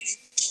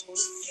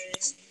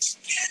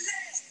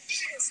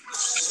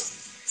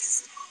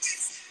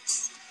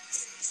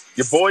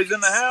Your boy's in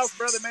the house,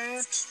 brother,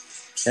 man.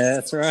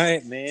 That's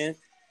right, man.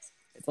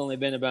 It's only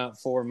been about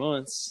 4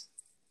 months.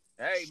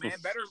 Hey, man,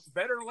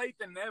 better late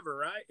than never,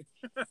 right?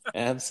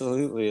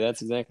 Absolutely.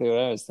 That's exactly what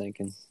I was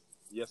thinking.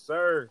 Yes,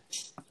 sir.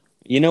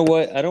 You know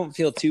what? I don't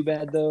feel too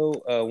bad,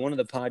 though. One of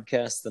the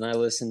podcasts that I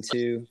listen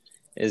to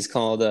is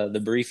called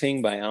The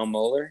Briefing by Al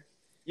Mohler.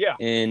 Yeah.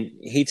 And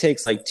he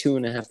takes like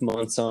 2.5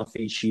 months off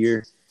each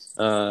year.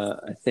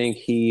 I think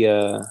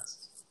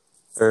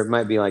or it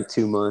might be like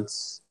 2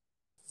 months,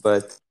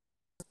 but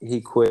he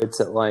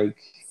quits at uh,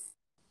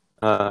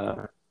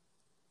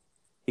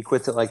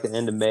 the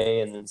end of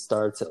May and then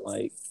starts at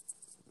like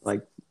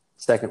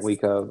second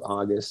week of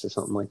August or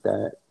something like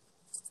that.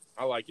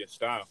 I like your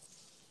style.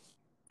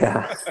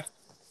 Yeah.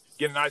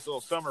 Get a nice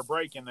little summer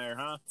break in there,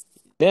 huh?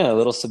 Yeah, a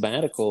little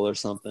sabbatical or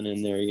something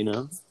in there, you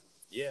know?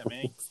 Yeah,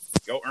 man.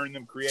 Go earn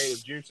them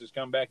creative juices,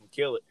 come back and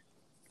kill it.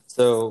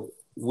 So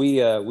we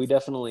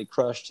definitely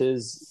crushed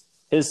his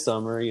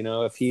summer, you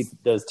know. If he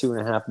does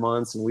 2.5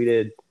 months and we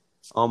did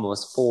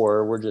almost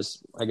 4,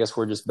 I guess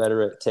we're just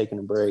better at taking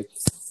a break.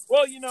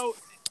 Well, you know,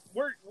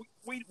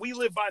 we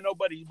live by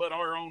nobody but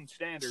our own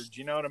standards,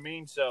 you know what I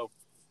mean? So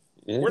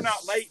we're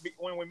not late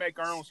when we make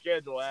our own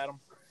schedule, Adam.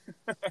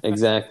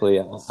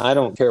 Exactly. I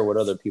don't care what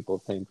other people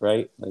think,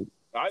 right? Like,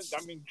 I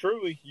mean,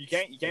 truly, you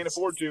can't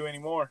afford to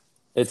anymore.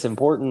 It's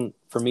important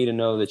for me to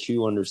know that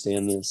you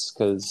understand this,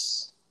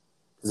 because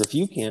if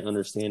you can't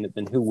understand it,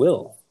 then who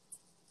will?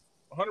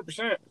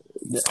 100%.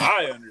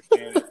 I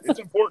understand it. It's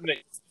important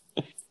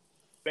to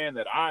understand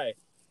that I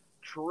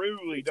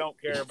truly don't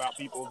care about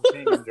people's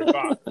opinions or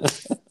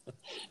thoughts.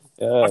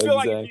 I feel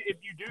like if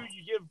you do,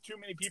 you give too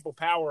many people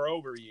power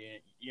over you.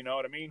 You know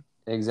what I mean?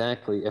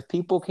 Exactly. If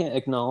people can't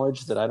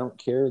acknowledge that I don't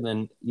care,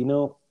 then, you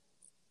know,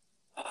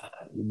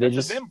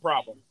 that's a them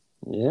problem.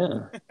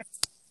 Yeah.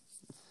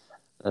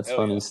 That's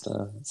funny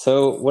stuff.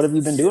 So what have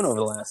you been doing over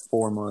the last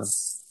 4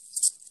 months?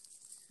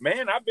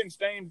 Man, I've been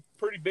staying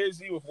pretty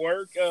busy with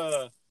work.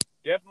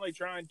 Definitely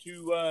trying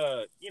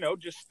to,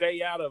 just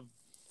stay out of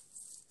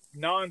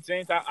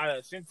nonsense.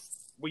 Since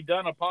we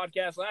done a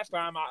podcast last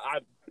time, I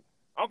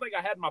don't think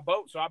I had my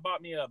boat, so I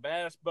bought me a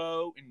bass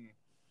boat, and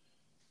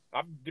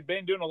I've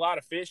been doing a lot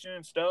of fishing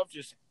and stuff,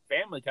 just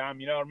family time,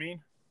 you know what I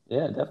mean?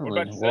 Yeah, definitely.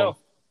 What about yourself?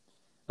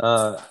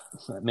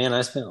 Man,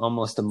 I spent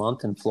almost a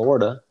month in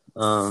Florida.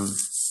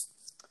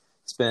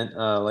 Spent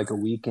like a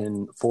week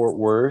in Fort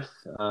Worth.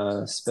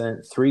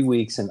 Spent 3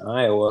 weeks in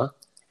Iowa,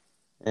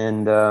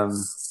 and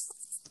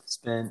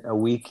spent a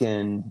week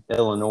in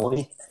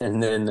Illinois.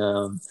 And then,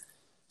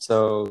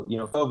 so, you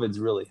know, COVID's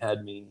really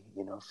had me,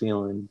 you know,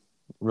 feeling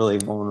really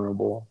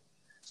vulnerable.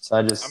 So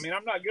I'm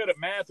not good at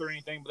math or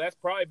anything, but that's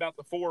probably about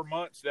the 4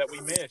 months that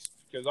we missed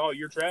because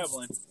you're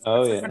traveling.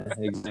 Oh, yeah,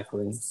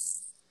 exactly.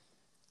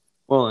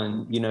 Well,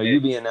 and, you know, you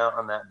being out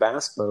on that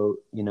bass boat,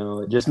 you know,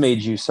 it just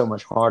made you so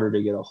much harder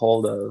to get a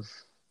hold of.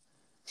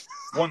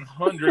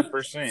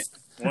 100%.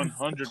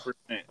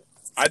 100%.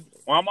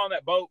 When I'm on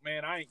that boat,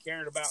 man, I ain't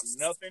caring about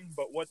nothing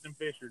but what them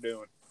fish are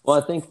doing. Well,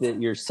 I think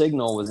that your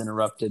signal was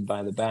interrupted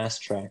by the bass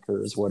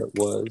tracker is what it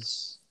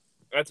was.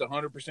 That's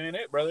 100%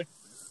 it, brother.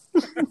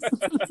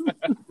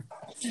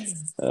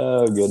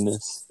 Oh,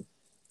 goodness.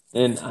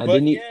 And I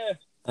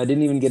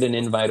didn't even get an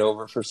invite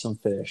over for some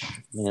fish.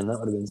 Man, that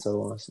would have been so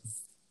awesome.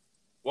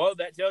 Well,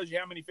 that tells you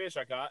how many fish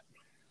I caught.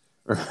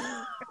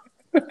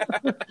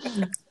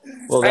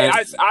 Well,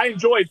 I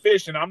enjoy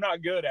fishing. I'm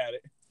not good at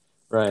it.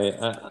 Right.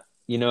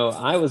 You know,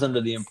 I was under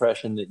the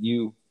impression that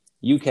you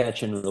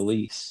catch and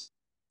release.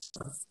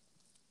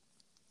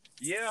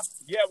 Yeah.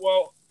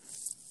 Well,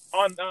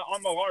 on the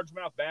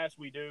largemouth bass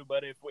we do,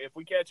 but if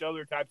we catch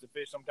other types of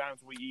fish,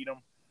 sometimes we eat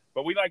them.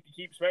 But we like to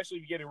keep, especially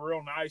if you get a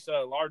real nice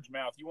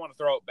largemouth, you want to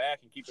throw it back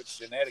and keep its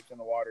genetics in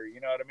the water.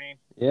 You know what I mean?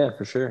 Yeah,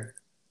 for sure.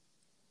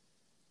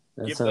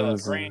 Give the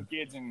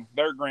grandkids and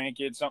their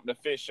grandkids something to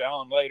fish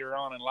on later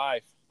on in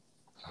life.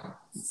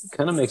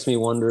 Kind of makes me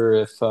wonder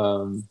if,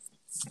 I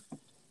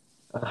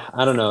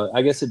don't know.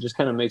 I guess it just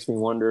kind of makes me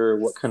wonder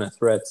what kind of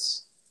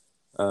threats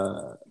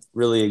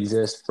really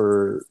exist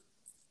for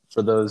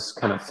those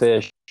kind of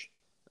fish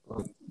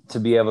to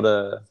be able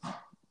to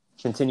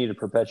continue to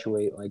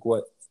perpetuate. Like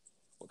what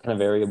kind of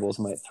variables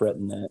might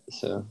threaten that?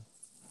 So,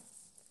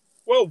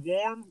 well,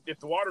 warm. If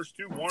the water's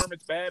too warm,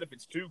 it's bad. If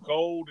it's too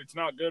cold, it's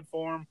not good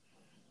for them.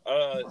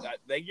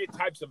 They get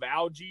types of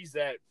algae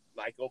that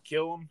will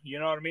kill them. You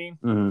know what I mean?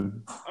 Mm-hmm.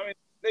 I mean,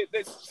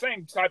 it's the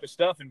same type of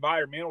stuff,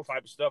 environmental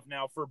type of stuff.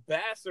 Now, for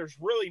bass, there's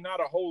really not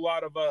a whole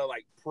lot of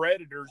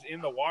predators in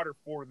the water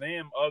for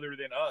them other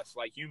than us,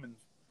 like humans.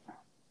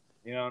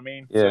 You know what I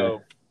mean? Yeah.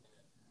 So,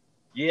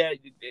 yeah,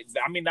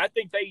 I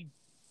think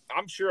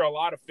I'm sure a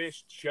lot of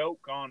fish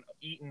choke on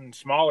eating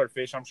smaller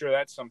fish. I'm sure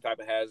that's some type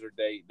of hazard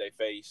they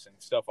face and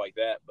stuff like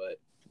that. But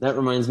that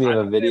reminds me of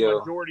a video.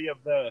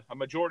 A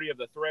majority of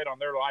the threat on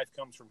their life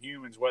comes from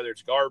humans, whether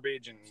it's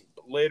garbage and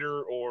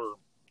litter or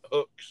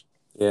hooks.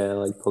 Yeah,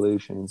 like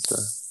pollution and stuff.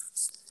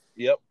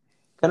 Yep.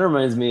 Kind of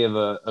reminds me of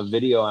a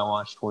video I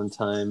watched one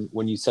time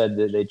when you said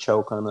that they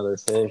choke on other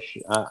fish.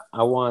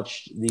 I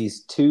watched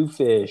these 2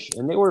 fish,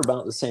 and they were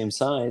about the same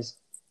size,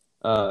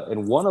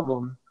 and one of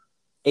them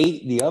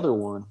ate the other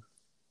one.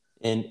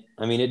 And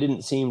I mean, it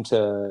didn't seem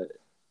to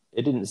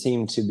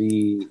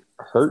be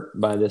hurt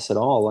by this at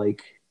all.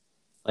 Like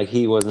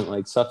he wasn't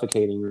like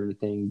suffocating or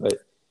anything, but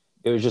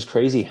it was just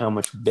crazy how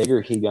much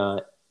bigger he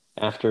got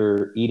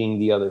after eating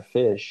the other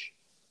fish.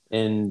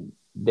 And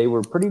they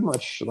were pretty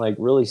much like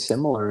really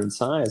similar in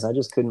size. I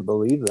just couldn't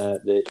believe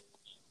that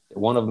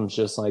one of them's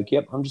just like,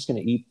 yep, I'm just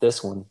going to eat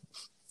this one.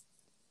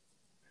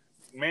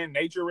 Man,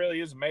 nature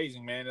really is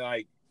amazing, man.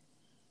 Like,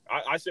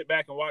 I sit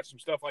back and watch some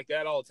stuff like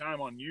that all the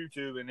time on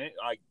YouTube, and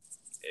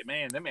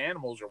man, them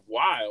animals are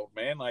wild,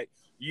 man. Like,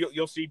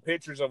 you'll see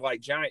pictures of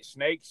like giant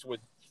snakes with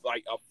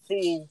like a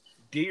full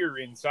deer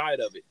inside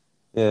of it.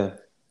 Yeah.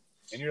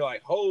 And you're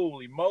like,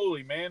 holy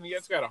moly, man,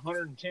 that's got a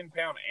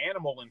 110-pound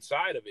animal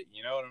inside of it.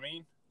 You know what I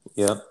mean?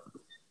 Yep.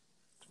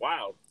 It's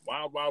wild,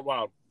 wild, wild,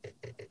 wild.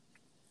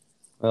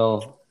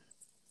 Well,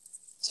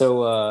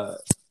 so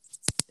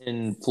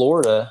in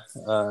Florida,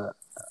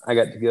 I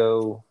got to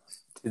go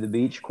to the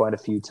beach quite a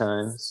few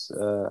times.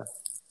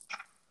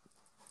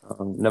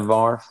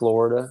 Navarre,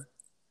 Florida.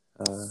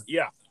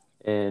 Yeah.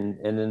 And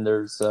then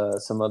there's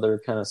some other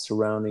kind of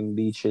surrounding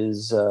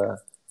beaches,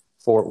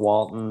 Fort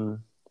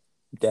Walton,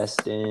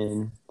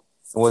 Destin.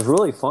 And what's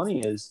really funny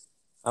is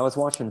I was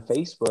watching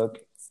Facebook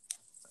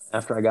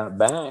after I got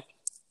back,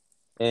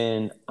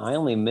 and I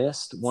only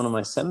missed one of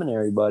my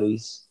seminary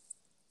buddies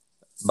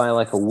by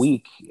like a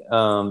week.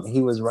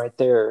 He was right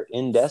there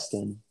in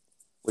Destin,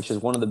 which is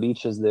one of the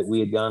beaches that we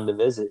had gone to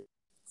visit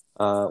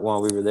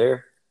while we were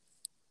there.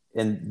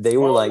 And they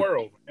were Small like,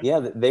 world. yeah,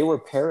 they were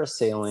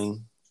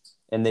parasailing,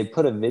 and they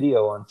put a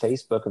video on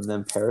Facebook of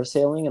them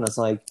parasailing, and I was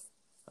like,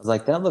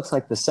 that looks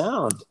like the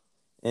Sound.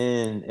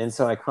 And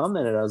so I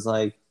commented, I was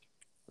like,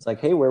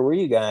 hey, where were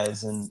you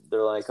guys? And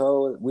they're like,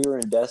 oh, we were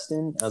in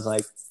Destin. I was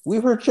like, we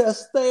were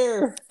just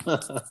there.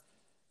 Hell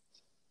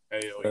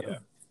yeah.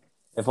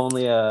 If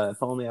only I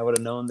would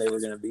have known they were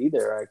going to be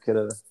there, I could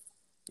have,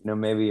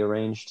 maybe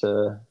arranged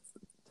to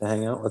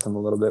hang out with them a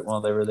little bit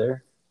while they were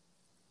there.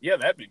 Yeah,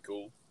 that'd be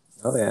cool.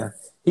 Oh yeah,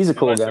 he's a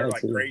cool Unless guy they're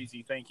like too.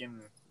 crazy thinking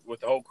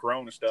with the whole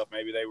Corona stuff,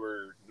 maybe they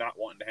were not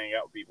wanting to hang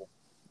out with people.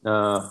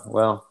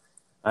 Well,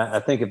 I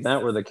think if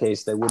that were the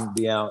case, they wouldn't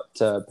be out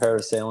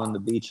parasailing the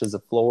beaches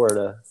of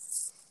Florida.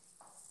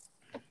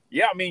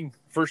 Yeah, I mean,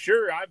 for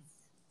sure.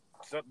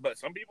 But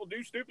some people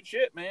do stupid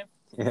shit, man.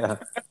 Yeah.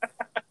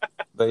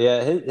 But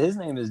yeah, his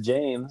name is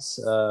James.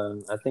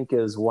 I think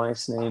his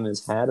wife's name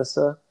is Hiatus.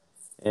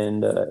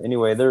 And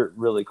anyway, they're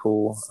really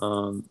cool.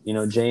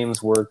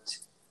 James worked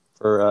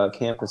for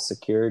campus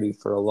security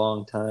for a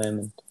long time.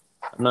 And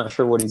I'm not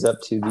sure what he's up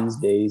to these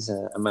days.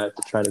 I might have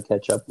to try to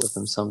catch up with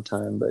him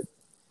sometime.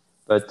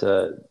 But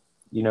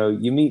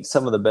you meet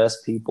some of the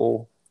best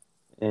people.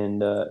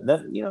 And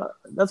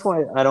that's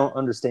why I don't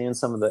understand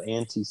some of the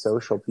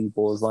antisocial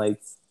people is like,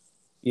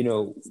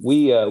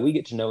 we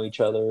get to know each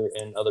other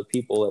and other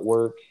people at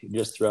work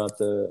just throughout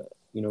the,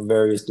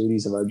 various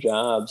duties of our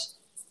jobs.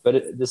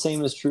 But the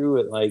same is true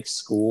at like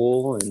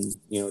school and,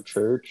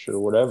 church or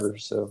whatever.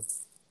 So.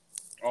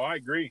 Oh, I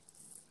agree,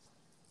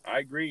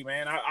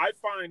 man. I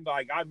find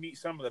like I meet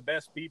some of the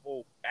best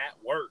people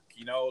at work,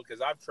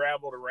 because I've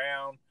traveled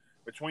around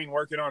between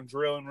working on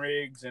drilling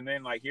rigs and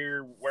then like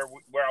here where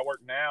I work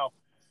now,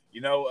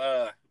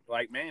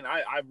 like, man,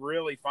 I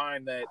really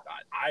find that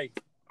I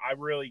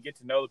really get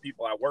to know the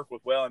people I work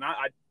with well, and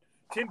I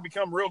tend to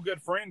become real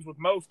good friends with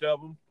most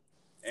of them,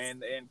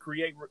 and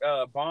create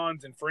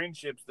bonds and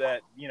friendships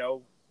that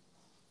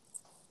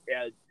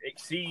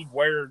exceed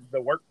where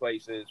the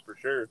workplace is for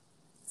sure.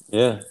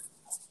 Yeah.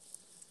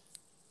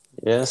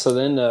 So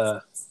then,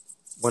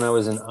 when I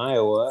was in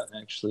Iowa,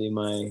 actually,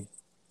 my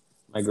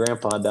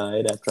grandpa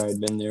died after I'd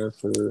been there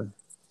for, I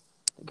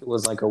think it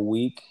was like a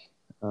week,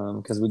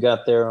 because we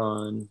got there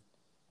on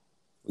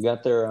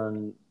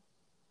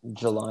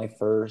July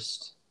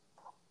 1st,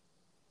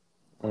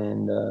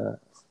 and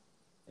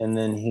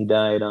then he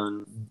died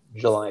on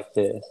July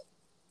 5th.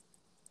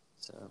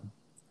 So,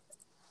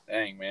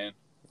 dang, man.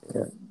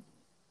 Yeah.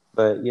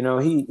 But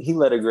he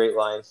led a great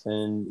life,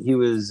 and he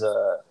was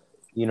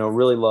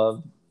really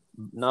loved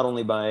not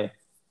only by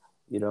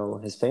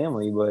his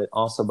family but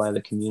also by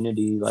the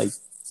community. Like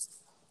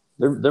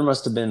there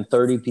must have been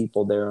 30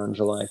 people there on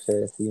July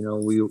 5th.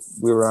 We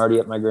were already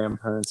at my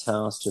grandparents'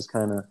 house, just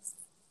kind of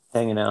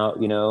hanging out,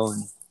 and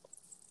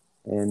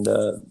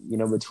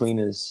between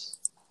his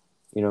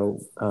 4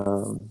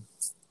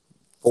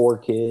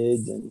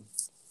 kids and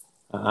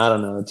I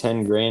don't know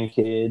 10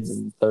 grandkids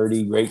and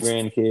 30 great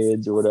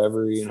grandkids or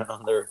whatever,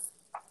 they're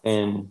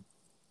and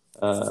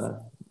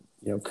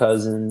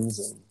cousins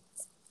and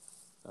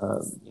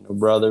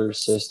brother,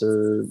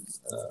 sister,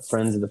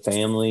 friends of the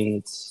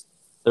family.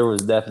 There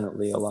was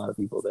definitely a lot of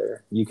people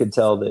there. You could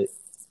tell that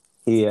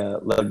he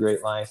led a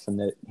great life and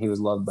that he was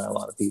loved by a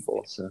lot of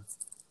people. So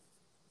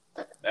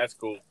that's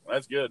cool.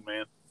 That's good,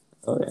 man.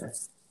 Oh yeah,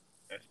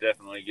 that's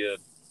definitely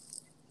good.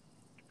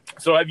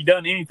 So, have you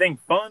done anything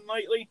fun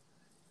lately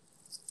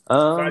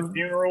besides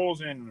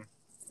funerals and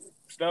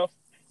stuff?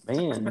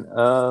 Man,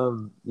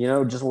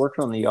 just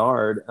working on the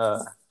yard.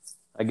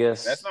 I I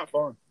guess That's not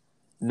fun.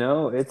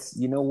 no. It's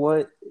you know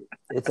what?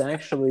 It's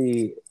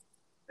actually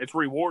It's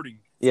rewarding.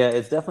 yeah.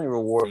 It's definitely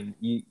rewarding.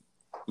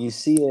 You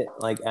see it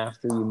like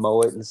after you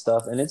mow it and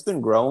stuff, and it's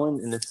been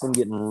growing and it's been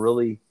getting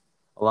really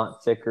a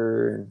lot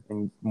thicker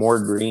and more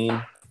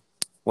green.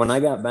 When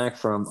I got back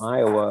from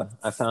Iowa,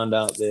 I found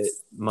out that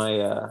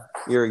my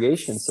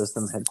irrigation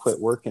system had quit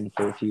working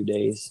for a few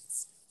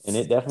days, and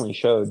it definitely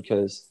showed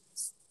because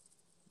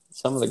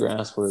some of the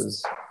grass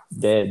was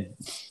dead.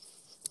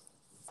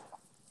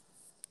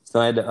 So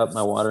I had to up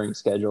my watering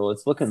schedule.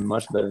 It's looking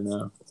much better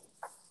now.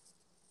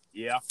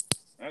 Yeah,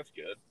 that's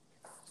good.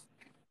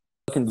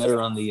 Looking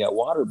better on the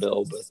water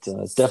bill, but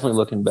it's definitely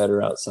looking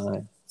better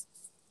outside.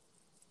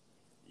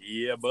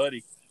 Yeah,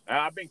 buddy.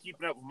 I've been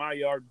keeping up with my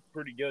yard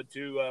pretty good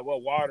too.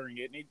 Watering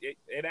it. And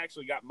it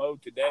actually got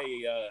mowed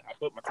today. I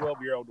put my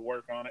 12-year-old to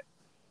work on it,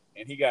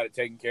 and he got it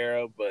taken care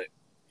of. But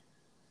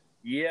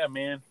yeah,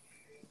 man.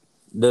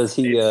 Does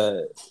he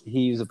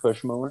use a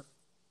push mower?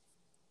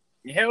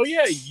 Hell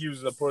yeah, he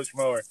uses a push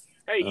mower.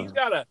 Hey, he's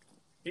gotta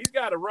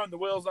run the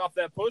wheels off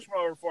that push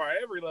mower before I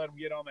ever let him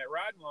get on that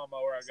riding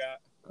lawnmower I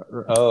got.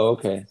 Oh,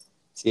 okay.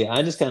 See,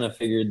 I just kind of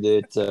figured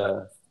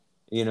that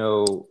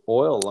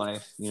oil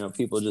life,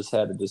 people just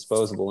had a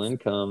disposable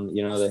income.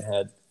 They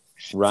had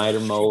rider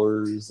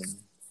mowers and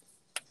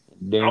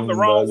I'm the dune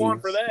wrong buggies. one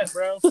for that,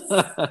 bro.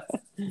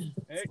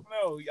 Heck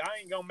no, I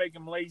ain't gonna make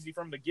him lazy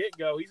from the get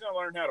go. He's gonna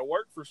learn how to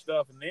work for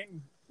stuff and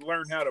then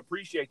learn how to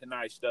appreciate the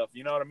nice stuff.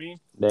 You know what I mean?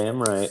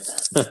 Damn right.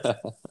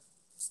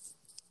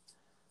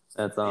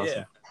 That's awesome.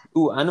 Yeah.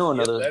 Ooh, I know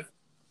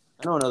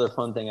another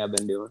fun thing I've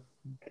been doing.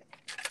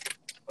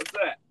 What's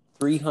that?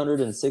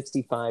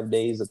 365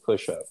 days of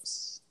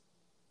push-ups.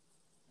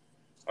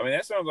 I mean,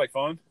 that sounds like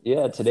fun.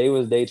 Yeah, today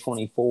was day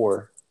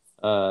 24.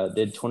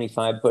 Did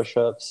 25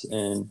 push-ups,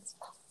 and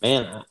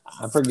man,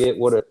 I forget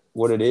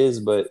what it is,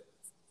 but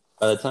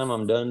by the time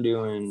I'm done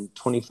doing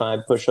 25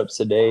 push-ups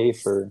a day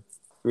for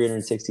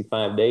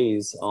 365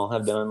 days, I'll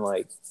have done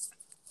like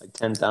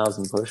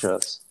 10,000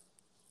 push-ups.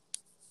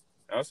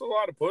 That's a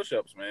lot of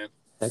push-ups, man.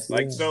 Heck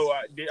like, yeah. so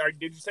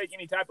did you take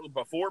any type of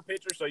before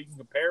picture so you can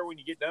compare when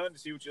you get done to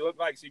see what you look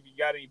like, see if you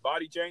got any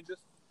body changes?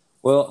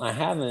 Well, I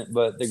haven't,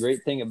 but the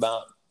great thing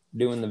about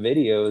doing the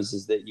videos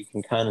is that you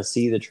can kind of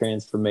see the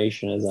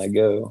transformation as I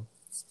go.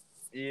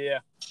 Yeah.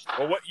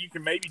 Well, what you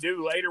can maybe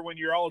do later when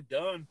you're all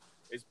done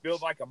is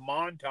build like a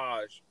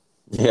montage.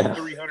 Yeah.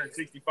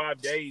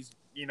 365 days.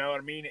 You know what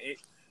I mean?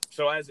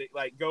 So as it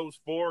like goes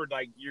forward,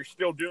 like you're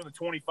still doing the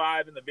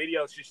 25 in the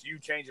video. It's just you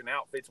changing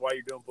outfits while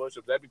you're doing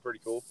push-ups. That'd be pretty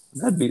cool.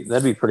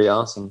 That'd be pretty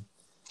awesome.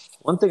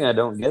 One thing I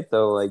don't get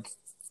though, like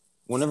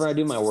whenever I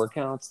do my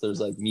workouts, there's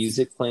like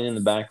music playing in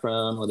the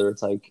background, whether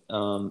it's like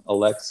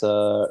Alexa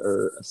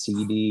or a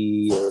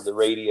CD or the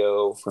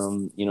radio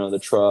from the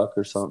truck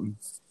or something.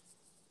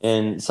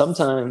 And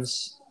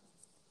sometimes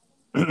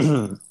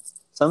what'll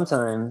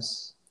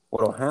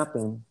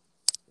happen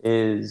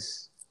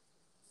is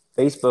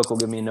Facebook will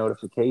give me a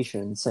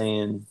notification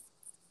saying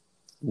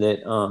that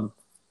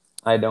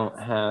I don't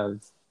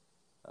have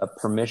a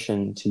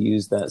permission to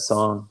use that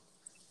song,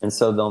 and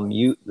so they'll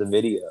mute the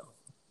video.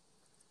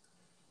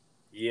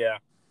 Yeah,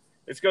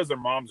 it's because their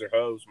moms are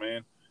hoes,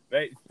 man.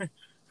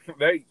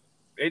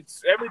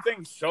 It's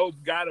everything's so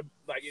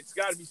it's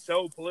gotta be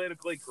so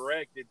politically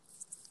correct.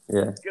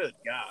 Yeah. Good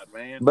God,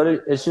 man. But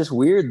it's just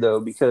weird though,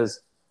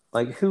 because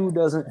like who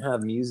doesn't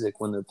have music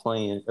when they're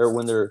playing or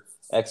when they're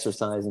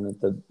exercising at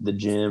the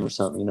gym or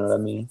something? You know what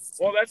I mean?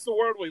 Well, that's the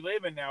world we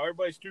live in now.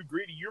 Everybody's too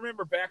greedy. You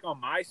remember back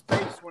on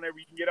MySpace, whenever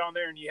you can get on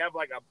there and you have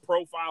like a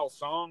profile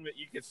song that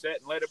you could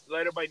set and let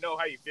everybody know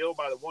how you feel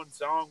by the one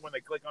song when they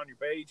click on your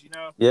page,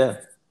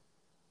 Yeah.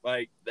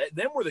 Like,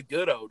 them were the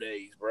good old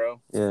days, bro.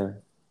 Yeah.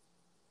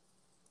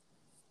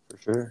 For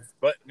sure.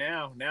 But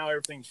now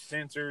everything's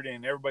censored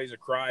and everybody's a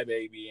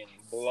crybaby and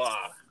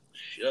blah.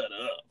 Shut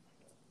up.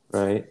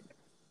 Right.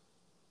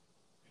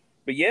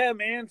 But yeah,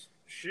 man,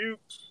 shoot.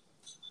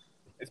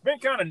 It's been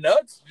kind of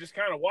nuts just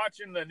kind of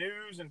watching the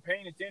news and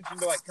paying attention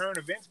to like current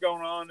events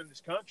going on in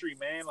this country,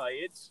 man. Like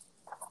it's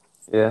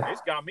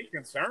got me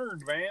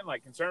concerned, man.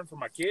 Like concerned for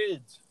my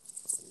kids.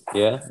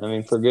 Yeah, I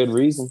mean for good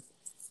reason.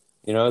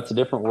 It's a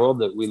different world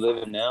that we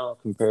live in now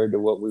compared to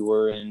what we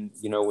were in,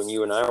 when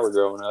you and I were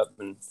growing up.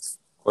 And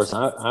of course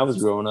I was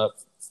growing up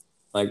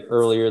like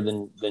earlier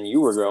than you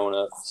were growing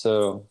up.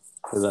 So,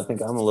 because I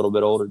think I'm a little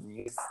bit older than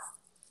you.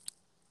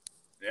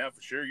 Yeah,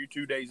 for sure. You're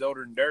 2 days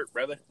older than dirt,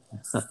 brother.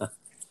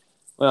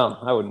 Well,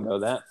 I wouldn't go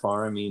that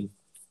far. I mean,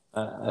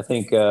 I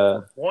think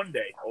 1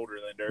 day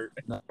older than dirt.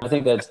 I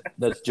think that's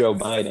Joe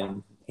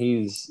Biden.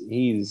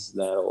 He's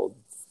that old.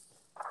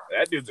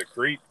 That dude's a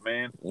creep,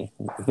 man.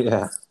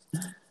 Yeah,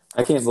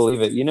 I can't believe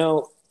it.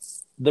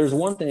 There's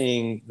one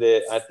thing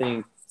that I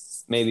think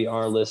maybe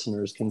our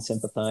listeners can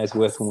sympathize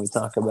with when we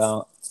talk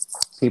about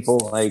people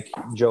like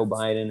Joe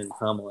Biden and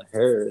Kamala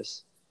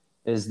Harris,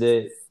 is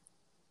that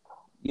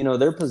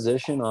their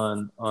position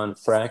on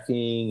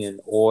fracking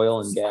and oil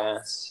and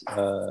gas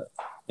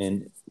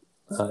and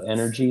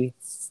energy,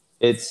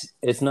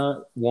 it's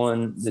not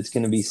one that's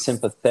going to be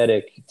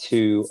sympathetic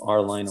to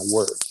our line of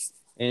work.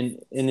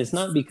 And it's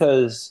not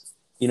because,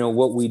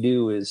 what we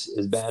do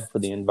is bad for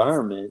the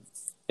environment.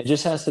 It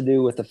just has to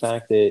do with the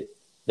fact that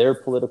their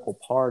political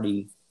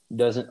party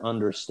doesn't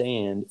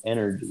understand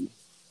energy.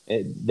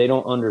 They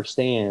don't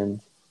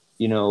understand,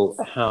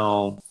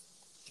 how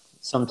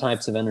some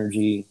types of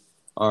energy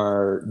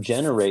are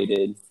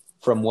generated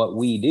from what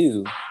we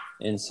do.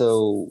 And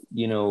so,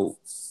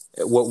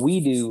 what we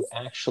do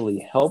actually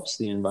helps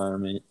the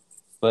environment,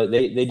 but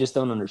they just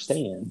don't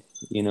understand.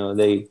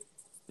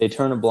 They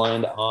turn a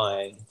blind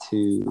eye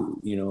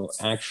to,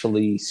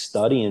 actually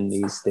studying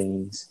these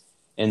things,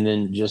 and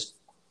then just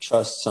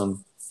trust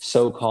some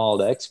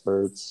so-called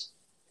experts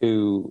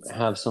who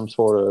have some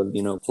sort of,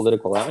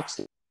 political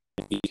access.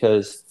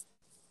 Because,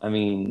 I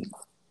mean,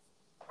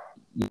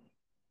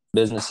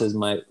 businesses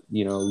might,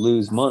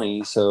 lose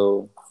money.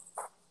 So,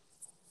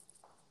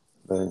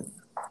 but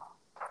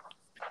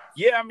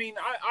Yeah, I mean,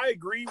 I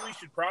agree. We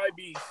should probably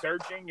be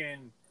searching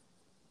and,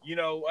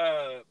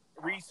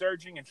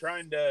 researching and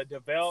trying to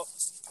develop,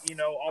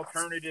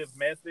 alternative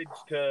methods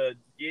to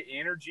get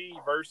energy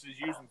versus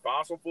using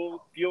fossil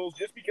fuels,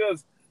 just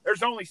because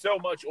there's only so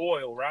much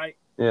oil, right?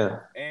 yeah,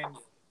 And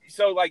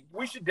so, like,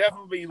 we should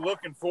definitely be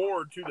looking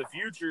forward to the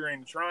future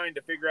and trying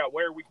to figure out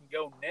where we can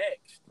go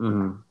next.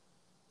 mm-hmm.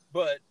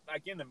 But,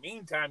 like, in the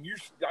meantime,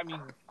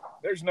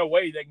 there's no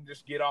way they can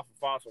just get off of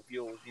fossil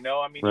fuels,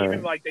 I mean, Right.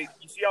 even like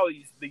you see all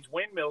these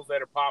windmills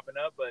that are popping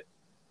up, but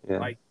Yeah.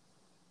 like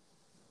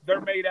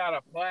they're made out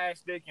of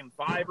plastic and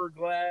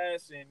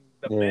fiberglass, and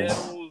the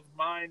metal is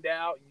mined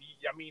out. And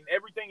I mean,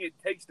 everything it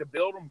takes to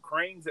build them,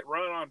 cranes that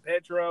run on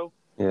petro.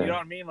 Yeah. You know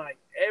what I mean? Like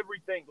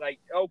everything.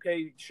 Like,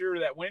 okay, sure,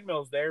 that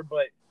windmill's there,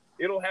 but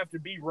it'll have to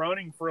be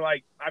running for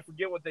like, I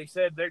forget what they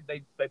said.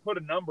 They put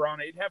a number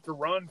on it. It'd have to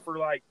run for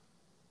like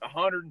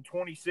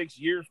 126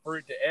 years for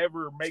it to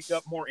ever make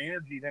up more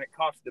energy than it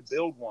costs to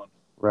build one.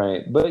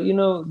 Right. But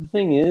the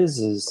thing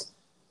is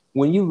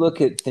when you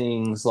look at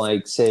things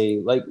like,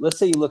 let's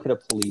say you look at a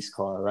police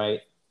car, right?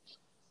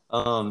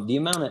 The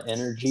amount of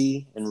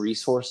energy and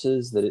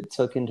resources that it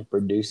took into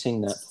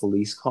producing that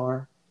police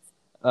car,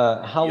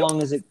 how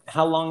long is it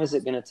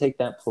going to take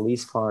that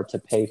police car to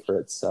pay for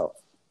itself?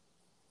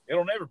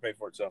 It'll never pay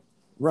for itself.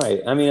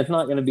 Right. I mean, it's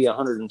not going to be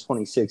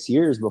 126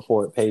 years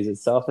before it pays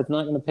itself. It's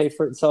not going to pay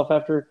for itself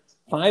after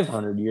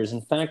 500 years.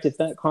 In fact, if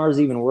that car is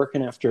even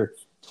working after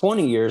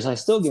 20 years, I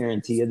still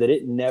guarantee you that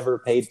it never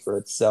paid for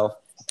itself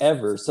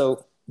ever.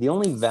 So the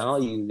only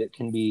value that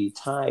can be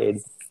tied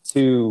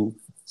to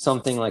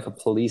something like a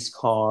police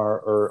car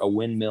or a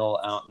windmill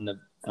out in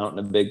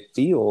a big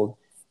field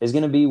is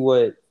going to be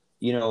what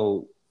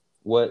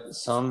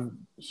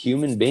some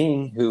human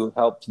being who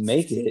helped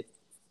make it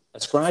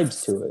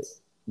ascribes to it.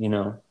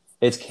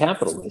 It's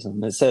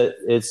capitalism.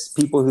 It's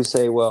people who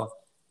say, well,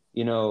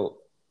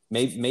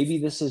 maybe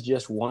this is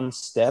just one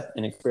step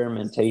in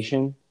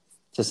experimentation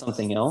to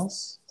something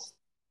else.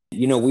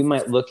 We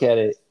might look at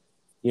it.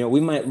 We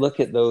might look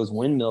at those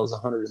windmills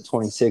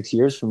 126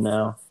 years from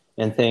now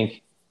and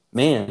think,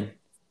 man,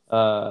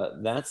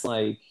 that's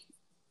like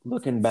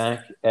looking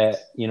back at,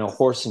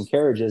 horse and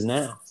carriages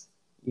now.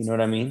 You know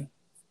what I mean?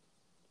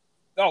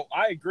 Oh,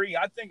 I agree.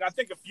 I think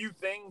a few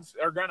things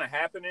are going to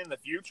happen in the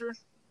future.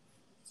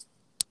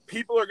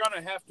 People are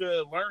going to have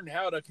to learn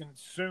how to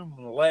consume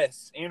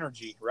less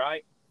energy,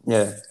 right?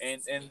 Yeah.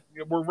 And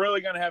we're really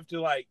going to have to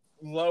like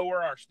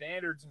lower our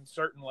standards in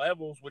certain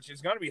levels, which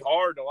is going to be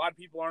hard. A lot of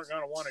people aren't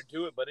going to want to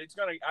do it, but it's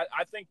going to.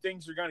 I think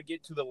things are going to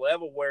get to the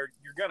level where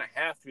you're going to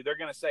have to. They're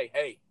going to say,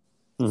 "Hey,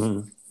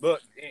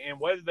 look," and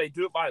whether they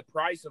do it by the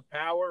price of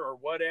power or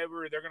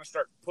whatever, they're going to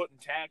start putting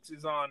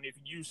taxes on if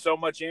you use so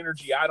much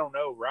energy. I don't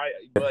know, right?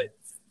 But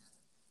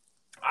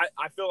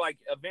I feel like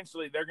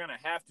eventually they're going to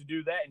have to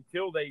do that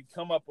until they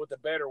come up with a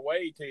better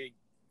way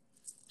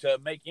to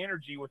make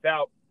energy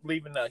without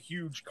leaving a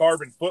huge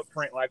carbon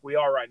footprint like we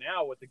are right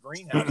now with the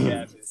greenhouse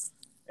gases.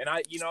 And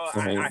I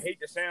hate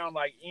to sound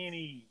like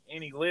any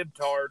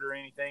libtard or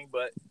anything,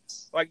 but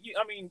like,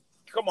 I mean,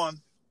 come on,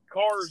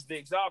 cars, the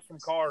exhaust from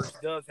cars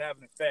does have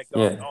an effect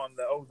on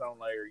the ozone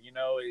layer.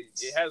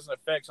 It has an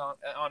effect on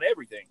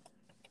everything.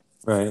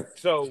 Right.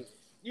 So,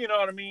 you know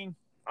what I mean?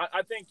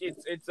 I think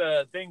it's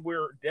a thing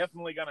we're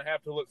definitely going to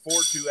have to look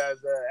forward to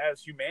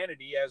as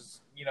humanity, as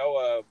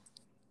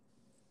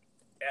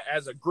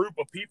a group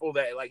of people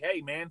that like, hey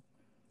man,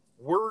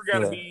 we're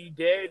going to be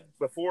dead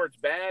before it's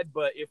bad.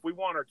 But if we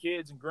want our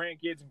kids and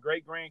grandkids and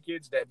great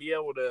grandkids to be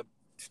able to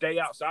stay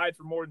outside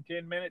for more than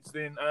 10 minutes,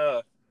 then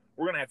we're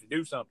going to have to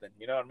do something.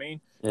 You know what I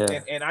mean? Yeah.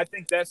 And I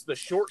think that's the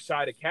short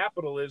side of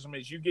capitalism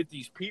is you get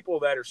these people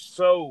that are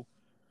so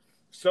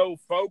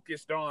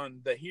focused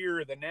on the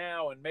here, the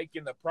now, and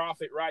making the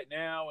profit right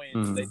now,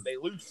 and they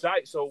lose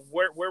sight. So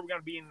where are we going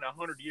to be in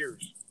 100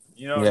 years?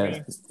 You know what I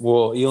mean?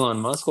 Well, Elon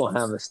Musk will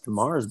have us to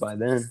Mars by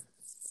then.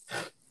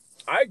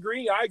 I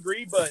agree,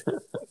 but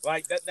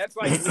like that's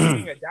like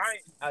leaving a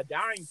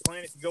dying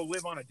planet to go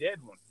live on a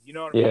dead one. You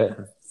know what I mean? Yeah,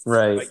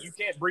 right. Like you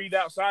can't breathe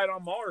outside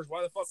on Mars.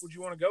 Why the fuck would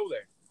you want to go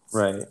there?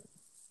 Right.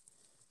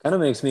 Kind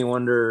of makes me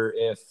wonder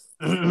if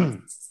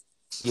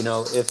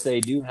if they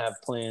do have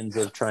plans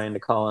of trying to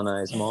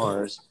colonize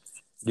Mars,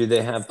 do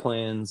they have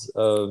plans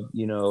of,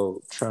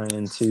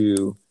 trying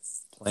to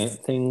plant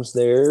things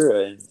there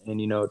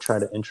and try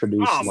to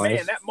introduce Oh man,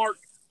 life? that Mark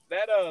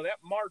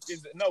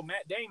is no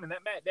Matt Damon.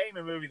 That Matt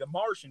Damon movie, The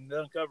Martian,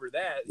 doesn't cover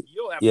that.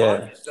 You'll have Yeah,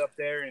 markets up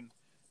there, and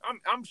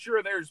I'm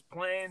sure there's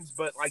plans,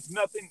 but like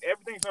nothing.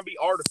 Everything's gonna be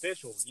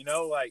artificial.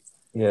 Like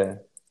yeah,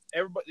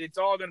 everybody, it's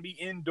all gonna be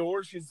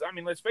indoors. Because I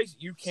mean, let's face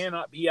it, you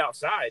cannot be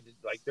outside.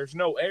 Like there's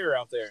no air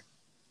out there,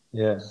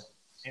 yeah.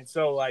 and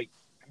so like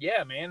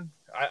yeah, man.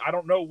 I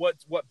don't know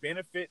what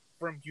benefit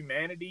from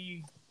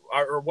humanity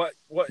or what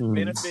Mm.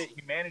 benefit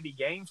humanity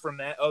gains from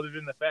that, other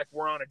than the fact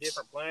we're on a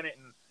different planet,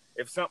 and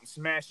if something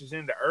smashes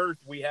into Earth,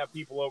 we have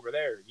people over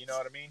there. You know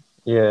what I mean?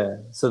 Yeah,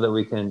 so that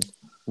we can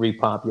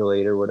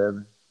repopulate or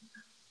whatever.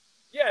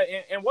 Yeah,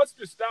 and what's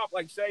to stop,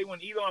 like, say,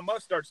 when Elon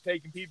Musk starts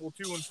taking people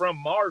to and from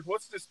Mars,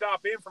 what's to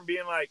stop him from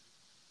being like,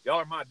 y'all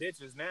are my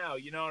bitches now,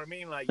 you know what I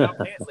mean? Like, y'all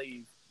can't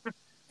leave.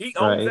 He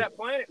owns Right, that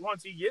planet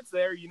once he gets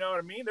there, you know what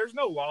I mean? There's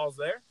no laws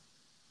there.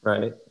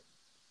 right.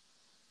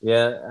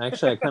 Yeah,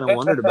 actually, I kind of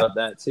wondered about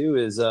that too.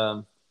 Is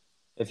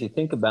if you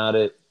think about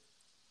it,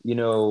 you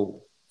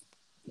know,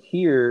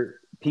 here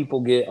people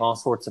get all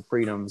sorts of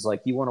freedoms.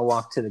 Like you want to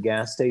walk to the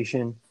gas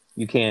station,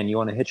 you can. You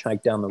want to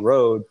hitchhike down the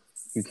road,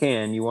 you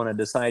can. You want to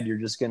decide you're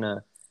just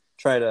gonna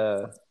try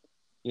to,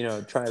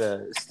 try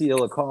to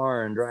steal a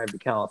car and drive to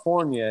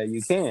California,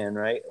 you can,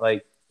 right?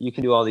 Like you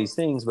can do all these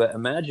things. But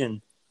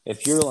imagine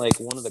if you're like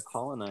one of the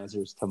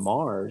colonizers to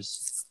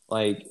Mars,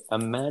 like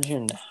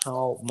imagine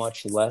how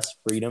much less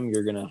freedom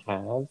you're gonna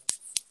have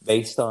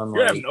based on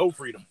You have like, no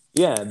freedom.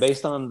 yeah,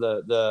 based on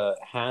the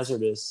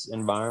hazardous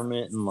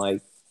environment, and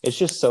like it's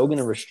just so going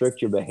to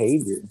restrict your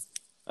behavior.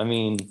 I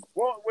mean,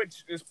 Well,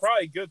 which is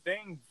probably a good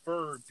thing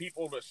for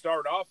people to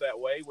start off that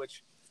way,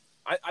 which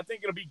I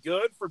think it'll be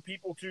good for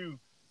people to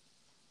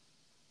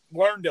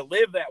learn to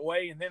live that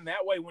way. And then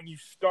that way, when you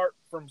start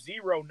from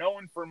zero,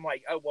 knowing from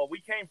like, oh, well, we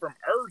came from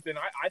Earth. And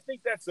I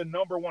think that's the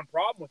number one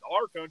problem with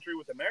our country,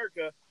 with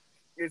America,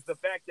 is the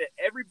fact that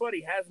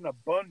everybody has an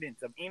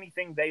abundance of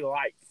anything they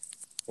like.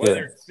 yeah,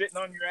 Whether it's sitting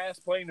on your ass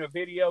playing a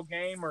video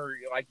game, or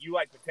like you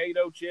like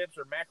potato chips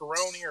or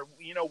macaroni, or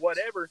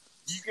whatever,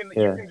 you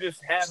yeah, can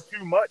just have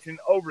too much, and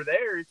over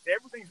there there's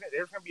going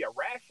to be a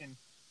ration.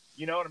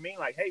 You know what I mean?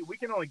 Like, hey, we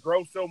can only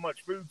grow so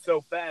much food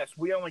so fast.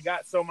 We only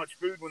got so much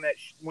food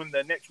when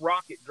the next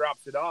rocket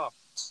drops it off.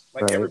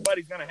 Like right,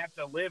 everybody's going to have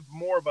to live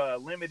more of a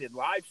limited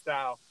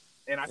lifestyle.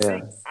 And I yeah,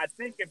 think I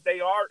think if they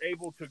are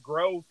able to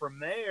grow from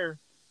there,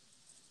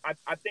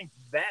 I think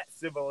that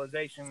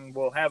civilization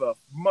will have a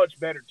much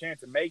better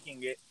chance of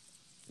making it,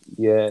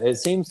 yeah. It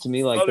seems to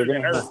me like they're other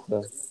going than to Earth.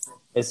 have to.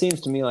 It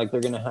seems to me like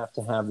they're going to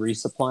have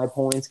resupply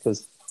points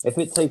because if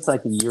it takes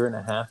like a year and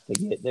a half to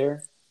get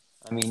there,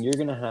 I mean, you're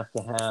going to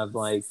have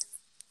like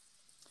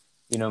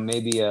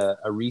maybe a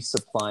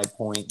resupply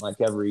point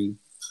like every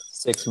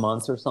 6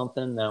 months or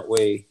something. That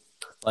way,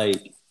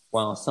 like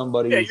while Yeah, you're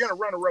somebody's, going to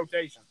run a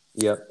rotation.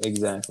 yep,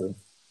 exactly.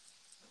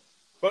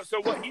 But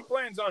so what he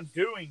plans on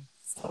doing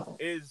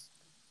is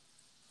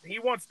he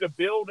wants to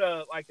build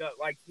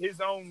like his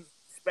own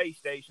space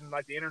station,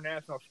 like the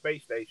International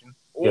Space Station,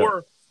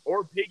 Yep.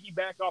 or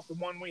piggyback off the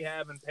one we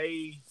have and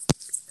pay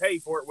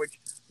for it. Which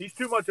he's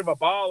too much of a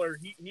baller.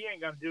 He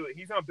ain't gonna do it.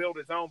 He's gonna build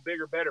his own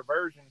bigger, better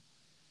version.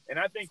 And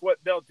I think what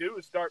they'll do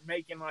is start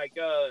making like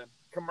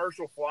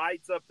commercial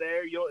flights up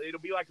there. It'll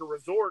be like a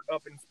resort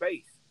up in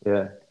space,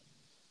 Yeah.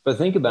 But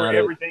think where about it.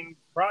 everything's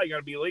probably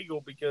gonna be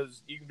legal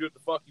because you can do what the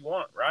fuck you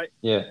want, right?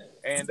 Yeah.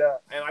 And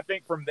I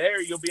think from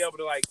there you'll be able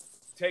to like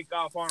take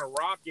off on a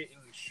rocket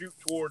and shoot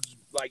towards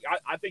like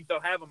I think they'll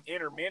have them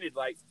intermitted,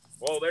 like,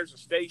 well, there's a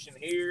station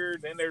here,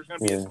 then there's going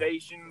to be a Yeah.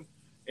 station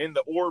in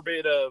the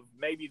orbit of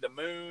maybe the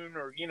moon,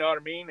 or you know what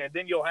I mean, and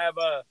then you'll have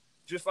a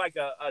just like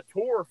a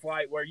tour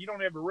flight where you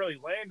don't ever really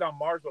land on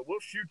Mars, but we'll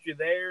shoot you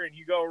there and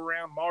you go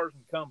around Mars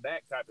and come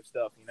back type of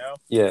stuff,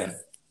 Yeah.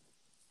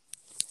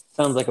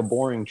 Sounds like a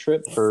boring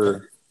trip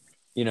for,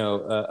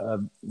 a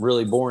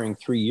really boring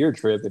 3-year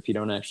trip if you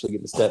don't actually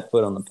get to step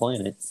foot on the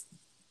planet.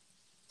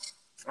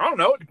 I don't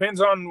know, it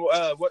depends on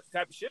what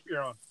type of ship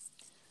you're on.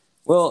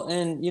 Well,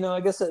 and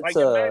I guess it's Like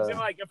imagine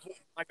like if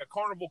like a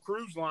Carnival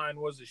Cruise Line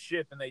was a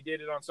ship and they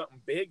did it on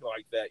something big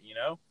like that.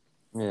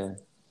 yeah.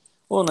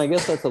 Well, and I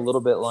guess that's a little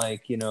bit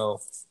like,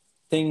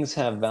 things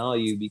have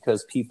value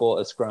because people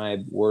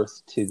ascribe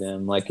worth to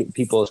them. Like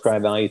people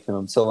ascribe value to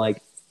them. So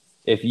like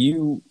if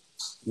you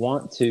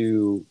want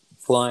to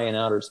fly in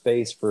outer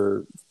space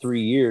for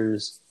 3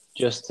 years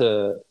just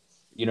to,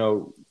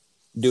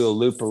 do a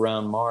loop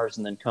around Mars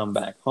and then come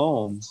back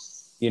home,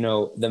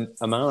 the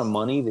amount of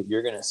money that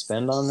you're going to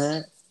spend on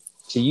that,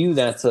 to you,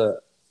 that's a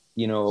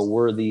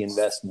worthy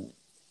investment.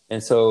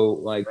 And so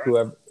like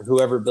Right.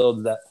 whoever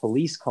builds that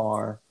police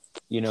car,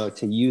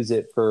 to use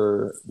it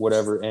for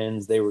whatever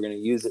ends they were going to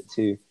use it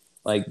to,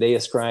 like they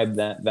ascribe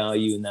that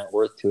value and that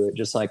worth to it.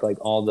 Just like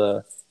all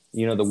the,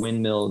 the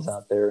windmills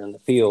out there in the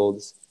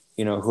fields,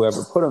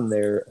 whoever put them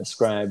there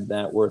ascribed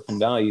that worth and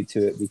value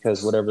to it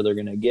because whatever they're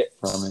going to get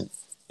from it.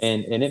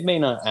 And it may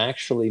not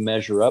actually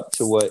measure up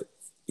to what,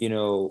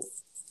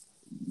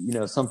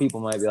 some people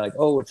might be like,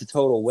 oh, it's a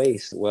total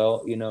waste.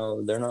 Well,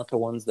 they're not the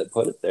ones that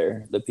put it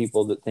there. The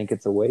people that think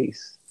it's a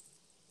waste.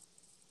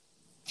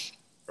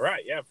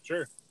 Right. Yeah, for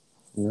sure.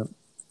 Yep.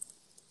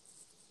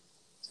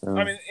 So,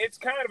 I mean, it's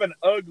kind of an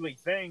ugly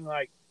thing.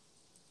 Like,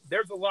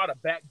 there's a lot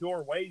of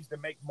backdoor ways to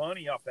make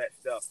money off that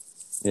stuff.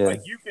 yeah.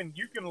 Like, you can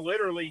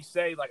literally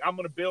say, like, I'm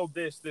going to build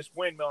this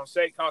windmill and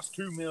say it costs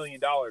 $2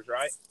 million,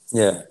 right?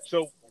 Yeah.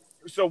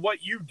 So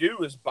what you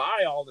do is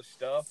buy all the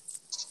stuff,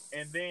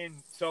 and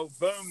then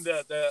boom,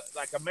 the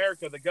like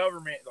America, the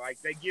government,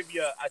 like they give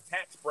you a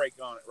tax break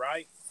on it,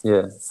 right?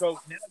 Yeah.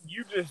 So now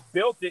you just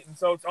built it, and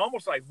so it's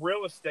almost like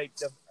real estate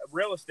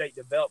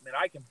development.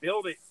 I can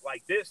build it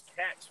like this,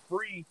 tax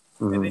free,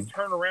 and then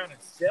turn around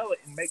and sell it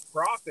and make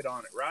profit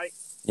on it, right?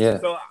 Yeah.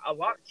 So a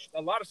lot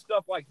of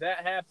stuff like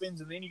that happens,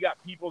 and then you got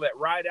people that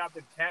ride out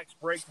the tax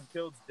breaks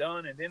until it's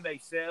done, and then they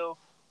sell.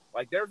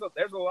 Like there's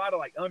a lot of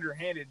like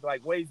underhanded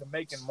like ways of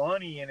making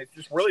money, and it's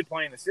just really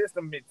playing the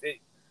system.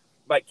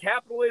 Like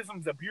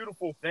capitalism's a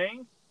beautiful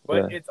thing,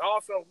 but it's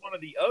also one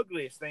of the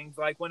ugliest things.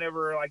 Like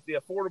whenever like the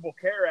Affordable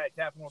Care Act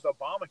happened with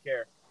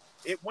Obamacare,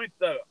 it went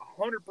 100%,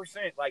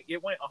 like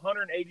it went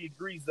 180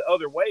 degrees the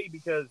other way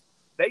because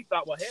they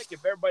thought, well, heck,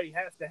 if everybody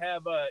has to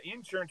have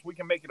insurance, we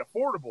can make it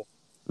affordable.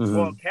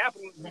 Well,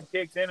 capitalism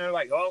kicks in and they're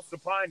like, oh,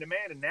 supply and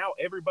demand, and now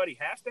everybody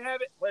has to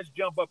have it. Let's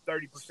jump up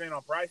 30%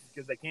 on prices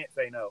because they can't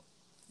say no.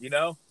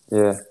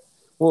 Yeah.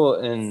 Well,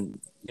 and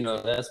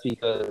that's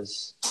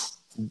because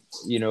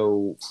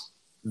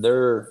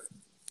they're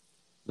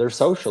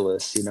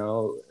socialists.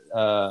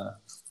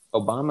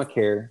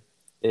 Obamacare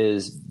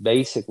is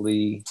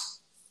basically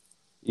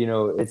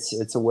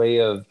it's a way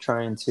of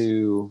trying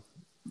to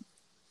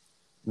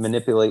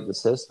manipulate the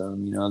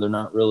system. They're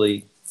not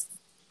really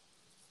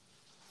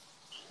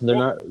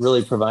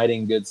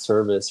providing good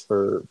service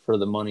for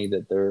the money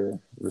that they're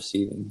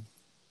receiving.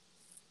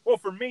 Well,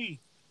 for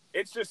me,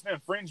 it's just an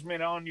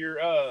infringement on your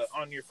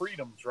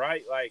freedoms,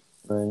 right? Like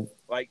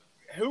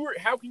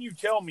how can you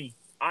tell me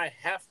I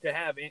have to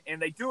have it?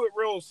 And they do it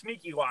real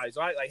sneaky wise,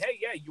 right? Like, hey,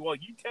 yeah,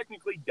 you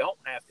technically don't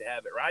have to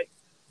have it, right?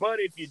 But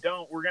if you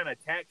don't, we're gonna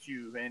tax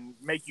you and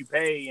make you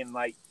pay, and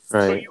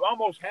so you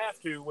almost have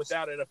to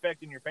without it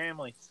affecting your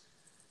family.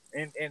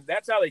 And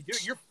that's how they do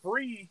it. You're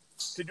free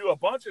to do a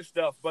bunch of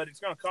stuff, but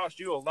it's going to cost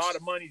you a lot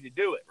of money to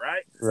do it,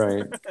 right?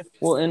 Right.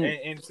 Well,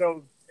 and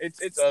so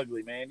it's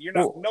ugly, man.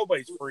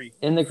 Nobody's free.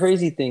 And the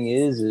crazy thing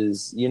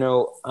is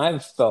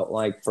I've felt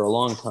like for a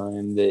long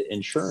time that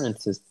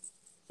insurance it's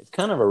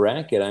kind of a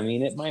racket. I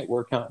mean, it might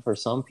work out for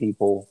some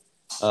people,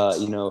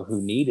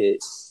 who need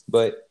it,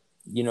 but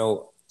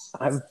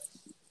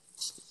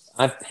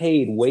I've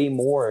paid way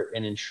more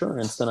in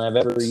insurance than I've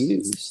ever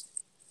used.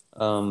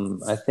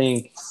 I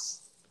think.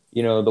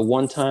 The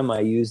one time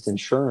I used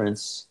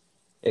insurance,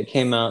 it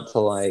came out to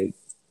like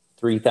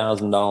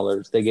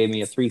 $3,000. They gave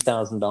me a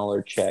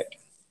 $3,000 check,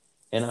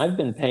 and I've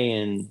been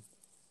paying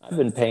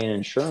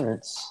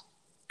insurance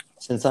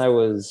since I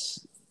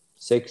was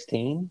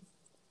 16.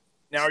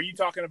 Now, are you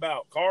talking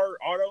about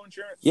auto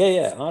insurance?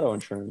 Yeah, auto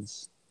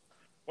insurance.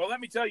 Well, let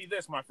me tell you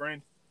this, my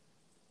friend.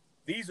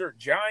 These are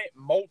giant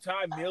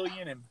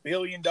multi-million and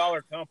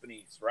billion-dollar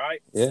companies,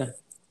 right? Yeah.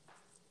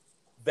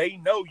 They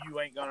know you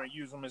ain't going to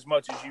use them as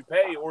much as you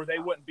pay, or they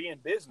wouldn't be in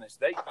business.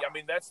 They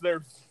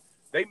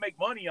make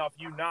money off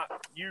you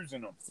not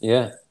using them.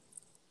 Yeah.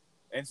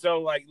 And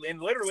so, and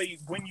literally,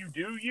 when you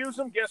do use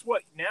them, guess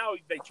what? Now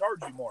they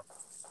charge you more.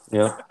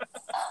 Yeah.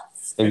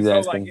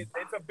 Exactly. So,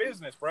 it's a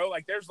business, bro.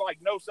 Like, there's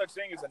no such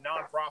thing as a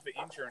nonprofit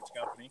insurance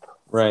company.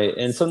 Right.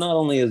 And so, not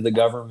only is the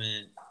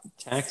government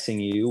taxing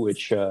you,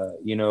 which there's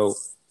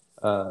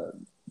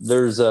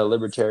a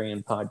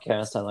libertarian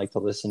podcast I like to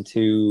listen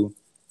to.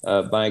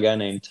 By a guy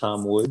named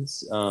Tom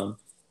Woods. And,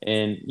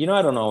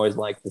 I don't always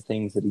like the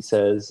things that he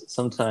says.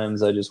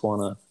 Sometimes I just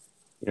want to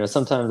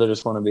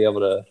be able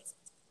to,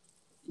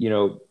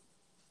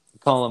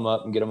 call him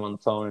up and get him on the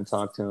phone and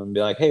talk to him and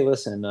be like, hey,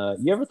 listen,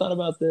 you ever thought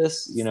about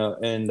this?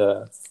 And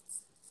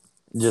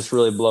just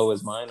really blow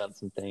his mind on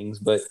some things.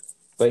 But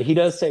he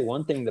does say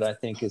one thing that I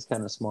think is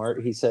kind of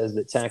smart. He says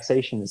that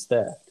taxation is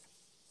theft.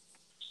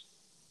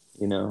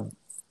 And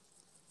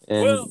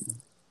well,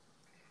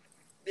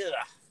 yeah.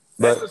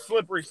 That's a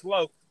slippery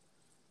slope,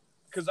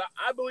 because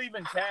I believe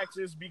in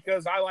taxes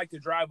because I like to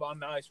drive on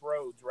nice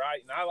roads,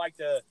 right? And I like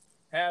to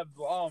have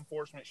law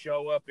enforcement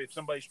show up if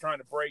somebody's trying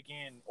to break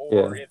in,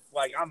 or if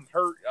I'm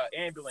hurt,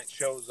 ambulance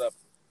shows up.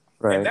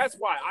 Right. And that's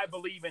why I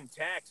believe in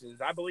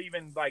taxes. I believe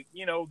in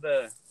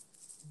the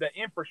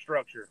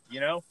infrastructure,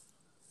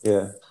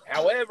 Yeah.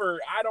 However,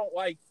 I don't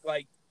like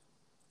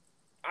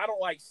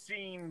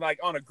seeing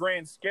on a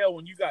grand scale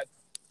when you got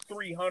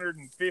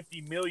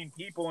 350 million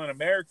people in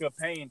America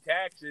paying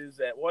taxes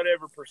at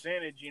whatever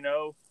percentage,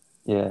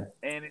 Yeah.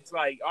 And it's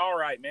like, all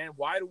right, man,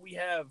 why do we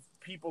have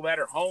people that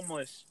are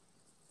homeless,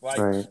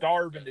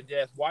 starving to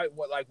death? Why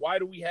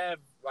do we have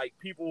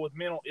people with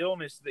mental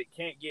illness that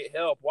can't get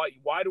help?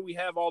 Why do we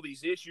have all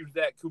these issues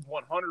that could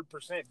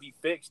 100% be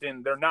fixed,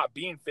 and they're not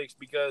being fixed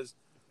because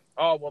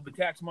oh, well, the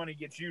tax money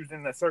gets used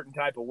in a certain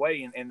type of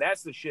way, and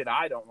that's the shit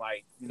I don't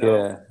like.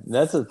 Yeah,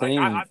 that's the thing.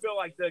 I feel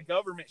like the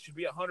government should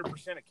be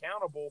 100%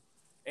 accountable,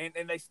 and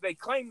they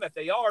claim that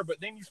they are, but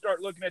then you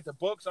start looking at the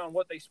books on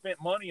what they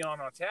spent money on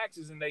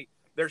taxes, and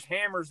there's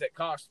hammers that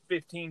cost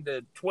 $15,000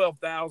 to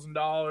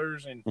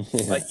 $12,000, and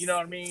like, you know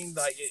what I mean?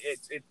 Like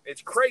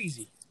it's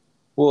crazy.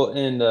 Well,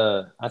 and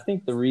I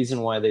think the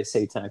reason why they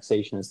say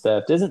taxation is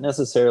theft isn't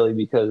necessarily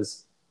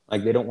because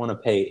like they don't want to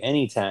pay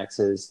any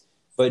taxes,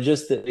 but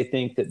just that they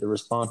think that the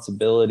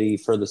responsibility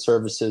for the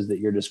services that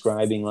you're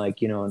describing,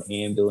 like, an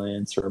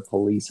ambulance or a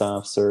police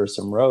officer or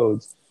some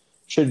roads,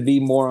 should be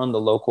more on the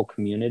local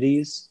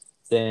communities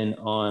than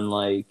on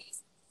like,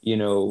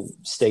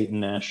 state and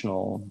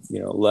national,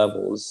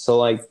 levels. So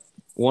like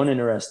one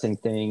interesting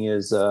thing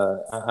is,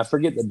 I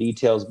forget the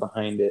details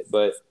behind it,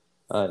 but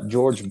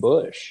George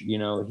Bush,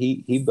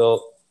 he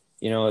built,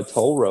 a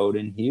toll road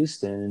in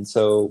Houston. And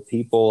so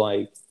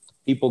people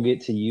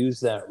get to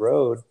use that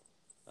road.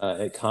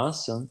 It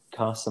costs them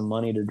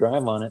money to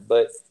drive on it,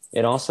 but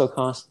it also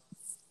cost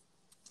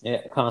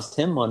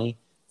him money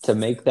to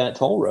make that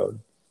toll road.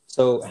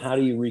 So how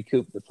do you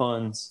recoup the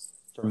funds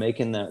for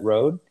making that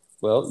road?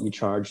 Well, you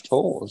charge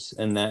tolls,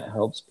 and that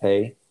helps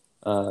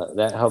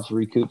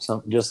recoup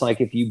some. Just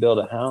like if you build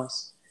a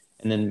house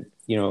and then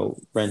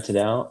rent it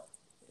out,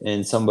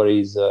 and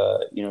somebody's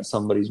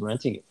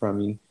renting it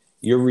from you,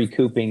 you're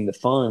recouping the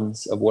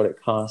funds of what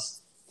it costs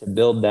to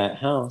build that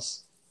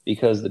house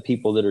because the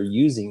people that are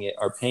using it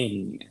are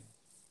paying you.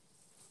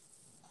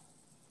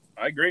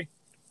 I agree.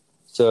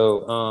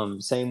 So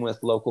same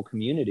with local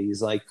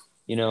communities. Like,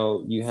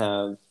 you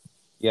have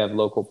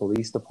local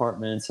police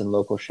departments and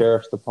local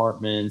sheriff's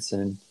departments,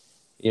 and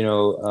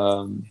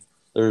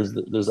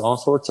there's all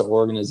sorts of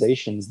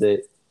organizations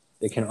that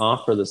can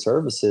offer the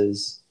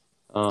services.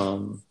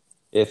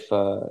 If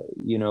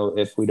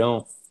we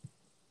don't,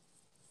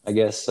 I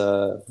guess,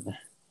 just,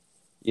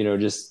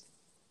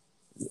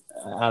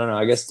 I don't know.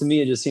 I guess to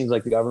me, it just seems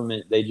like the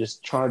government, they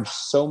just charge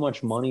so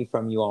much money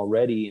from you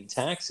already in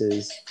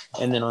taxes.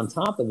 And then on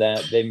top of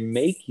that, they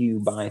make you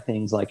buy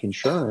things like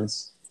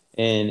insurance.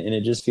 And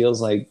it just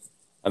feels like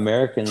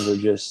Americans are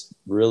just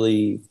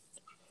really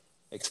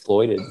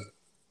exploited.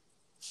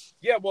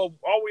 Yeah, well,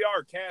 all we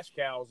are cash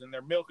cows, and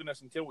they're milking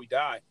us until we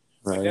die.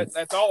 Right. Like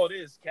that's all it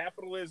is.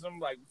 Capitalism,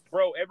 like,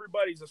 bro,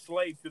 everybody's a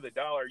slave to the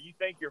dollar. You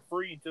think you're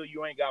free until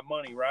you ain't got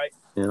money, right?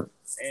 Yeah.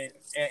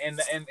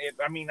 And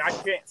I mean, I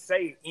can't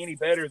say it any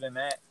better than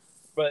that.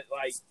 But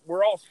like,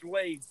 we're all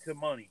slaves to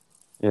money.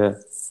 Yeah.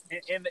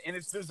 And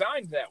it's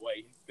designed that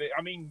way.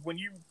 I mean, when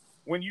you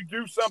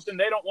do something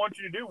they don't want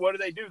you to do, what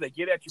do? They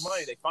get at your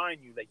money. They fine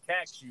you. They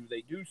tax you.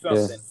 They do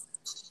something. Yeah.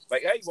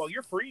 Like, hey, well,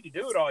 you're free to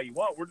do it all you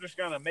want. We're just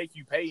gonna make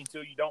you pay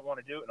until you don't want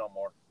to do it no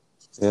more.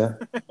 Yeah.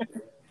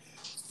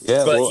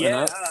 Yeah, but well,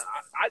 yeah,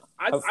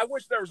 I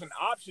wish there was an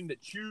option to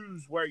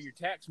choose where your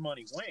tax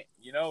money went.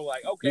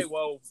 Like, okay,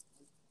 well,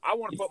 I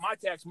want to put my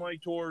tax money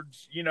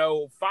towards,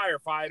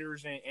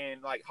 firefighters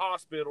and like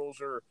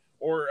hospitals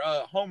or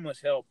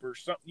homeless help or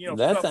something.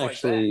 That's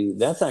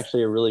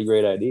actually a really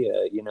great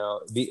idea.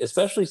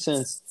 Especially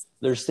since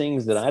there's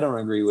things that I don't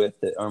agree with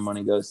that our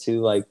money goes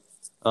to, like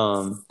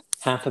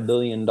 $500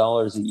 million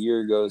a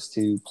year goes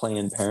to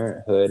Planned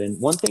Parenthood. And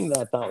one thing that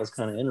I thought was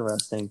kind of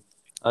interesting.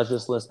 I was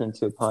just listening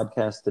to a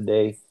podcast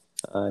today.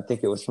 I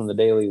think it was from the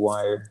Daily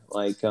Wire.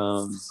 Like,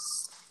 I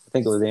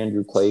think it was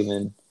Andrew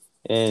Clavin.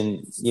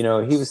 And,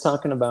 he was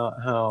talking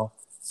about how,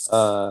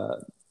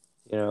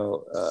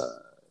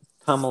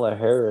 Kamala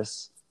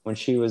Harris, when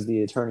she was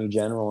the Attorney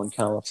General in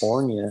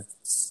California,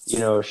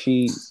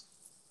 she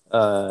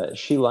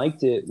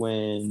liked it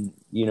when,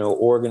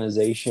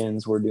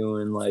 organizations were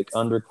doing like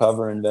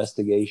undercover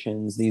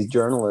investigations. These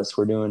journalists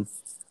were doing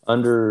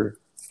undercover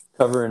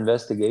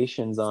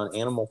investigations on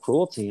animal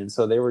cruelty, and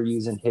so they were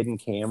using hidden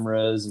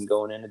cameras and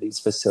going into these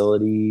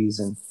facilities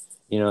and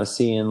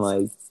seeing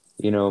like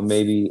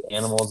maybe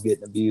animals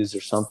getting abused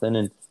or something,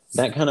 and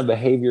that kind of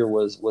behavior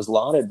was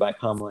lauded by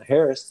Kamala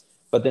Harris.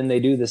 But then they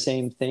do the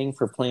same thing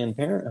for Planned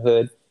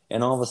Parenthood,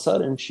 and all of a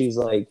sudden she's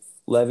like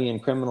levying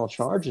criminal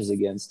charges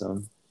against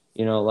them.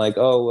 Like,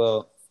 oh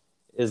well,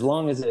 as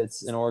long as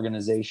it's an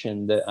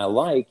organization that I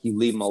like, you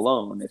leave them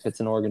alone. If it's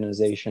an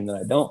organization that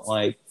I don't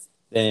like,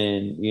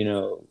 then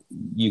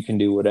you can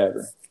do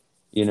whatever,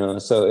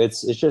 so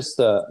it's just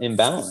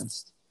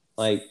imbalanced.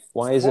 Like,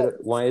 why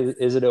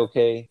is it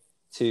okay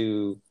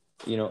to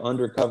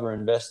undercover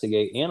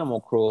investigate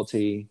animal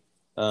cruelty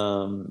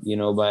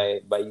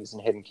by using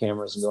hidden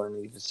cameras and going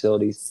to these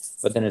facilities,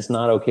 but then it's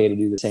not okay to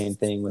do the same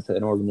thing with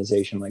an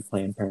organization like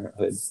Planned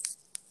Parenthood?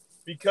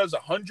 Because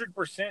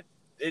 100%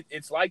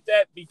 it's like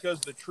that,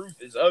 because the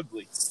truth is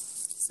ugly.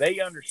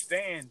 They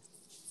understand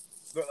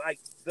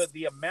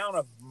the amount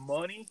of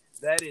money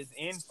that is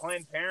in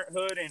Planned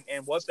Parenthood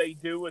and what they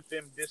do with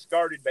them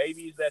discarded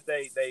babies that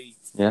they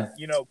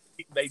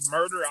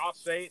murder. I'll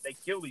say it. They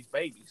kill these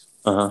babies.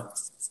 Uh-huh.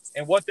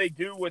 And what they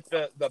do with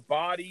the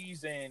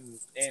bodies and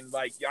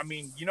like, I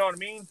mean, you know what I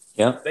mean?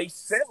 Yeah. They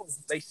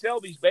sell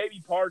these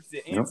baby parts,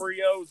 the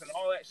embryos and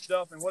all that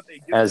stuff. And what they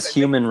do as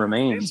human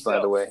remains, by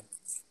the way.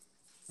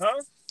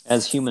 Huh?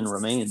 As human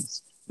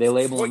remains. They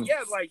label Well, them.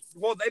 yeah,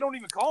 they don't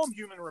even call them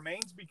human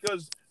remains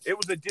because it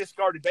was a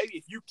discarded baby.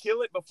 If you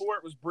kill it before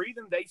it was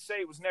breathing, they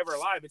say it was never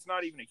alive. It's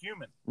not even a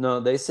human.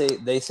 No, they say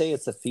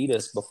it's a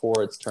fetus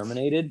before it's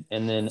terminated,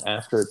 and then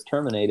after it's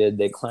terminated,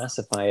 they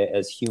classify it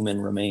as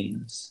human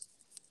remains.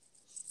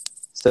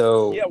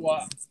 So yeah,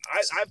 well,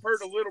 I've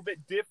heard a little bit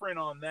different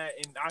on that,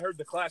 and I heard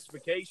the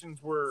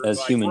classifications were as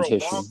like human real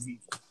tissue, wonky.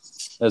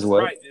 as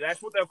what? Right,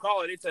 that's what they'll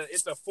call it.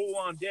 It's a full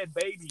on dead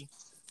baby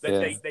that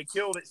Yeah. they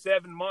killed at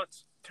 7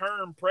 months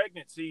term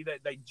pregnancy.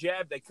 That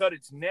they cut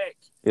its neck.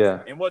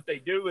 Yeah. And what they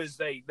do is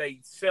they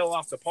sell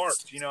off the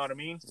parts. You know what I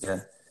mean?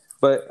 Yeah.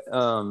 But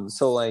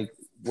so like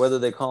whether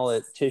they call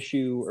it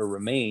tissue or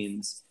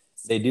remains,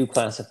 they do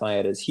classify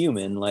it as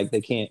human. Like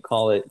they can't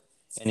call it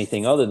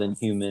anything other than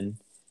human.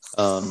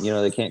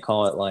 They can't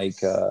call it like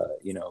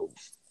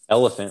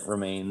elephant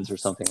remains or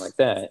something like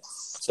that.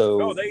 So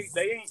no,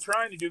 they ain't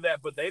trying to do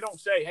that, but they don't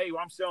say, "Hey,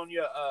 well, I'm selling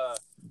you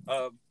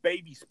a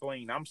baby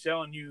spleen. I'm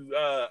selling you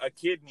a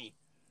kidney,"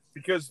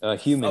 because a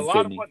human a lot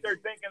kidney. of what they're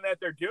thinking that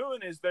they're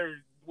doing is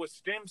they're with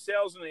stem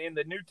cells and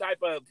the new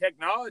type of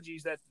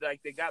technologies that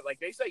they got. Like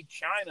they say,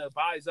 China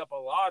buys up a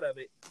lot of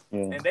it,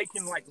 and they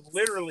can like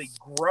literally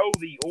grow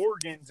the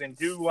organs and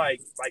do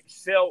like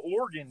sell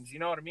organs. You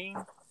know what I mean?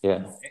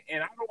 Yeah.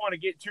 And I don't want to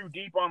get too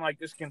deep on like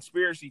this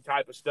conspiracy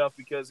type of stuff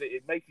because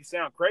it makes you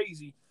sound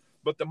crazy.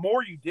 But the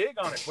more you dig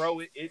on it,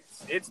 bro,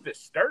 it's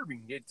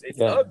disturbing.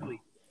 It's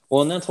ugly.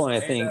 Well, and that's why I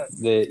think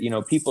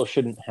that people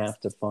shouldn't have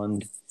to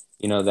fund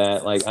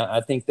that. Like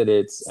I think that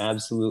it's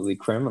absolutely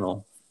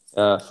criminal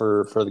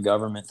for the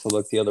government to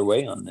look the other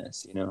way on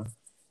this,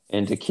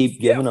 and to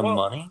keep giving them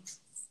money.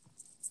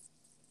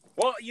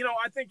 Well,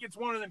 I think it's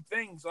one of them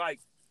things like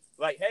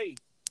hey,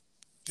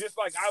 just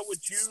like I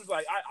would choose,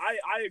 like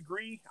I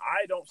agree.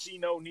 I don't see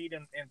no need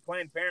in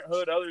Planned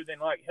Parenthood other than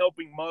like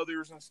helping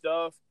mothers and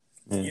stuff.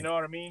 You know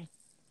what I mean?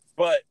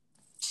 But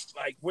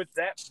like with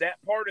that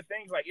part of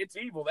things, like it's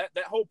evil.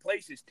 That whole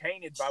place is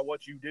tainted by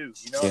what you do.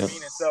 You know what I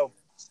mean? And so,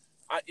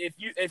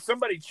 if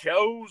somebody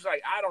chose,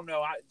 like I don't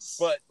know,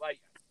 but like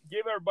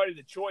give everybody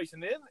the choice,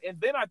 and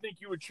then I think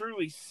you would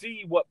truly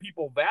see what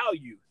people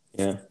value.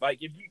 Yeah. Like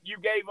if you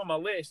gave them a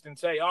list and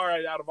say, all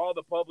right, out of all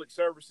the public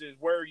services,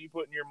 where are you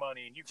putting your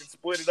money? And you can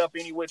split it up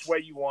any which way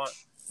you want.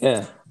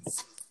 Yeah.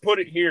 Put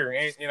it here.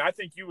 And I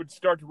think you would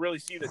start to really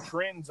see the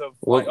trends of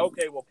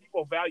okay, well,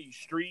 people value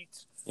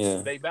streets.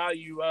 Yeah. They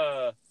value,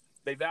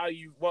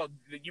 well,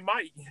 you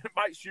might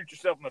shoot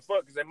yourself in the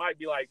foot because they might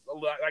be like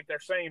they're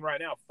saying right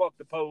now, fuck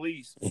the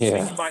police. Yeah.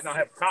 And you might not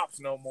have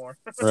cops no more.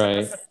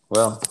 Right.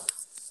 Well,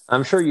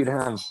 I'm sure you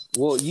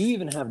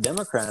even have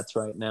Democrats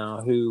right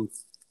now who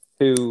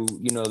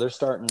they're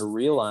starting to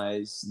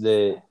realize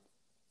that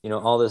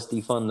all this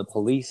defund the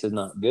police is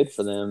not good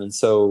for them, and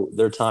so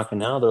they're talking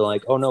now. They're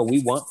like, oh no,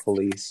 we want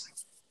police.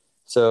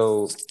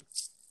 So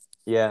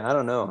yeah, I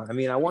don't know. I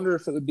mean, I wonder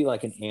if it would be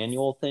like an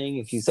annual thing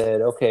if you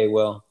said, okay,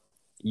 well,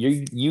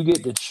 you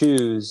get to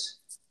choose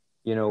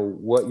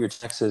what your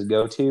taxes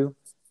go to,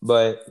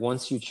 but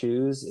once you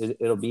choose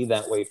it'll be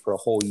that way for a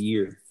whole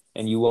year,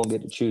 and you won't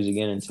get to choose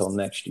again until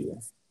next year.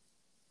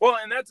 Well,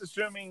 and that's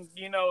assuming,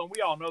 and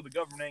we all know the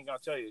government ain't going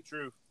to tell you the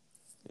truth.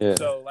 Yeah.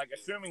 So, like,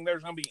 assuming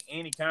there's going to be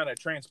any kind of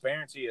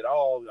transparency at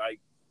all, like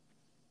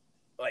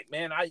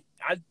man, I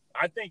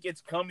think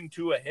it's coming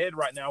to a head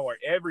right now where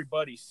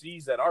everybody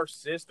sees that our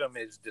system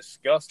is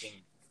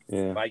disgusting.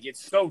 Yeah. Like,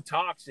 it's so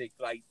toxic.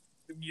 Like,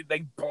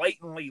 they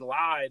blatantly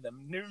lie. The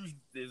news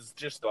is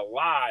just a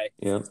lie.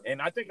 Yeah.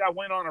 And I think I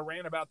went on a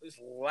rant about this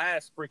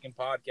last freaking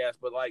podcast,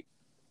 but, like,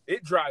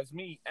 it drives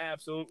me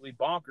absolutely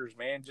bonkers,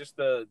 man. Just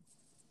they'll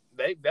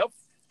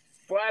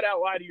flat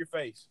out lie to your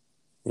face.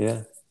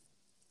 Yeah.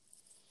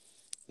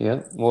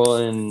 Yeah. Well,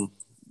 and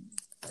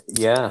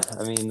yeah,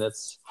 I mean,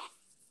 it's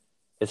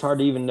hard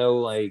to even know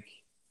like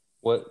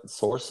what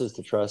sources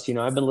to trust.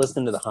 I've been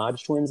listening to the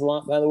Hodge twins a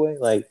lot, by the way.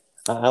 Like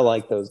I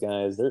like those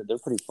guys. They're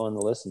pretty fun to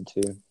listen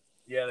to.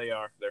 Yeah, they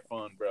are. They're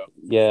fun, bro.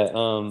 Yeah.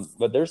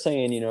 But they're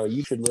saying,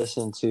 you should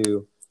listen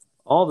to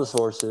all the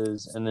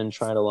sources and then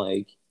try to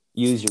like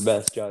use your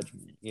best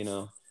judgment,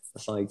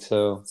 It's like,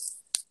 so,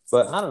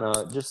 but I don't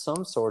know, just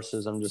some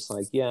sources I'm just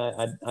like,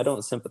 yeah, I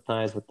don't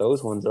sympathize with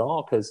those ones at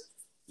all. 'Cause,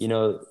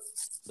 they're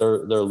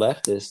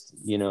leftist,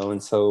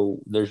 and so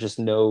there's just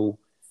no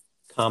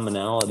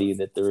commonality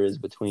that there is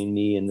between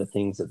me and the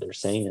things that they're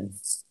saying.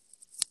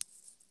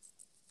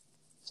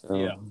 So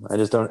yeah. I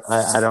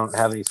don't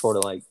have any sort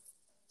of like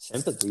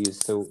sympathies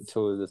to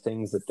the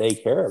things that they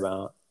care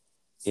about.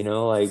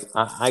 Like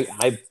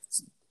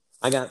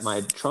I got my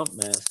Trump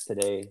mask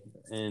today,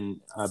 and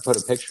I put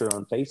a picture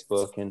on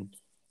Facebook, and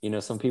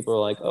some people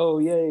are like, oh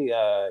yay,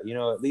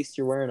 at least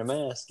you're wearing a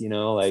mask,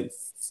 like,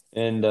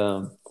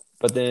 and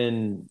but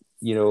then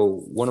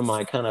one of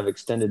my kind of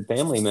extended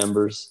family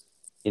members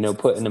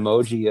put an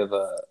emoji of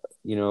a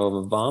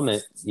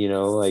vomit,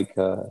 like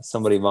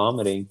somebody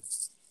vomiting,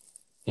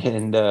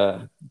 and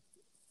I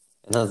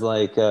was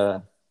like,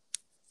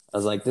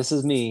 this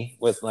is me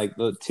with like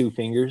the two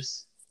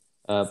fingers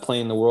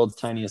playing the world's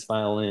tiniest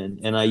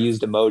violin, and I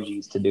used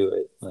emojis to do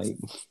it. Like,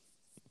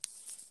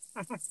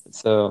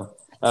 So,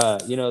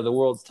 the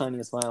world's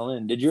tiniest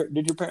violin. Did your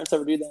parents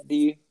ever do that to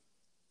you?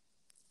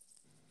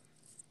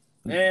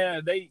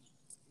 Yeah,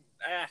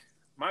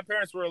 my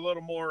parents were a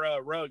little more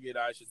rugged,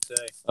 I should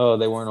say. Oh,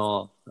 they weren't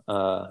all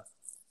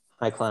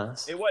high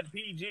class. It wasn't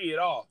PG at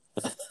all.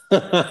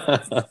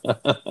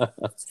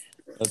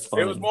 That's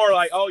It was funny. more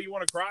like, oh, you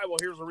want to cry? Well,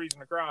 here's a reason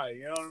to cry.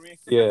 You know what I mean?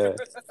 Yeah,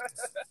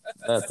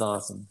 that's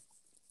awesome.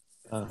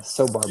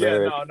 So Yeah,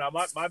 barbaric. no.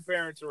 My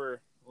parents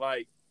were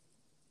I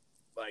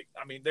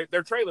mean,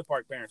 they're trailer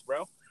park parents,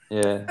 bro.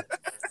 Yeah.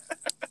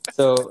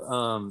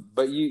 So,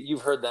 but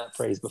you've heard that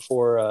phrase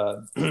before.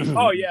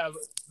 Oh yeah,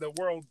 the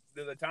world,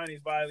 the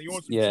tiniest violin. You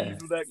want some Yeah,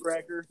 cheese with that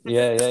cracker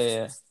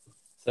yeah.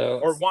 So,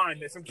 or wine?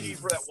 There's some cheese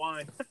for that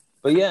wine.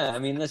 but yeah, I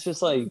mean, that's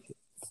just like,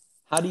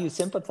 how do you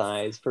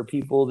sympathize for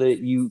people that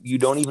you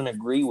don't even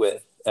agree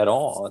with at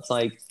all? It's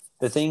like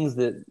the things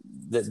that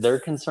they're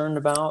concerned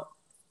about,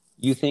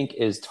 you think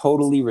is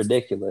totally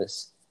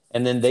ridiculous,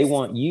 and then they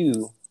want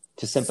you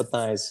to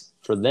sympathize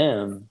for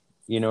them.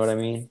 You know what I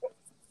mean?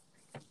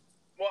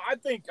 Well, I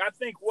think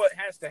what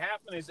has to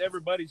happen is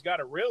everybody's got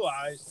to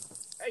realize,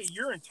 hey,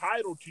 you're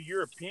entitled to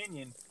your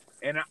opinion,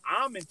 and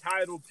I'm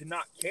entitled to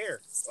not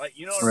care. Like,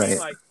 you know what I mean? Right.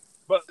 Like,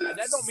 but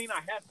that don't mean I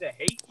have to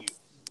hate you.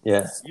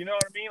 Yeah. You know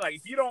what I mean? Like,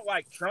 if you don't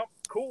like Trump,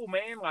 cool,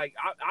 man. Like,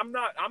 I'm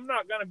not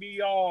gonna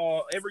be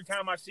all every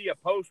time I see a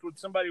post with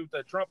somebody with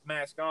a Trump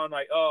mask on,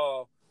 like,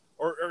 oh,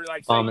 or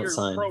like say Vomit you're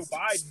sign. pro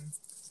Biden.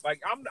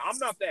 Like, I'm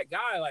not that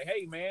guy. Like,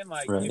 hey, man,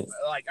 like, Right.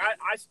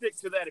 I stick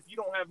to that. If you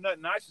don't have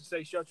nothing nice to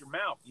say, shut your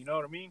mouth. You know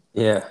what I mean?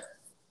 Yeah.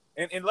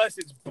 And unless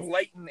it's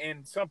blatant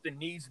and something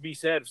needs to be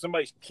said, if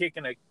somebody's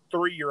kicking a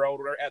 3-year-old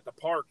at the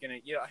park and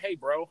hey,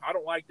 bro, I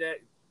don't like that.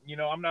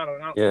 I'm not.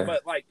 Yeah.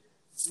 But like,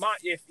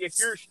 if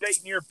you're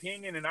stating your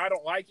opinion and I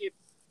don't like it,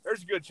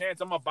 there's a good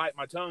chance I'm gonna bite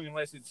my tongue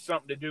unless it's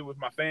something to do with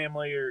my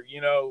family or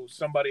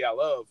somebody I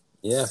love.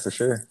 Yeah, for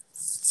sure.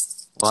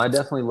 Well, I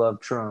definitely love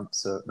Trump,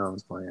 so no, I'm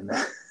just playing.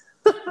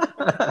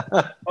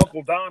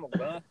 Uncle Donald,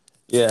 huh?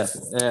 Yeah.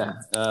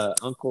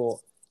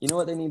 Uncle. You know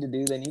what they need to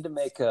do? They need to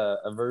make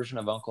a version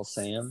of Uncle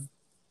Sam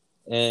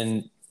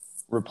and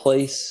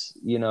replace,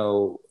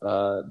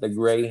 the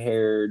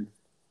gray-haired,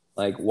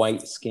 like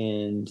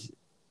white-skinned,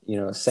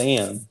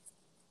 Sam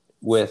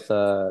with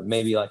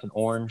maybe like an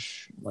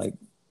orange, like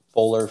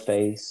fuller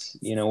face,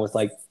 with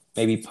like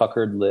maybe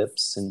puckered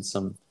lips and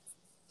some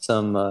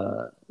sun,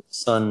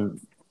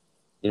 some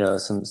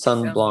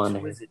sun blonde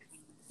hair.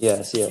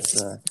 Yes.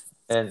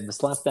 And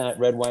slap that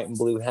red, white, and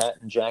blue hat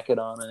and jacket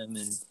on him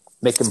and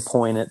make him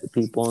point at the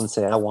people and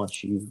say, I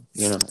want you,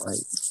 like.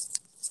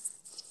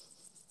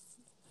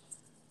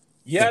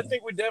 Yeah, I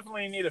think we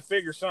definitely need to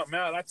figure something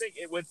out. I think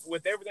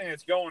with everything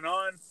that's going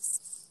on,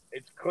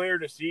 it's clear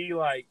to see,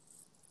 like,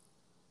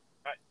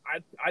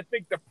 I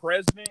think the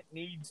president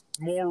needs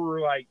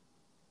more, like,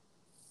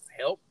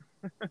 help.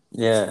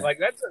 Yeah. Like,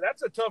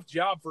 that's a tough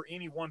job for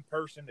any one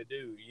person to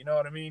do. You know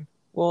what I mean?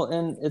 Well,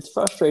 and it's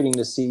frustrating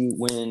to see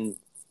when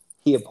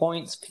he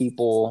appoints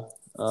people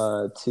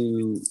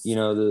to,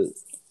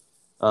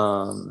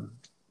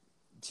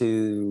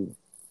 to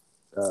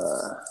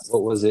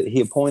what was it? He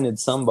appointed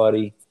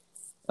somebody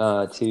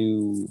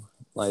to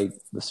like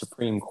the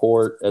Supreme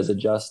Court as a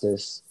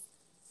justice,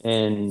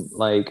 and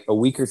like a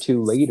week or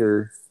two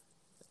later,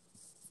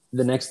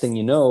 the next thing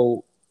you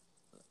know,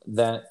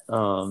 that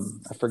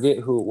I forget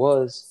who it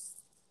was.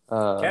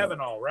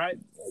 Kavanaugh, right?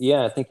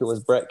 Yeah, I think it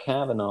was Brett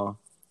Kavanaugh.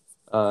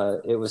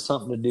 It was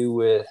something to do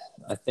with,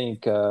 I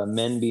think,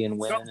 men being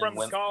women. Something from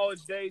and his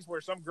college days where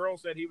some girl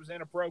said he was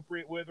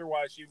inappropriate with her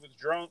while she was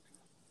drunk.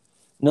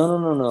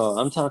 No.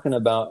 I'm talking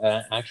about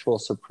an actual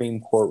Supreme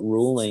Court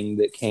ruling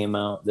that came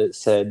out that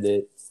said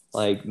that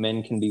like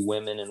men can be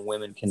women and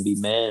women can be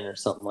men or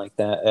something like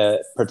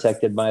that,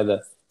 protected by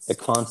the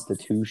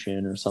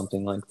Constitution or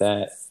something like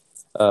that.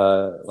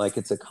 Like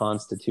it's a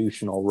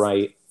constitutional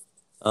right.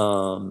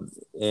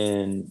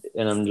 And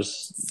I'm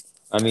just,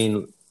 I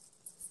mean,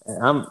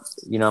 I'm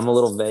a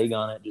little vague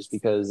on it just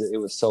because it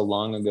was so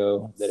long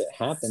ago that it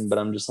happened, but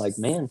I'm just like,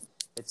 man,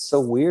 it's so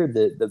weird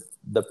that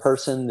the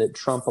person that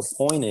Trump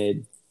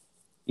appointed,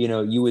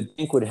 you would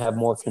think would have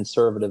more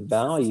conservative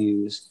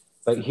values,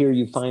 but here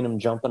you find him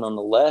jumping on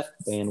the left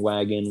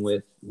bandwagon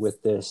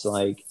with this,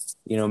 like,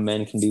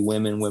 men can be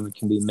women, women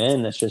can be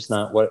men. That's just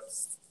not what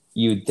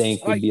you'd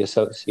think would be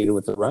associated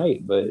with the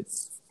right. But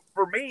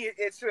for me,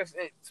 it's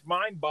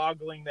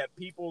mind-boggling that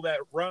people that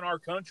run our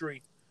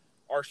country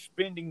are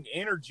spending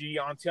energy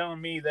on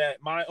telling me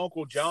that my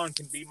Uncle John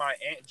can be my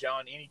Aunt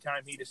John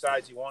anytime he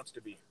decides he wants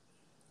to be.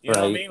 You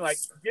know what I mean? Like,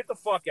 get the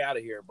fuck out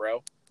of here,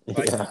 bro.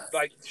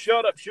 Like,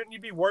 shut up. Shouldn't you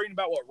be worrying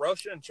about what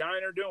Russia and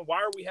China are doing? Why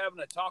are we having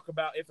to talk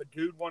about if a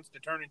dude wants to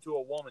turn into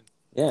a woman?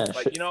 Yeah.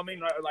 Like, you know what I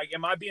mean? Like,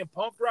 am I being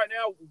punked right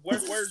now?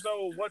 Where's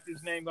old, what's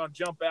his name, going to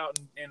jump out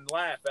and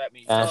laugh at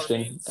me? You know what I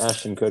mean?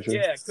 Ashton Kutcher.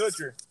 Yeah,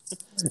 Kutcher.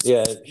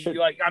 Yeah.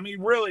 Like, I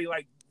mean, really,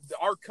 like,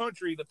 our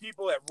country, the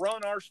people that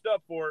run our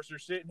stuff for us are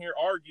sitting here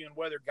arguing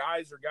whether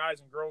guys are guys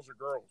and girls are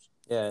girls.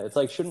 Yeah, it's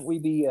like, shouldn't we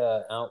be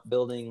out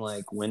building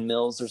like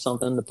windmills or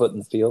something to put in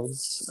the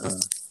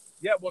fields?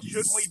 Yeah, well,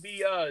 shouldn't we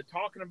be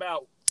talking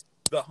about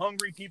the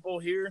hungry people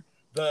here,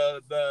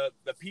 the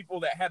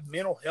people that have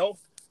mental health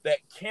that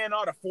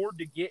cannot afford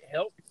to get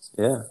help?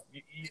 Yeah.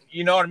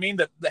 You know what I mean?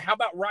 How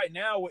about right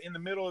now in the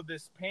middle of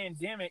this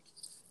pandemic,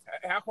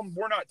 how come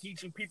we're not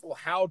teaching people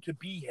how to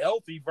be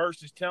healthy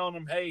versus telling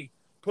them, hey,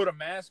 put a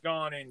mask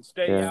on and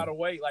stay out of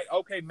weight? Like,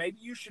 okay, maybe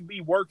you should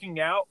be working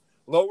out,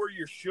 lower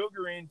your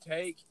sugar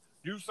intake,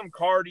 do some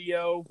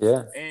cardio,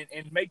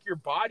 and make your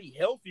body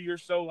healthier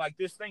so like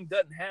this thing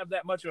doesn't have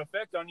that much of an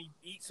effect on you.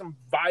 Eat some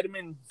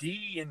vitamin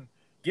D and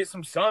get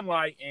some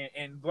sunlight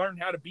and learn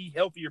how to be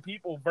healthier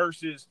people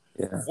versus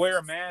wear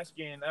a mask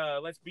and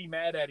let's be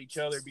mad at each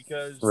other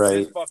because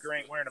this fucker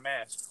ain't wearing a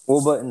mask.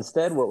 Well, but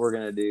instead what we're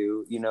going to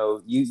do,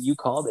 you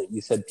called it.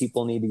 You said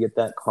people need to get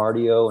that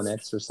cardio and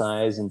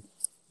exercise and,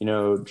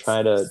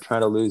 try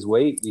to lose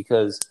weight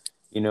because,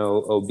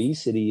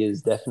 obesity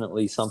is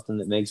definitely something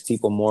that makes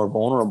people more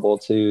vulnerable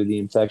to the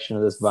infection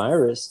of this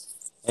virus.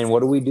 And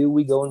what do?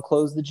 We go and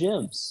close the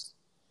gyms,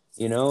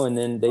 and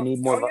then they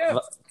need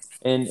more.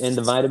 And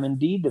the vitamin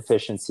D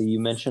deficiency, you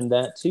mentioned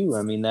that too.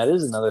 I mean, that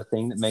is another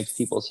thing that makes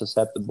people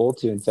susceptible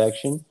to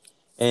infection.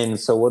 And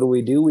so what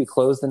do? We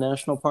close the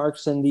national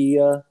parks and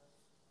the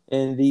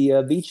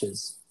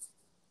beaches.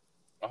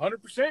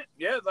 100%.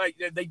 Yeah, like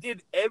they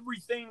did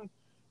everything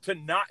to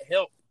not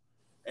help.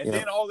 And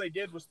then all they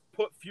did was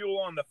put fuel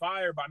on the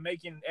fire by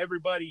making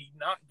everybody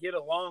not get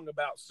along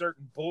about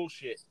certain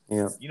bullshit.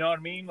 Yeah. You know what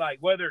I mean? Like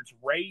whether it's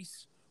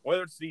race,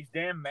 whether it's these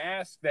damn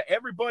masks that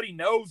everybody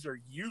knows are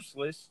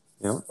useless.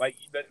 Yeah. Like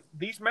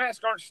these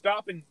masks aren't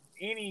stopping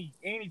any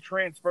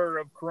transfer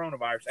of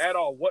coronavirus at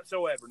all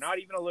whatsoever, not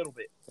even a little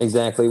bit.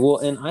 Exactly. Well,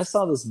 and I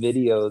saw this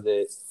video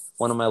that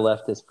one of my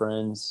leftist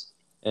friends,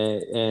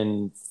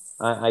 and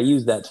I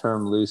use that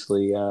term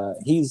loosely.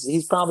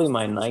 He's probably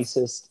my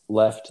nicest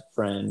left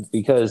friend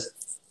because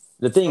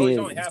the thing is he's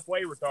only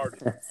halfway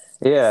retarded.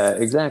 Yeah,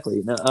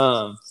 exactly.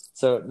 No,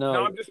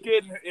 No, I'm just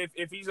kidding.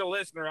 If he's a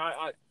listener,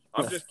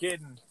 I'm just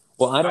kidding.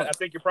 Well, I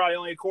think you're probably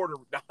only a quarter.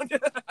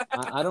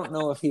 I don't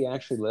know if he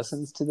actually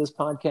listens to this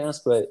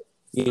podcast, but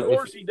of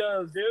course he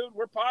does, dude.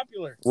 We're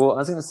popular. Well, I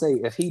was gonna say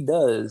if he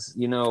does,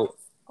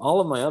 all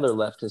of my other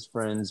leftist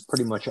friends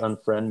pretty much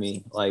unfriend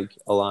me like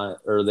a lot,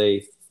 or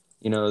they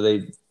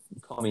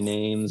call me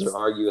names or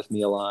argue with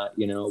me a lot,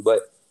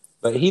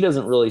 but he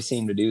doesn't really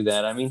seem to do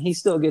that. I mean, he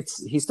still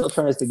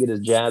tries to get his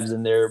jabs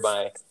in there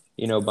by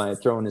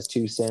throwing his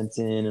 2 cents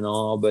in and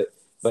all, but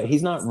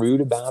he's not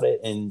rude about it.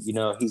 And,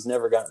 he's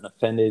never gotten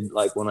offended.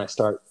 Like when I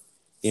start,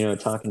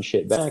 talking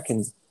shit back.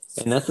 And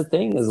that's the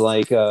thing is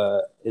like,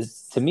 to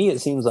me,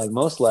 it seems like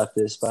most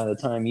leftists, by the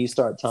time you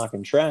start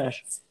talking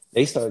trash,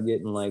 they start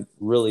getting like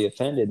really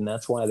offended. And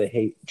that's why they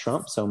hate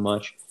Trump so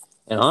much.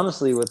 And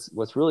honestly,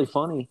 what's really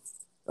funny,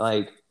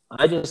 like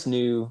I just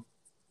knew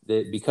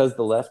that because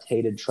the left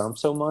hated Trump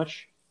so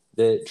much,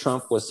 that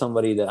Trump was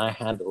somebody that I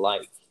had to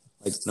like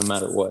no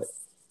matter what,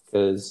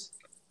 because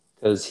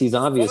he's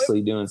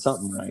obviously doing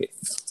something right.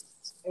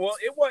 Well,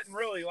 it wasn't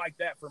really like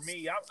that for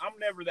me. I'm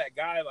never that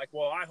guy like,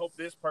 well, I hope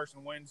this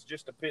person wins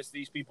just to piss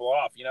these people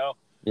off,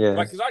 Yeah.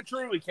 Like, because I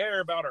truly care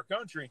about our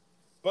country.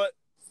 But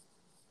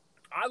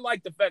I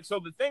like the fact, so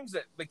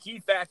the key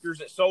factors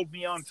that sold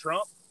me on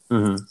Trump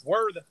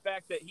were the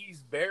fact that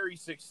he's very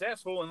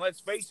successful. And let's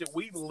face it,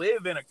 we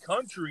live in a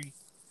country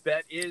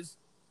that is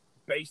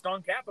based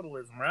on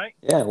capitalism, right?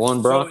 Yeah, well,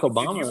 and Barack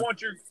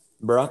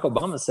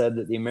Obama said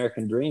that the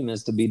American dream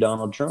is to be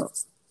Donald Trump.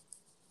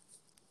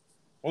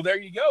 Well, there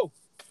you go.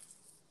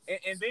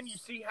 And then you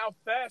see how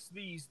fast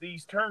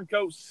these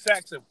turncoat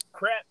sacks of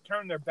crap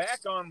turn their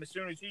back on him as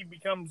soon as he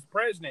becomes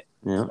president.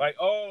 Yeah. Like,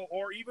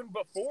 or even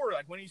before,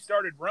 like when he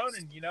started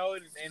running,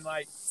 and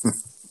like,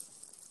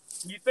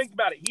 you think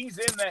about it, he's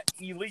in that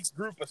elite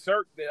group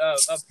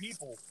of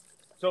people.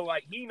 So,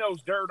 like, he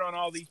knows dirt on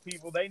all these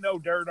people. They know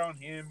dirt on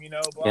him,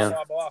 blah,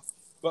 blah, blah.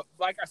 But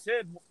like I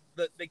said,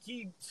 the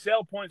key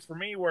sell points for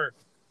me were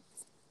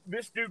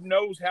this dude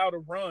knows how to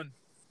run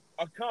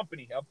a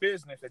company, a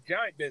business, a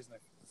giant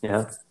business.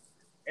 Yeah.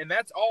 And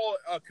that's all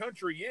a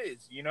country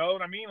is, you know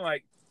what I mean?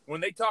 Like, when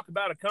they talk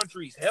about a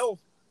country's health,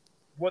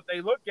 what they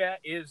look at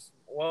is,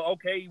 well,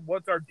 okay,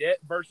 what's our debt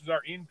versus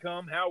our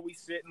income? How are we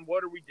sitting?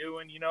 What are we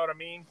doing? You know what I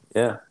mean?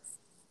 Yeah.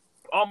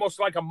 Almost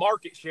like a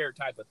market share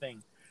type of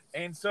thing.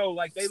 And so,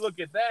 like, they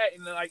look at that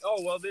and they're like,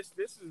 oh, well, this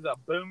is a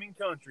booming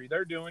country.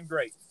 They're doing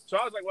great. So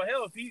I was like, well,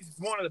 hell, if he's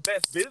one of the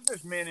best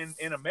businessmen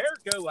in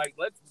America, like,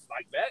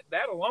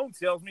 that alone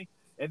tells me.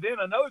 And then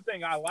another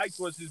thing I liked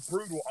was his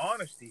brutal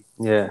honesty.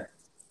 Yeah.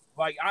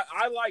 Like,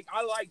 I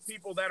like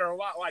people that are a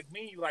lot like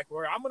me, like,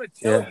 where I'm going to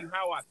tell you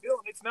how I feel.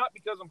 And it's not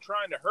because I'm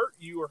trying to hurt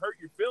you or hurt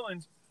your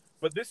feelings,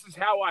 but this is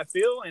how I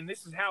feel. And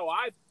this is how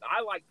I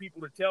like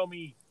people to tell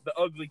me the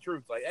ugly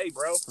truth. Like, hey,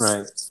 bro.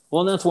 Right.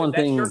 Well, that's one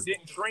thing. That shirt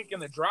didn't shrink in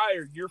the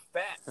dryer. You're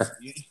fat.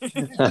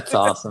 That's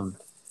awesome.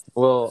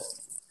 Well,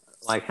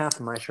 like half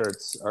of my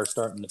shirts are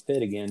starting to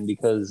fit again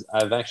because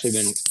I've actually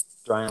been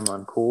drying them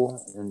on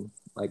cool and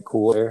like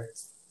cool air.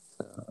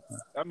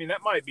 I mean,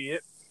 that might be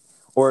it.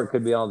 Or it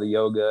could be all the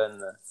yoga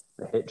and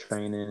the HIIT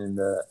training and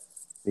the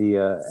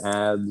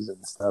abs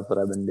and stuff that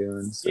I've been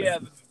doing. So. Yeah,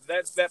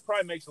 that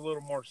probably makes a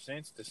little more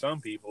sense to some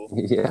people.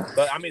 Yeah.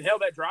 But I mean, hell,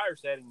 that dryer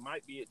setting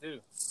might be it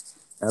too.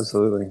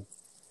 Absolutely.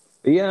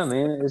 But yeah,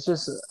 man, it's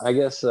just, I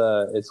guess,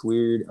 it's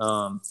weird.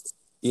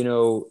 You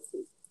know,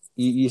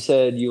 you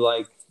said you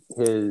like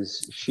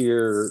his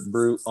sheer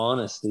brute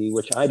honesty,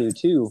 which I do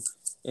too.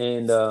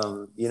 And,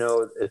 you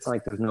know, it's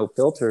like there's no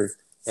filter.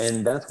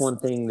 And that's one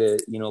thing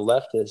that, you know,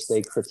 leftists,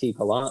 they critique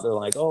a lot. They're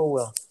like, oh,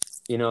 well,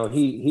 you know,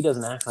 he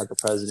doesn't act like a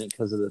president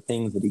because of the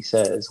things that he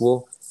says.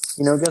 Well,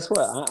 you know, guess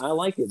what? I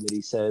like it that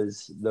he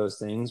says those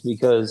things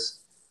because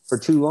for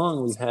too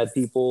long we've had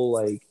people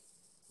like,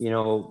 you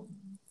know,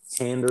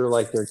 pander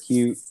like they're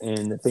cute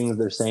and the things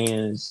they're saying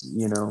is,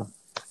 you know,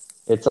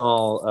 it's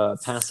all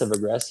passive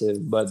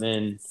aggressive, but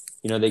then,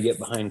 you know, they get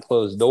behind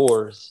closed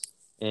doors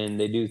and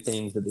they do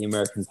things that the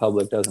American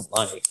public doesn't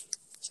like.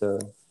 So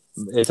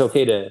it's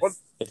okay to Well,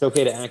 it's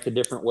okay to act a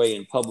different way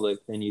in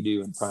public than you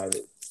do in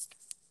private.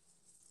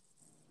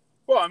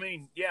 well, I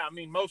mean, yeah, I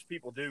mean, most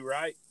people do,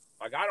 right?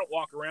 Like, I don't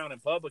walk around in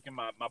public in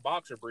my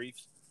boxer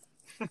briefs.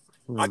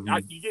 Mm-hmm.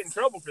 You get in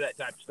trouble for that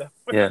type of stuff.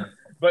 Yeah.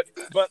 but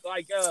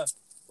like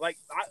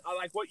I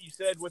like what you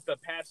said with the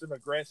passive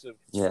aggressive.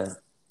 Yeah.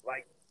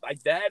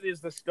 Like that is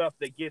the stuff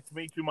that gets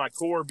me to my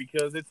core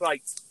because it's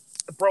like,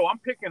 bro, I'm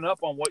picking up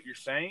on what you're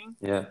saying.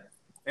 Yeah.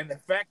 And the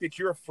fact that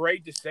you're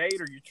afraid to say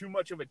it or you're too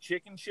much of a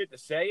chicken shit to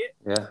say it.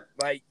 Yeah.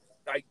 Like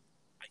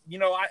you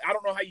know, I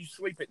don't know how you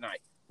sleep at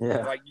night.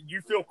 Yeah. Like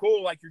you feel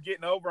cool, like you're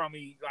getting over on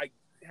me, like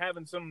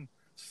having some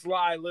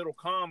sly little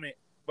comment.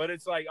 But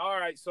it's like, all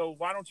right, so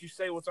why don't you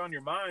say what's on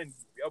your mind?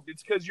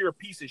 It's because you're a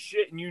piece of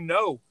shit, and you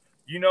know,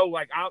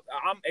 like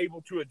I'm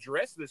able to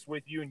address this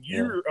with you, and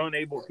you're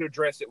unable to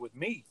address it with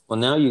me. Well,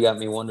 now you got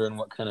me wondering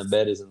what kind of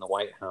bed is in the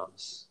White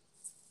House.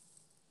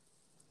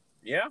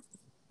 Yeah.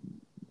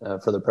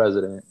 For the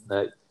president,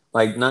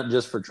 like not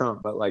just for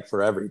Trump, but like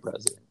for every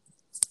president.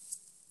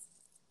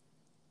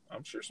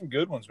 I'm sure some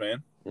good ones,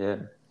 man. Yeah.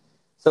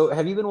 So,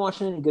 have you been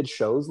watching any good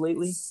shows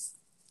lately?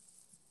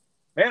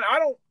 Man,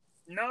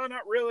 no,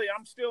 not really.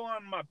 I'm still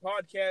on my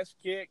podcast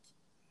kick.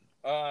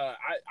 I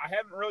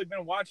haven't really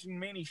been watching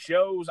many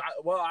shows.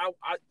 I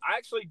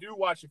actually do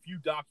watch a few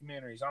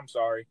documentaries. I'm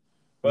sorry,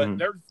 but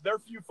they're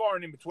few far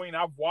and in between.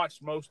 I've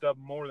watched most of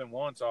them more than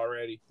once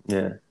already.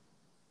 Yeah.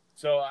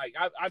 So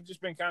I've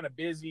just been kind of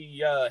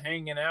busy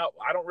hanging out.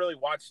 I don't really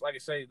watch, like I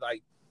say,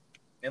 like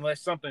unless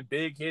something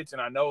big hits,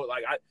 and I know it.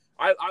 Like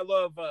I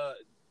love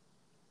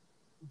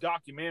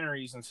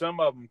documentaries, and some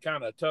of them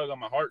kind of tug on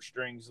my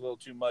heartstrings a little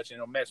too much, and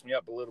it'll mess me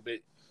up a little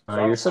bit.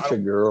 So You're such a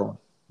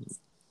girl.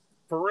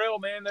 For real,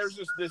 man. There's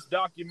this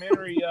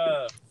documentary.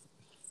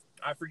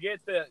 I forget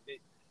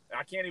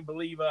I can't even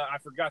believe I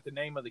forgot the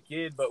name of the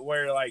kid, but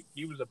where like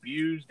he was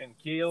abused and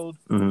killed.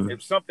 Mm-hmm. It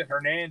was something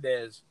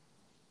Hernandez.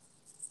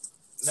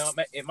 No,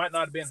 it might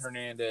not have been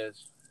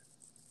Hernandez,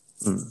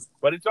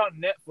 but it's on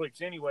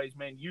Netflix anyways,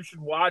 man. You should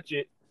watch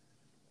it,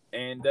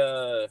 and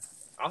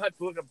I'll have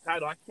to look up the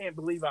title. I can't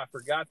believe I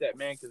forgot that,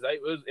 man, because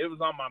it was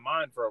on my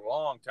mind for a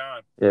long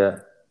time. Yeah.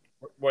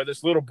 Where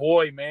this little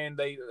boy, man,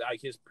 they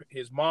like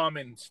his mom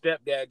and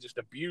stepdad just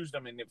abused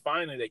him, and then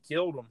finally they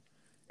killed him,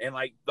 and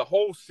like the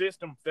whole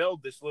system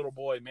failed this little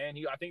boy, man.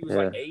 I think he was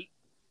like 8.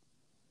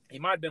 He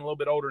might have been a little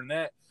bit older than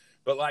that.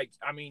 But, like,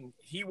 I mean,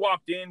 he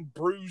walked in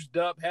bruised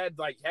up, had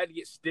to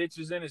get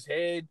stitches in his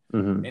head.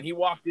 Mm-hmm. And he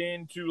walked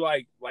into,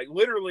 like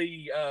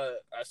literally a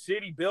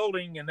city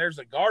building, and there's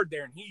a guard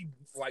there. And he,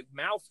 like,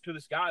 mouths to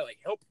this guy, like,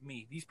 help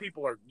me. These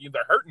people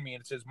they're hurting me.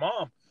 And it's his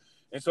mom.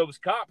 And so this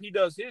cop, he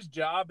does his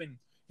job, and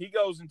he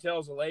goes and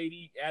tells a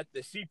lady at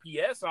the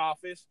CPS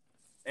office.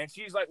 And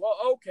she's like, well,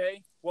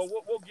 okay, well,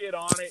 we'll get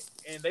on it.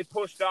 And they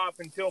pushed off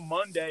until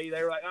Monday.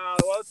 They were like,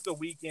 well, it's the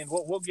weekend.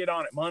 We'll get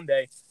on it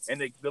Monday. And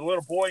the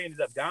little boy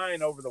ended up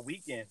dying over the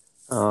weekend.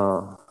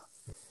 Oh.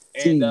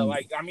 And,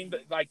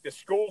 the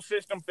school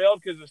system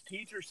failed because his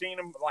teacher seen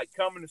him, like,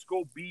 coming to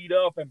school beat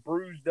up and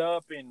bruised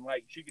up. And,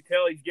 like, she could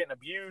tell he's getting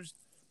abused.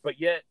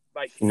 But yet,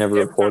 like, she never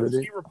reported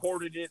it? She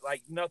reported it,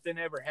 like, nothing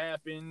ever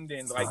happened.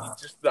 And, like,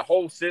 just the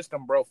whole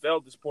system, bro,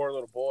 failed this poor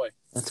little boy.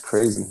 That's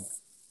crazy.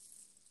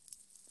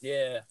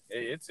 Yeah,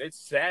 it's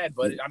sad,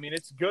 but I mean,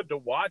 it's good to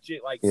watch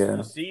it. Like,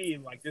 you see,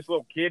 like, this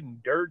little kid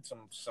endured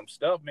some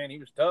stuff, man. He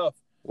was tough.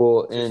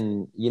 Well,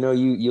 and you know,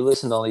 you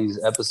listen to all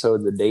these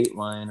episodes of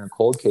Dateline or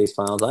Cold Case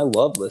Files. I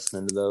love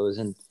listening to those,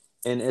 and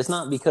it's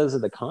not because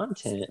of the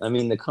content. I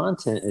mean, the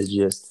content is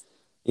just,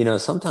 you know,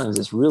 sometimes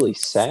it's really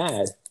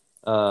sad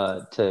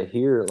to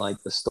hear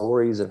like the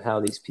stories of how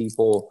these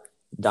people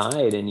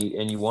died, and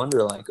you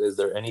wonder, like, is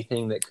there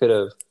anything that could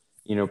have,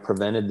 you know,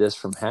 prevented this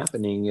from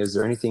happening? Is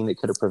there anything that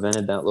could have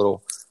prevented that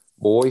little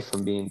boy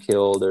from being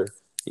killed, or,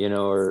 you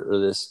know, or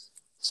this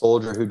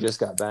soldier who just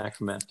got back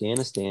from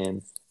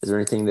Afghanistan? Is there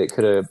anything that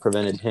could have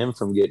prevented him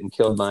from getting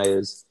killed by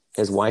his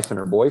wife and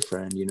her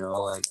boyfriend, you know,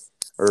 like,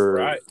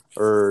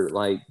 or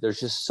like, there's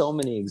just so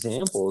many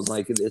examples.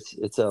 Like,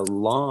 it's a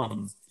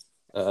long,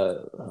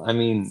 I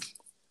mean,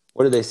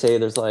 what do they say?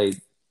 There's like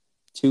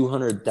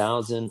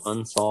 200,000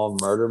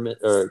 unsolved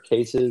murder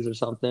cases or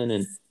something.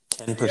 And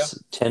Yeah.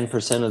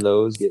 10% of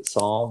those get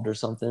solved or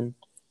something.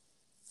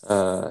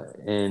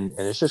 And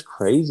it's just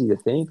crazy to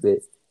think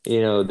that,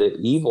 the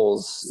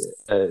evils,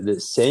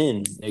 that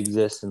sin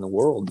exists in the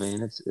world,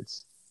 man.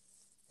 It's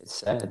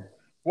sad.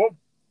 Well,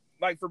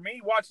 like for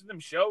me, watching them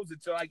shows,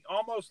 it's like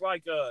almost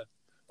like a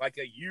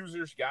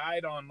user's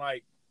guide on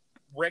like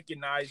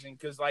recognizing,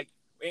 because like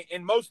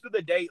in most of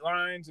the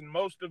Datelines and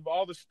most of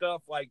all the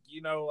stuff, like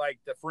like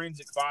the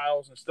forensic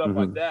files and stuff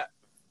like Mm-hmm. that,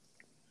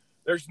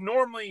 there's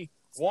normally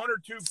one or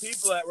two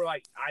people that were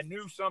like, I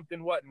knew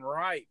something wasn't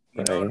right.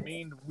 You know what I Right.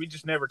 mean? We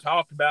just never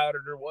talked about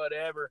it or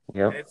whatever. And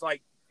Yep. it's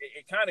like,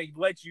 it kind of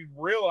lets you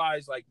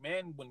realize, like,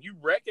 man, when you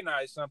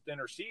recognize something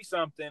or see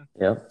something,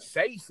 Yep.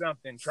 say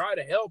something, try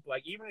to help.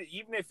 Like, even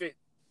if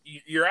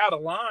you're out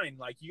of line,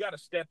 like you got to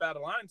step out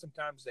of line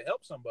sometimes to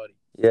help somebody.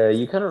 Yeah,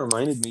 you kind of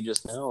reminded me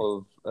just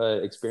now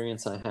of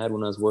experience I had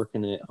when I was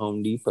working at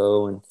Home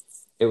Depot, and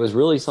it was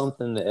really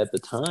something that at the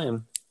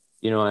time,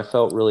 I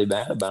felt really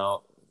bad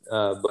about,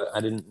 but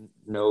I didn't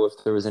know if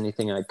there was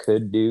anything I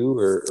could do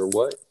or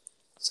what.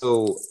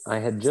 So I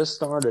had just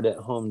started at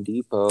Home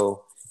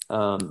Depot.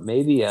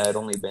 Maybe I had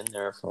only been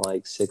there for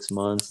like 6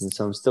 months, and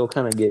so I'm still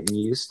kind of getting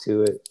used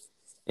to it.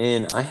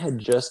 And I had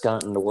just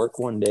gotten to work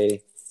one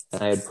day,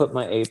 and I had put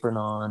my apron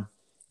on,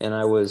 and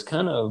I was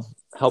kind of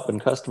helping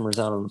customers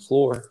out on the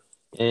floor,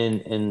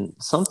 and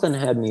something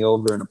had me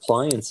over in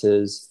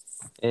appliances,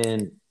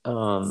 and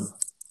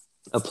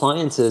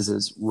appliances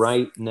is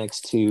right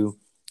next to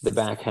the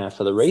back half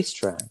of the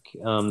racetrack.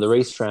 The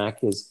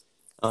racetrack is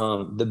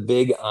the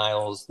big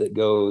aisles that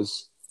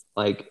goes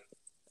like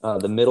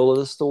the middle of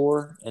the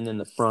store and then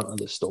the front of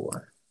the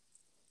store.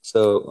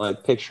 So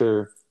like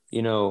picture,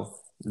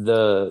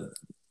 the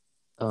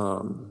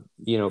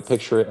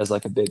picture it as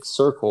like a big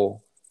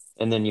circle,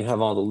 and then you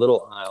have all the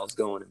little aisles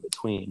going in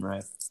between,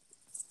 right?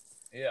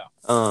 Yeah.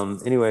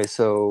 Anyway,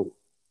 so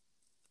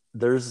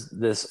there's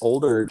this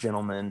older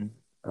gentleman,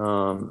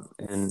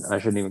 and I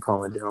shouldn't even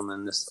call him a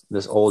gentleman,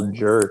 this old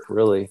jerk,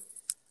 really,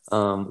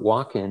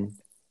 walking,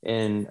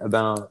 and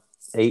about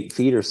 8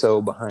 feet or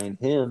so behind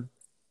him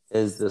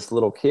is this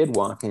little kid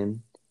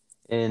walking,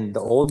 and the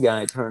old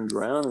guy turns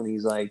around and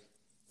he's like,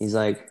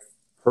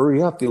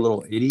 "Hurry up, you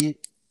little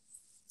idiot!"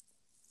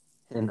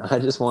 And What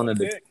a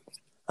dick.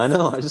 I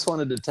know, I just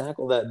wanted to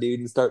tackle that dude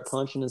and start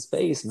punching his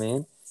face,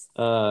 man.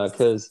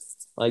 Because,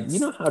 like, you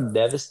know how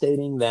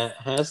devastating that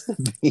has to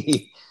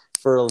be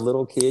for a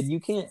little kid? You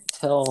can't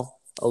tell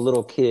a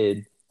little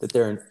kid that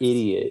they're an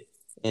idiot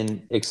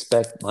and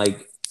expect,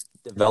 like,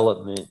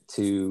 development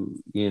to,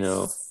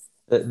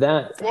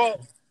 that. Well,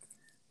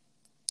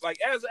 like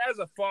as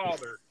a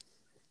father,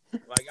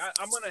 like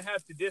I'm gonna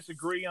have to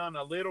disagree on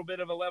a little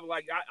bit of a level.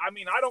 Like I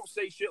mean, I don't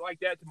say shit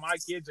like that to my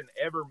kids and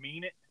ever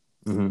mean it.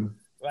 Mm-hmm.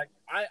 Like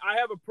I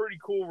have a pretty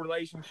cool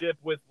relationship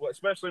with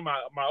especially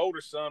my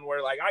older son,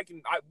 where like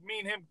me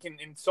and him can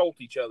insult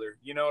each other.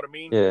 You know what I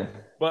mean? Yeah.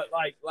 But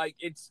like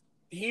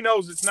he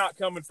knows it's not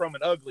coming from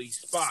an ugly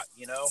spot.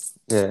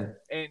 Yeah.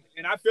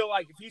 And I feel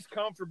like if he's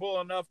comfortable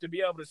enough to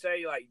be able to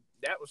say like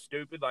that was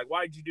stupid, like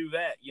why'd you do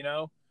that?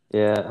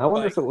 Yeah. I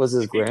wonder if Like it was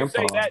his if he can say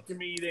grandpa. that to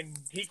me, then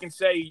he can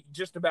say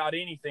just about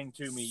anything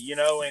to me.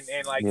 And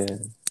Yeah.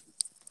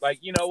 like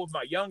with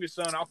my youngest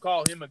son, I'll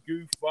call him a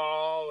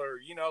goofball, or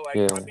like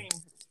Yeah. I mean,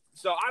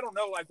 so I don't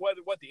know like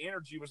what the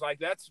energy was like.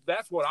 That's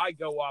what I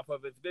go off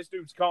of. If this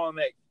dude's calling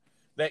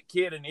that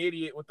kid an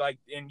idiot with like,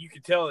 and you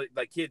can tell that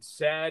like kid's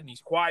sad and he's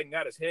quiet and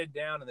got his head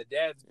down, and the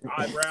dad's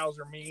eyebrows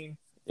are mean.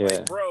 Yeah.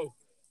 Like, bro,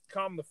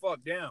 calm the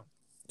fuck down.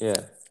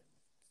 Yeah.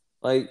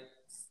 Like,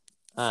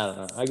 I don't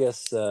know. I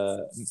guess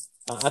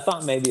I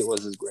thought maybe it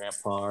was his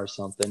grandpa or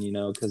something,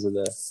 because of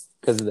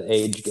the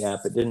age gap.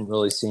 It didn't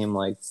really seem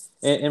like,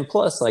 and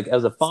plus, like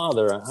as a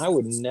father, I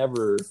would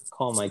never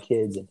call my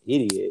kids an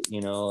idiot.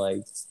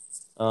 Like,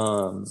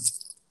 um,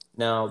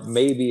 now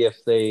maybe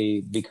if they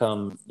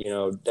become,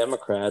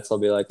 Democrats, I'll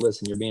be like,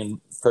 listen, you're being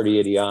pretty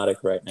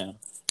idiotic right now.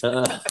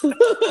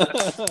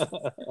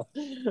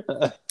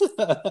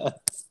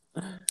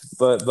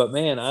 But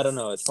man, I don't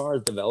know. As far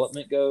as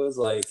development goes,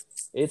 like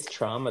it's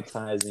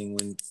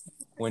traumatizing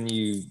when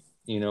you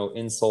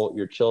insult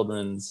your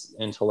children's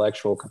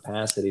intellectual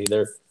capacity.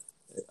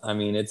 I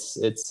mean, it's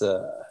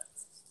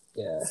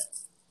yeah.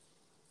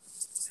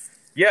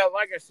 Yeah,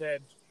 like I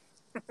said,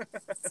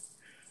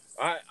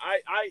 I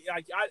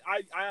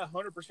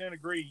 100%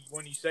 agree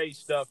when you say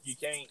stuff you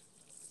can't.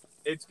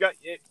 It's got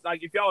it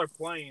like if y'all are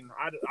playing,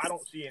 I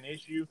don't see an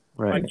issue.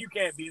 Right. Like you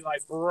can't be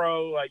like,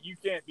 bro, like you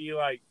can't be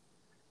like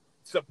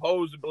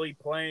supposedly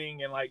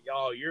playing and like,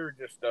 oh, you're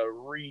just a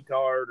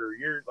retard, or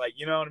you're like,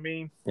 you know what I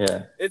mean?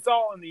 Yeah. It's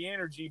all in the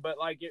energy. But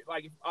like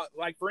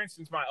for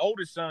instance, my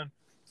oldest son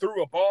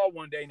threw a ball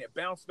one day and it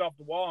bounced off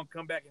the wall and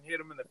come back and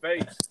hit him in the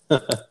face.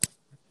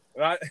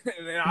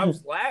 And I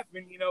was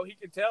laughing, he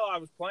could tell I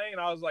was playing.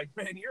 I was like,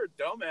 man, you're a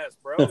dumbass,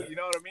 bro. You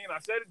know what I mean? I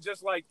said it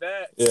just like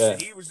that. Yeah.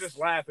 And he was just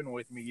laughing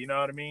with me. You know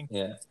what I mean?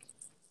 Yeah.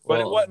 But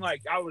Well, it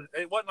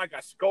wasn't like I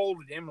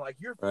scolded him like,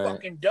 you're right.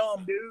 fucking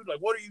dumb, dude. Like,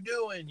 what are you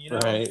doing?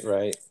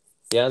 Right.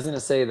 Yeah, I was gonna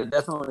say that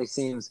definitely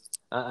seems.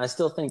 I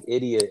still think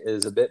idiot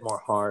is a bit more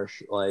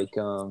harsh. Like,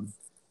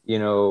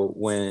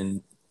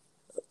 when,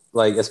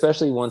 like,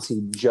 especially once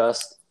he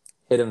just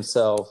hit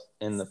himself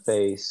in the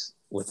face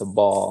with a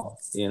ball.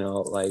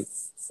 Like,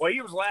 Well,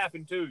 he was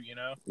laughing too,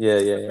 yeah,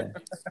 yeah, yeah.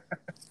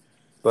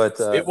 But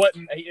It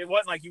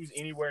wasn't like he was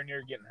anywhere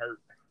near getting hurt.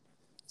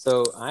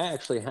 so I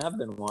actually have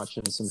been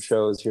watching some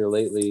shows here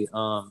lately.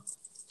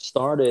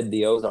 Started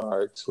the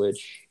Ozarks,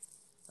 which,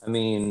 I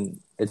mean,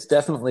 it's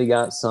definitely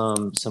got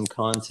some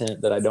content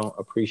that I don't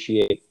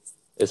appreciate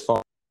as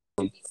far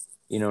as, like,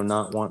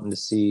 not wanting to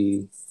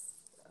see,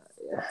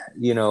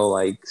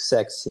 like,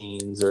 sex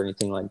scenes or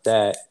anything like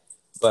that.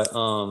 But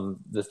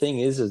the thing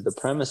is the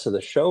premise of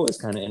the show is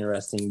kind of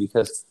interesting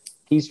because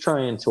he's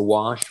trying to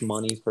wash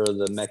money for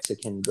the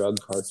Mexican drug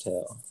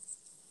cartel.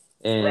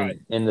 Right.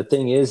 And the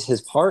thing is,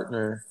 his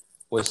partner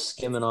was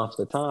skimming off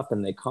the top,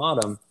 and they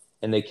caught him,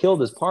 and they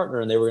killed his partner,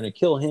 and they were going to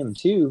kill him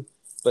too.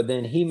 But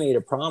then he made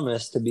a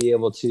promise to be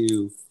able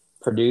to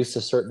produce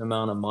a certain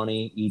amount of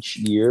money each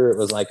year. It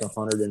was like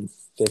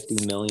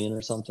 150 million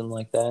or something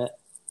like that.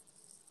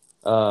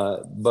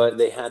 But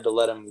they had to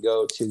let him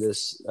go to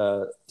this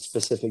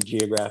specific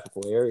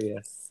geographical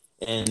area,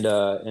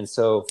 and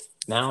so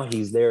now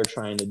he's there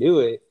trying to do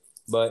it,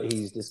 but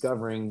he's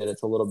discovering that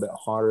it's a little bit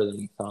harder than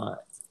he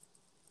thought.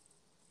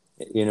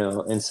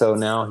 And so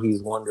now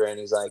he's wondering,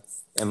 he's like,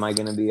 am I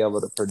going to be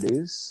able to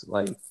produce,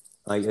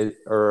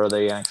 or are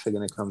they actually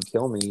going to come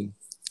kill me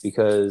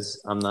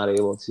because I'm not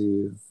able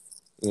to,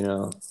 you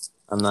know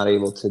I'm not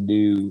able to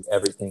do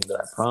everything that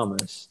I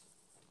promised.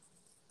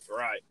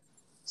 Right.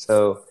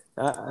 So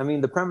I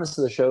mean, the premise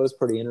of the show is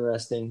pretty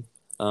interesting,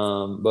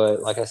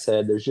 but like I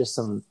said, there's just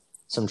some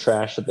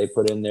trash that they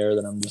put in there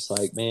that I'm just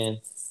like, man,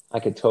 I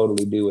could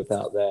totally do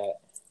without that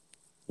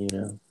you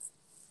know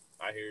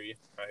I hear you.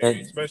 and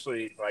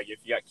Especially like if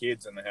you got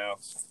kids in the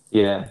house.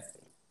 yeah.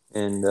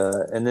 And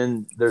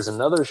then there's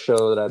another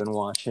show that I've been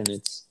watching.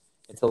 It's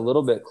a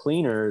little bit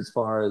cleaner as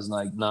far as,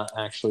 like, not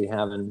actually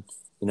having,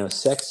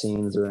 sex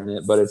scenes are in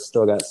it, but it's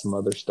still got some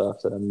other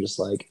stuff that I'm just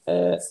like,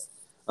 eh.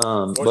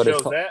 What But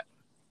show's that?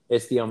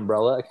 it's the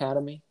Umbrella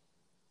Academy.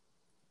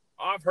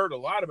 I've heard a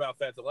lot about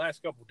that the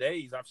last couple of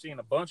days. I've seen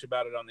a bunch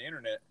about it on the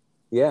internet.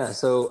 Yeah,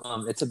 so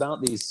it's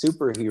about these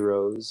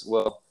superheroes.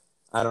 Well,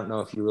 I don't know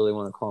if you really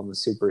want to call them a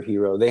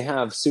superhero. They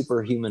have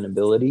superhuman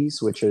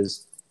abilities, which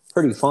is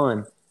pretty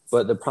fun.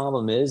 But the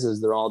problem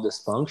is they're all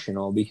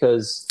dysfunctional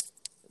because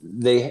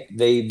they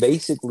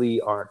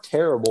basically are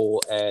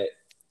terrible at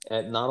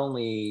not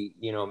only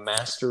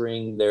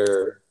mastering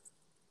their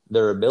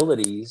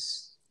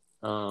abilities,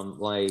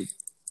 like,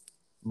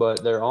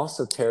 but they're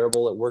also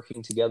terrible at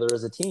working together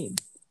as a team.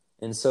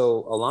 And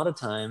so a lot of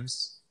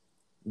times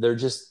they're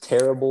just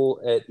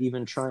terrible at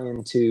even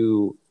trying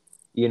to,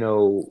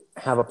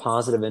 have a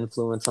positive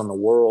influence on the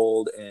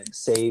world and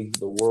save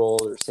the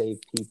world or save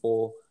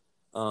people.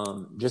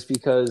 Just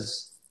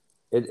because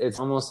it's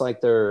almost like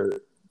they're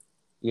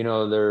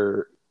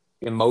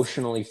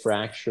emotionally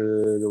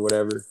fractured or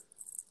whatever.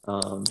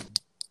 Um,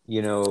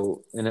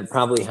 and it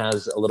probably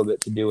has a little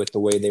bit to do with the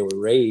way they were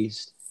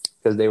raised,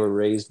 because they were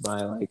raised by,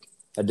 like,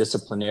 a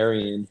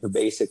disciplinarian who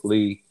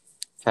basically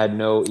had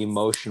no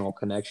emotional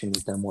connection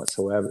with them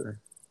whatsoever.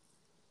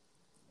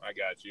 I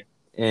got you.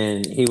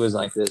 And he was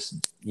like this,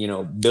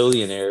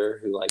 billionaire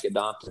who, like,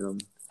 adopted them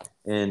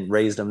and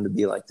raised them to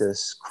be like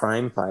this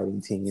crime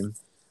fighting team.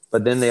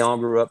 But then they all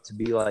grew up to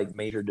be like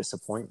major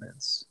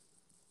disappointments.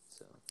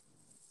 So,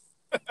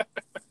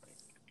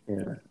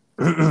 yeah.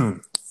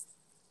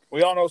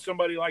 We all know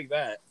somebody like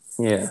that.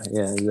 Yeah,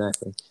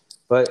 exactly.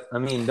 But I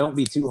mean, don't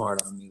be too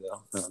hard on me,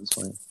 though. No, I'm just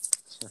funny.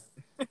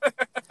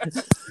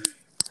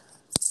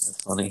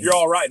 That's funny. You're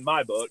all right in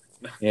my book.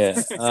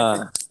 Yeah.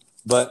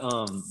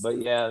 But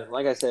yeah,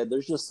 like I said,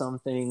 there's just some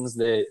things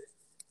that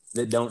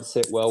don't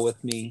sit well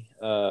with me.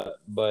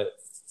 But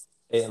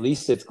at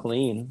least it's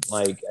clean.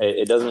 Like,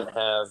 it doesn't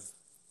have,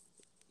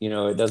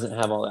 it doesn't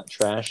have all that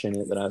trash in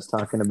it that I was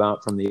talking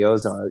about from the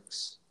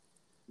Ozarks.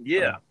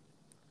 Yeah.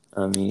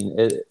 I mean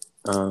it.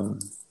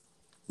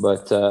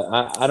 But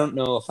I don't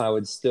know if I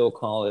would still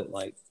call it,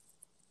 like,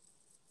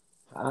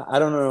 I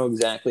don't know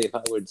exactly if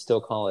I would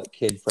still call it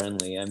kid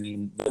friendly. I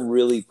mean, they're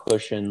really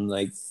pushing,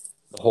 like,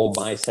 the whole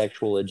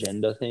bisexual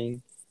agenda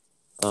thing.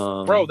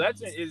 Bro,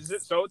 is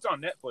it? So it's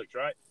on Netflix,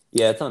 right?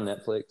 Yeah, it's on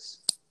Netflix.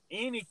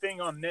 Anything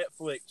on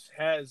Netflix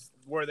has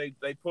where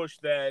they push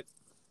that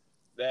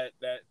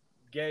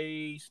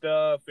gay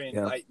stuff, and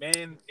Yeah. like,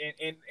 man,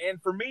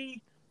 and for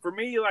me,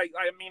 like,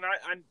 I mean,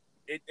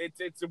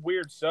 it's a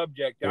weird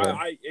subject. Yeah.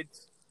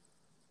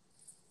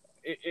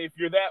 If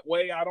you're that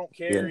way, I don't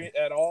care Yeah.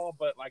 at all.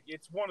 But, like,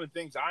 it's one of the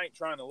things I ain't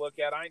trying to look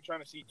at. I ain't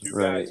trying to see two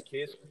Right. guys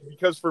kiss,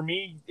 because for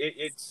me,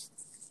 it's.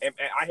 And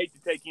I hate to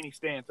take any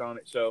stance on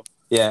it. So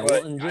yeah, but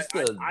well, and just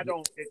I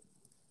don't.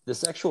 the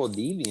sexual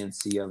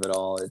deviancy of it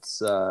all. It's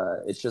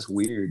just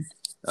weird.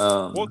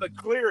 Well, the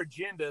clear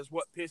agenda is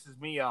what pisses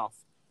me off.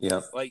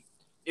 Yeah. Like,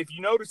 if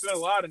you notice in a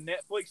lot of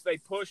Netflix, they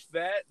push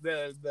that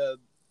the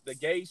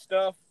gay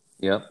stuff.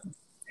 Yep.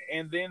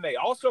 And then they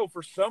also,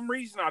 for some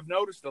reason, I've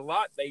noticed a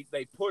lot, they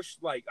push,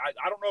 like,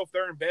 I don't know if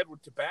they're in bed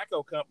with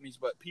tobacco companies,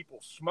 but people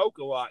smoke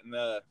a lot in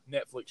the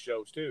Netflix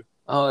shows, too.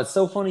 Oh, it's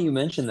so funny you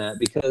mentioned that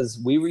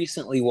because we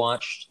recently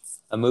watched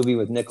a movie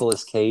with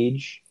Nicolas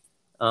Cage.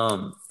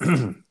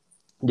 Did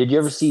you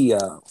ever see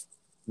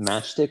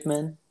Matchstick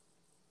Men?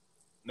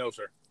 No,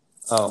 sir.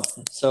 Oh,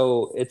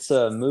 so it's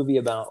a movie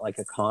about like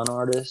a con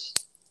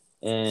artist,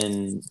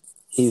 and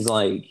he's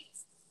like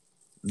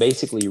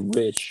basically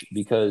rich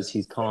because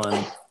he's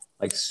conned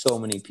like so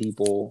many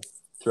people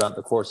throughout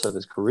the course of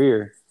his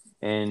career,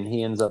 and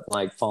he ends up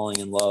like falling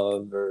in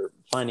love or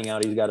finding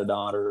out he's got a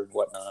daughter and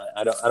whatnot.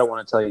 I don't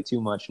want to tell you too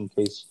much in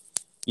case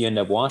you end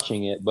up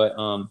watching it, but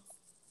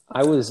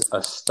I was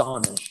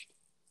astonished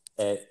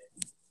at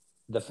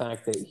the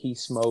fact that he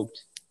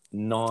smoked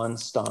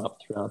nonstop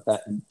throughout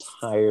that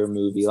entire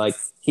movie. Like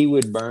he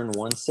would burn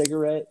one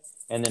cigarette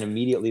and then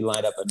immediately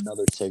light up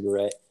another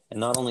cigarette. And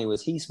not only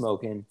was he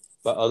smoking,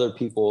 but other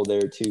people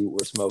there too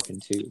were smoking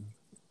too.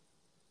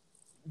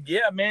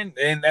 Yeah, man,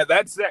 and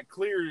that's that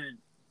clear.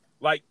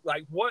 Like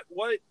what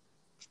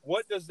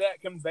does that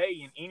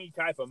convey in any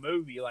type of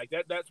movie? Like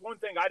that's one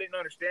thing I didn't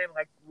understand.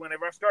 Like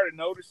whenever I started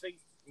noticing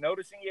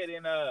it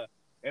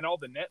in all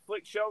the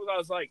Netflix shows, I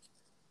was like,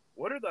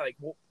 what are they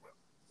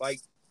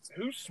like?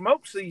 Who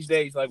smokes these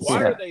days? Like,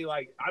 why are they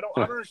like? I don't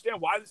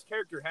understand why this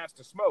character has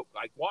to smoke.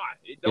 Like, why?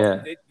 It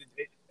don't. Yeah.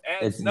 It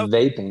adds it's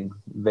nothing.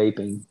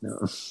 Vaping.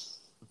 No.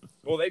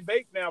 Well, they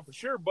vape now for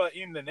sure, but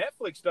in the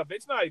Netflix stuff,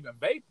 it's not even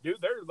vape,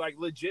 dude. They're like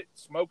legit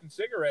smoking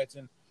cigarettes,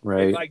 and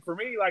like for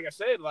me, like I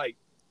said, like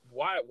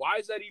why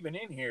is that even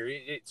in here?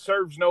 It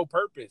serves no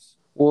purpose.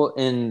 Well,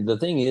 and the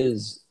thing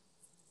is,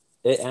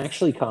 it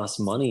actually costs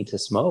money to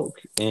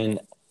smoke, and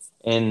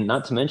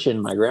not to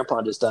mention, my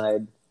grandpa just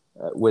died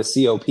with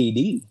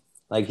COPD.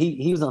 Like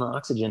he was on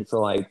oxygen for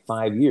like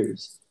 5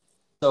 years.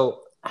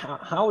 So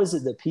how is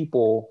it that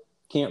people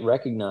can't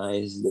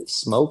recognize that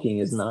smoking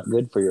is not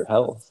good for your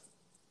health?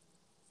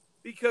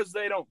 Because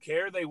they don't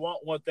care. They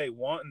want what they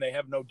want, and they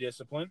have no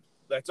discipline.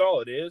 That's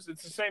all it is.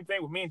 It's the same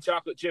thing with me and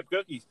chocolate chip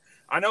cookies.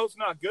 I know it's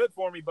not good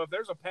for me, but if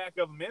there's a pack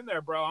of them in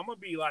there, bro, I'm gonna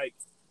be like,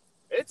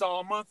 it's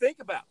all I'm gonna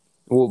think about.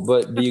 Well,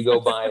 but do you go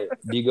buy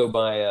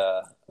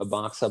a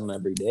box of them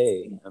every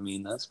day? I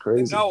mean, that's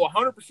crazy. No,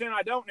 100%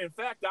 I don't. In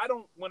fact, I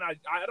don't. When I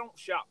don't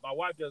shop, my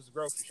wife does the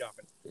grocery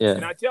shopping. Yeah,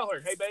 and I tell her,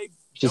 hey babe,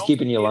 she's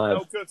keeping you alive.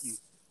 No cookies.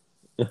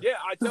 Yeah,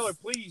 I tell her,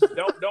 please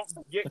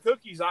don't get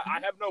cookies. I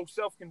have no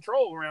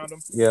self-control around them.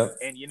 Yeah.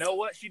 And you know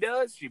what she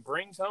does? She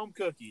brings home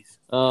cookies.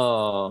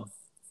 Oh,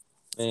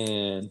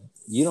 man.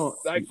 You don't...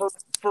 Like,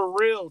 for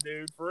real,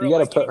 dude. For real. You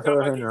got to like, put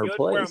her in her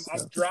place.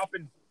 I'm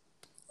dropping...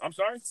 I'm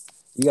sorry?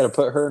 You got to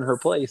put her in her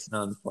place.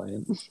 No, I'm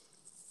playing.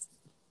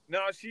 No,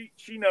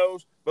 she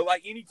knows. But,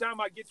 like, anytime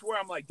I get to where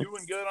I'm, like,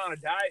 doing good on a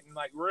diet and,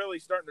 like, really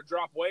starting to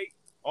drop weight,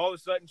 all of a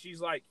sudden she's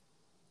like,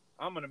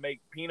 I'm going to make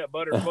peanut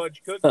butter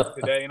fudge cookies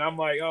today. And I'm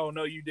like, oh,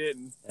 no, you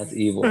didn't. That's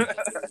evil.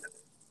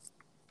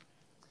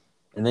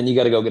 And then you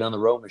got to go get on the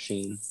row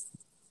machine.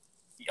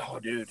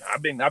 Oh, dude,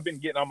 I've been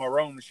getting on my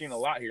rowing machine a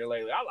lot here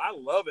lately. I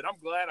love it. I'm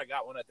glad I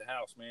got one at the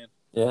house, man.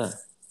 Yeah.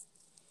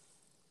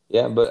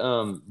 Yeah, but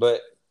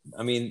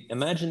I mean,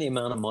 imagine the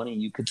amount of money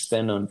you could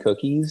spend on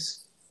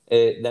cookies.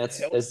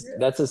 That's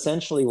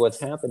essentially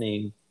what's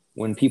happening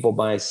when people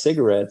buy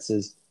cigarettes.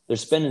 Is they're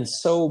spending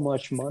so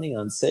much money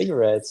on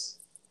cigarettes.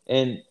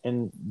 And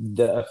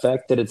the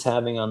effect that it's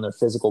having on their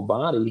physical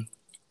body,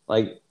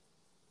 like,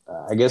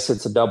 I guess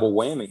it's a double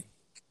whammy.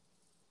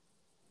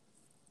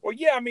 Well,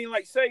 yeah, I mean,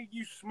 like, say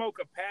you smoke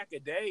a pack a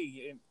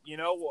day, and, you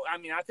know, well, I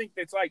mean, I think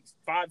that's like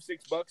 $5-6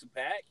 a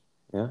pack.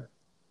 Yeah.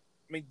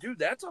 I mean, dude,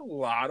 that's a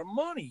lot of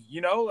money,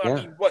 you know? Yeah. I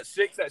mean, that's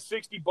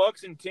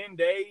 $60 in 10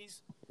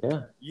 days.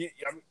 Yeah.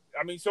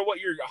 I mean, so what,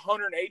 you're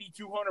 $180,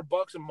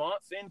 $200 a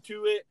month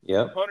into it?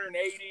 Yeah.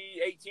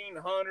 180,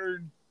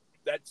 1,800.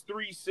 That's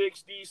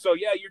 $360. So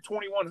yeah, you're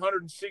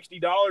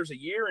 $2,160 a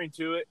year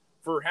into it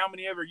for how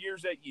many ever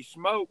years that you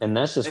smoke. And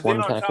that's just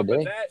one pack a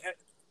day.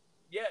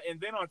 And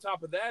then on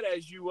top of that,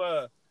 as you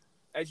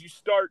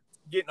start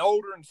getting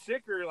older and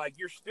sicker, like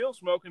you're still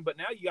smoking, but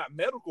now you got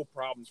medical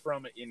problems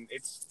from it, and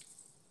it's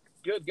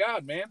good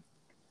God, man.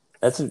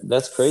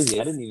 That's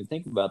crazy. I didn't even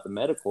think about the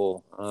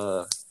medical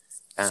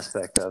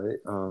aspect of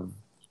it.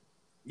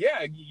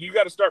 Yeah, you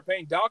got to start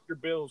paying doctor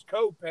bills,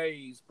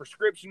 co-pays,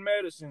 prescription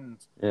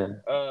medicines,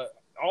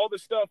 all the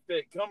stuff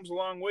that comes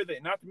along with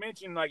it. Not to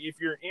mention, like,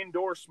 if you're an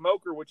indoor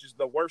smoker, which is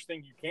the worst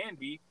thing you can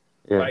be,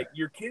 like,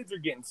 your kids are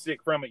getting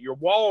sick from it. Your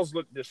walls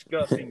look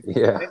disgusting.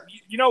 Yeah. And,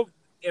 you know,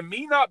 and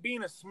me not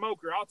being a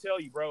smoker, I'll tell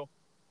you, bro,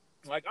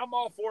 like, I'm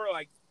all for,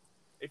 like,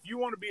 if you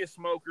want to be a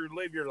smoker,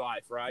 live your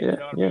life, right? Yeah. You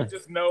know what I mean?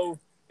 Just know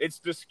it's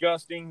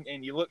disgusting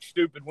and you look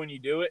stupid when you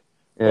do it.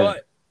 Yeah.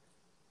 But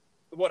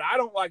what I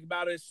don't like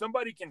about it is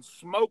somebody can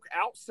smoke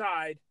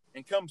outside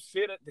and come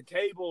sit at the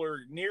table or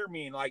near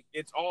me, and like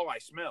it's all I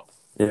smell.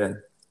 Yeah.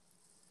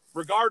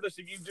 Regardless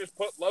if you just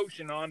put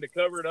lotion on to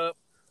cover it up,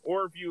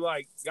 or if you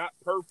like got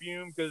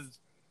perfume, because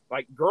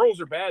like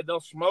girls are bad, they'll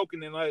smoke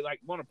and then they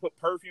like want to put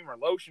perfume or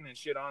lotion and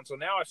shit on. So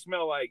now I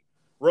smell like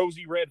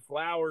rosy red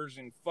flowers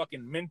and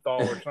fucking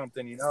menthol or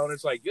something, you know? And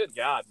it's like, good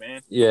God,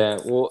 man. Yeah,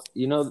 well,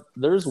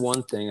 there's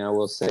one thing I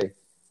will say.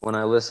 When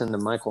I listen to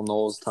Michael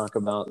Knowles talk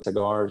about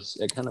cigars,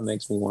 it kind of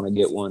makes me want to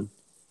get one.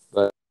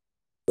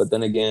 But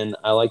then again,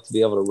 I like to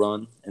be able to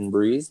run and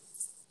breathe.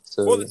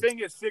 Well, So, the thing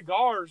is,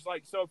 cigars,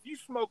 like, so if you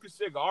smoke a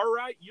cigar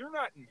right, you're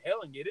not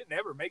inhaling it. It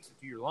never makes it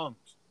to your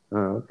lungs.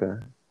 oh,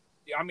 okay.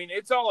 I mean,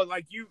 it's all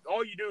like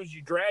all you do is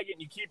you drag it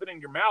and you keep it in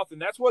your mouth. And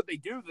that's what they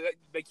do.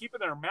 They keep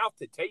it in their mouth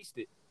to taste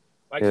it.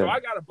 Like, so Yeah. I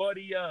got a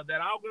buddy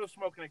that I'll go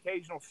smoke an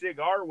occasional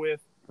cigar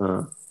with.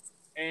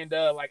 And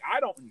like,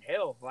 I don't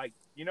inhale, like,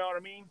 you know what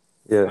I mean?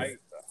 Yeah. Like,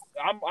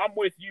 I'm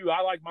with you.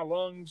 I like my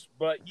lungs,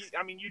 but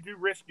you do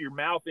risk your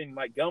mouth in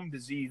like gum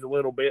disease a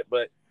little bit.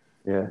 But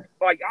Yeah.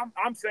 like,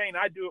 I'm saying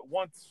I do it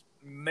once,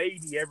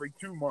 maybe every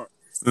 2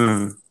 months.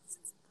 Mm.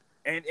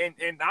 And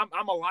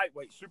I'm a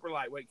lightweight, super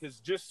lightweight, because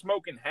just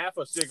smoking half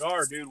a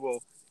cigar, dude,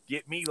 will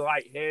get me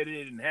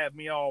lightheaded and have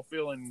me all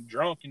feeling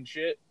drunk and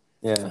shit.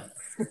 Yeah.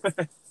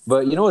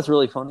 But you know what's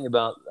really funny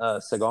about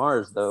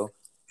cigars, though,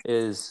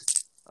 is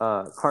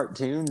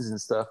cartoons and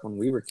stuff when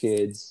we were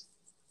kids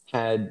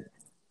had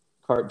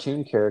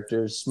cartoon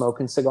characters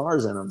smoking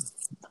cigars in them.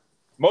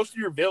 Most of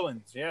your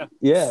villains, yeah.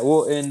 Yeah,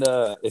 well, and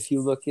if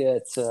you look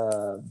at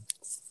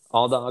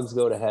All Dogs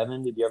Go to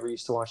Heaven, did you ever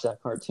used to watch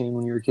that cartoon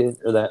when you were a kid,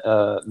 or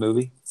that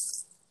movie?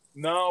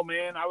 No,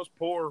 man, I was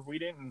poor. We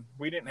didn't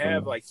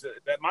have like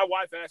that. My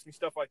wife asked me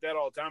stuff like that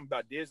all the time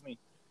about Disney.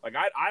 Like,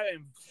 I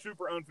am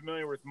super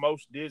unfamiliar with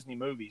most Disney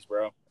movies,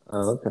 bro.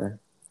 Oh, okay.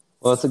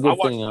 Well, it's a I good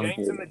watched thing I'm James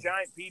here. and the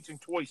Giant Peach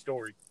and Toy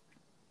Story.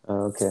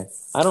 Oh, okay.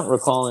 I don't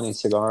recall any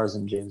cigars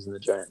in James and the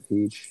Giant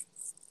Peach.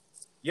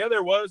 Yeah,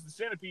 there was. The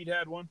Centipede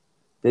had one.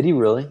 Did he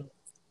really?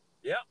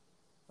 Yeah.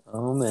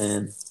 Oh,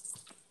 man.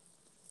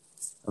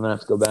 I'm going to have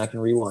to go back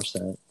and rewatch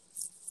that.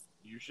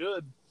 You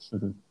should.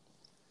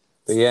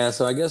 But yeah,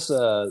 so I guess,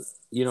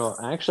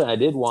 actually I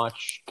did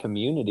watch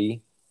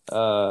Community.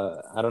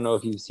 I don't know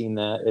if you've seen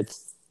that.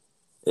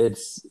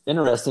 It's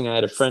interesting. I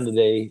had a friend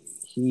today.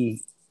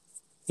 He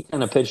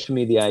kind of pitched to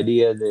me the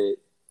idea that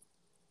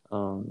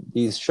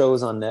these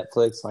shows on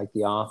Netflix like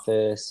The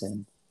Office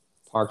and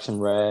Parks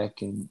and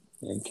Rec and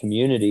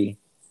Community,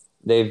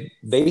 they've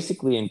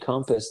basically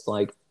encompassed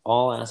like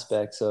all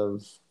aspects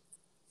of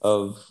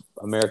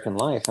American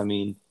life. I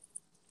mean,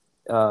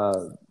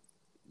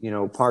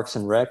 Parks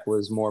and Rec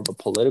was more of a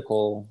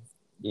political,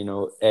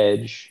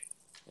 edge,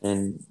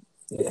 and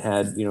it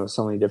had,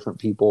 so many different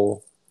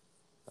people,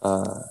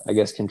 I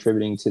guess,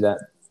 contributing to that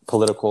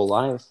political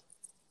life.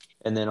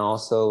 And then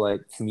also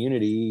like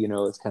Community,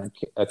 it's kind of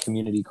a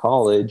community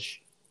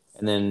college,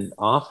 and then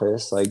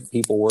Office, like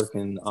people work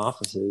in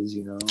offices,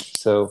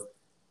 so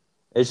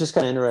it's just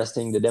kind of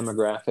interesting the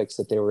demographics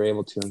that they were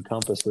able to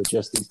encompass with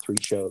just these 3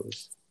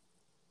 shows.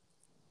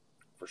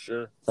 For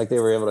sure. Like they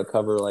were able to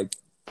cover like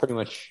pretty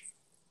much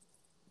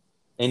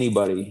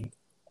anybody,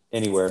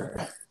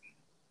 anywhere.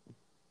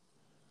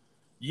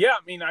 Yeah,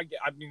 I mean,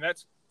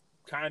 that's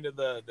kind of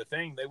the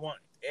thing. They want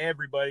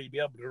everybody to be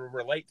able to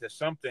relate to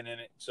something in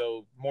it,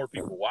 so more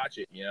people watch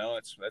it.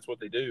 That's what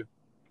they do.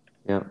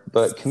 Yeah,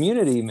 but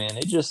Community, man,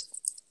 it just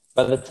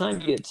by the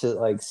time you get to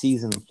like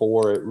season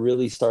 4, it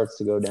really starts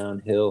to go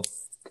downhill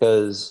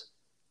because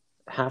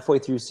halfway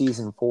through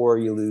season 4,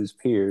 you lose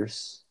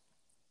Pierce,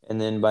 and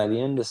then by the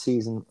end of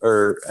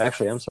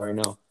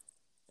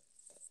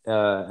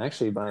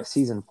by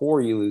season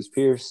 4, you lose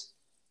Pierce.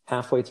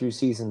 Halfway through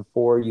season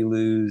 4, you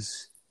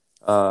lose,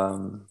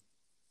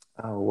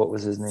 what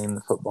was his name?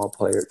 The football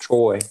player,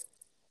 Troy.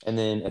 And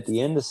then at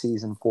the end of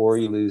season 4,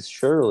 you lose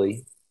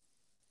Shirley.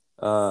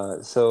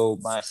 So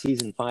by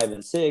season 5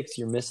 and 6,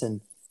 you're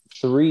missing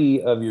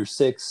 3 of your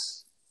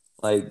 6,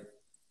 like,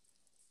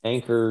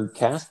 anchor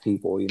cast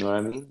people. You know what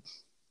I mean?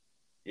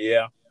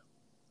 Yeah.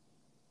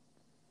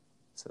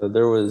 So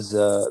there was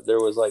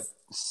like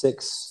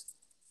 6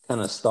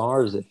 kind of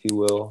stars, if you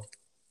will,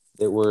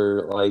 that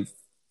were like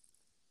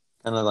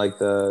kind of like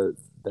the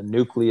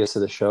nucleus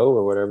of the show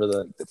or whatever,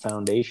 the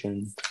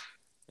foundation,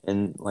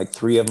 and like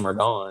 3 of them are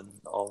gone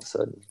all of a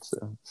sudden.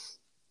 So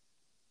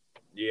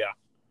Yeah.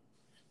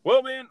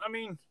 Well, man, I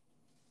mean,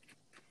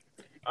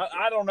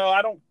 I don't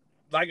know.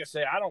 Like I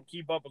say, I don't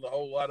keep up with a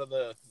whole lot of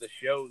the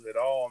shows at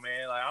all,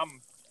 man. Like,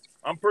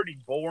 I'm pretty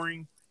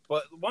boring.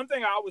 But one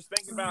thing I was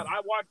thinking about,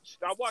 I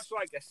watched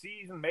like a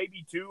season,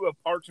 maybe 2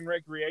 of Parks and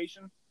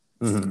Recreation.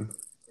 Mm-hmm.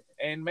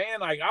 And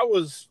man, like I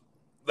was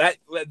that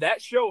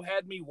show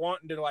had me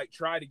wanting to like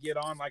try to get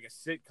on like a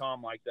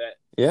sitcom like that.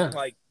 Yeah.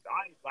 Like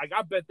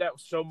I bet that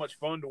was so much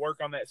fun to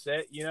work on that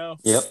set, Yep,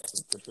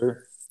 for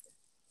sure.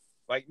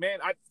 Like, man,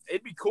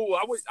 it'd be cool.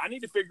 I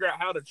need to figure out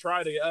how to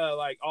try to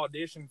like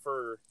audition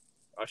for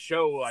a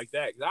show like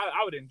that, because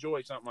I would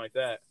enjoy something like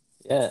that.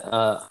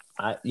 Yeah,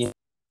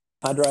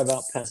 I drive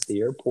out past the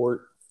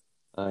airport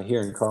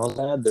here in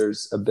Carlsbad.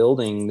 There's a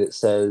building that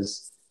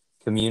says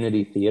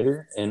Community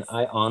Theater, and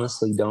I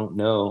honestly don't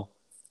know,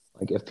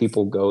 like, if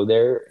people go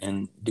there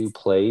and do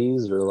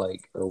plays or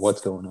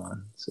what's going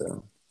on.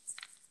 So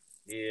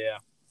yeah,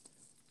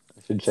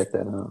 I should check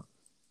that out.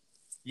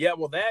 Yeah,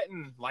 well, that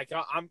and like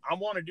I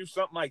want to do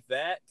something like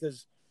that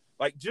because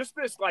like just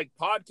this like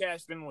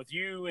podcasting with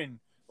you and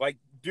like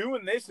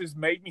doing this has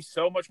made me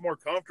so much more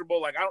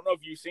comfortable. Like I don't know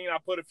if you've seen, I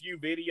put a few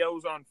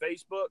videos on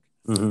Facebook,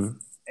 Mm-hmm.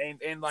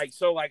 and like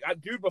so like I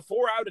dude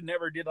before I would have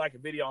never did like a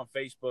video on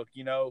Facebook,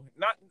 you know,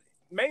 not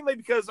mainly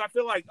because I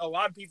feel like a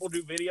lot of people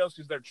do videos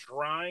because they're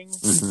trying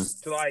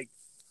Mm-hmm. to like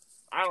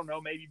I don't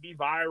know, maybe be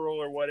viral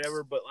or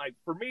whatever. But like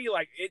for me,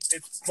 like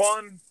it's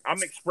fun.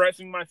 I'm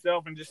expressing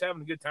myself and just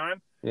having a good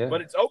time. Yeah.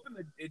 But it's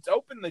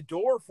opened the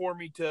door for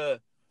me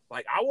to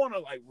like I want to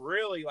like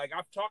really like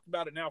I've talked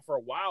about it now for a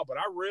while, but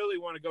I really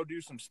want to go do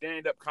some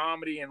stand up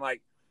comedy and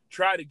like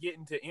try to get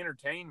into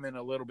entertainment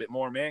a little bit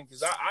more, man.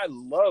 Because I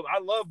love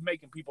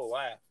making people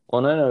laugh.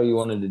 Well, and I know you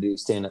wanted to do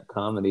stand-up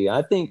comedy.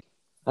 I think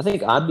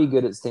I'd be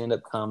good at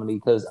stand-up comedy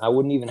because I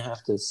wouldn't even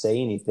have to say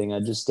anything.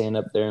 I'd just stand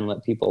up there and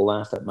let people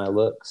laugh at my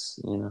looks,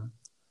 you know.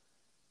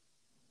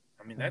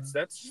 I mean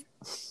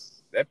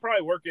that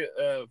probably work at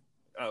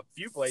a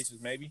few places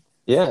maybe.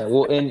 Yeah,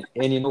 well, and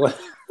you know what?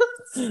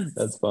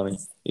 That's funny.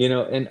 You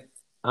know, and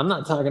I'm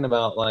not talking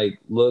about like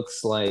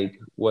looks like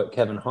what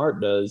Kevin Hart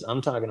does.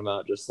 I'm talking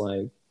about just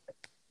like,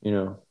 you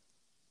know,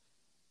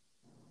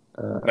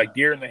 Like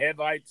deer in the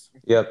headlights.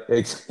 yep,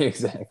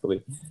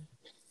 exactly.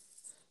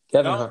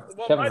 No,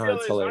 well, Kevin my deal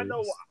Hart's is I know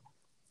hilarious.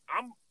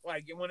 I'm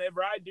like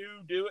whenever I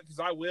do it because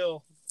I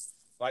will.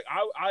 Like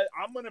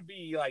I'm gonna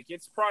be like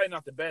it's probably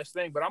not the best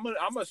thing, but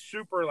I'm a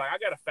super like I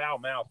got a foul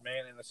mouth,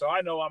 man, and so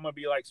I know I'm gonna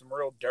be like some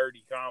real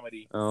dirty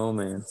comedy. Oh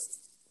man.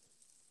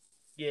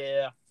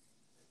 Yeah,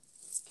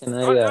 Can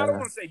I don't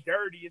want to say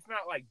dirty. It's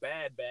not like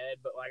bad,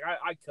 but like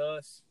I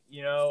cuss,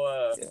 you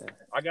know. Yeah.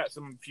 I got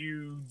some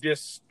few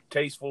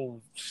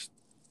distasteful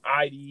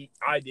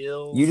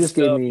ideals You and just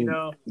gave stuff, you me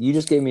know. you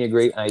just gave me a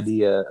great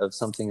idea of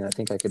something I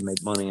think I could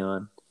make money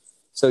on.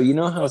 So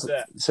What's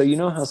that? you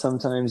know how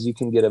sometimes you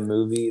can get a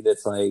movie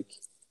that's like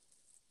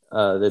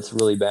that's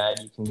really bad,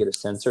 you can get a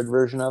censored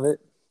version of it?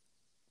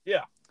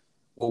 Yeah,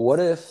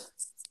 Well,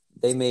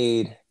 they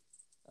made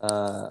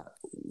uh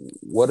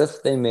what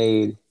if they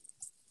made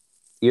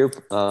ear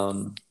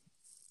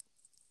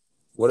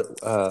what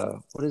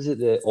is it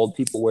that old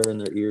people wear in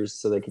their ears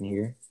so they can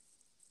hear?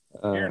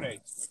 Uh hearing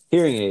aids,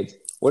 Hearing aids.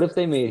 What if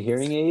they made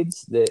hearing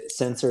aids that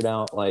censored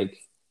out like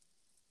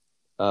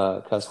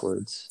cuss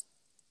words?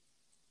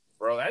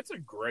 bro. That's a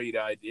great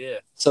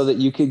idea. So that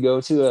you could go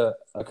to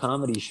a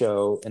comedy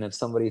show and if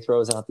somebody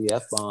throws out the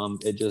F bomb,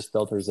 it just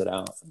filters it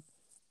out.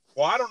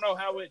 Well, I don't know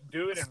how it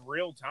do it in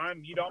real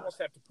time. You'd almost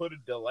have to put a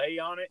delay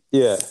on it.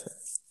 Yeah.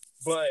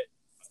 But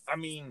I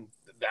mean,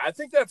 I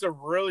think that's a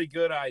really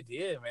good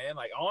idea, man.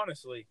 Like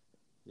honestly,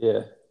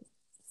 Yeah.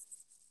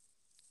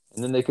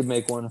 And then they could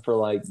make one for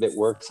like that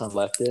works on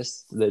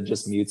leftists that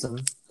just mutes them.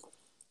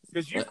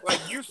 because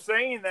you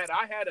saying that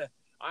I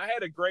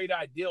had a great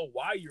idea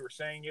why you were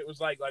saying it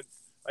was like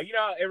you know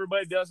how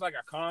everybody does like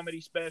a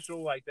comedy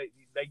special like they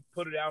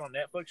put it out on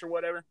Netflix or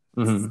whatever.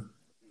 Mm-hmm.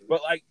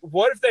 But like,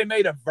 what if they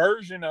made a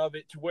version of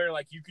it to where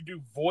like you could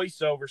do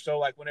voiceover? So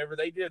like, whenever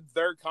they did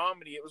their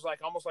comedy, it was like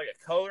almost like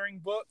a coloring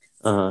book,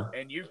 Uh-huh.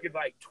 and you could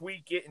like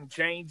tweak it and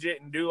change it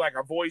and do like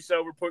a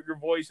voiceover, put your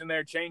voice in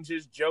there, change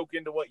his joke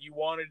into what you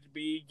wanted it to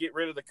be, get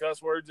rid of the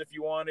cuss words if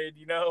you wanted,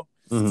 you know.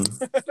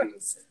 Mm-hmm. I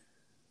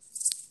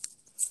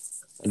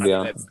think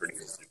that's pretty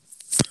cool.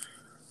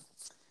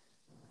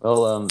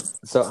 Well,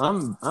 so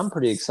I'm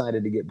pretty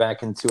excited to get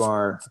back into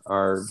our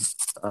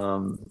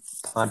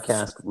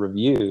podcast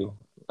review.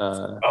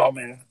 Oh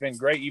man, it's been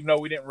great. Even though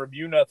we didn't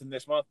review nothing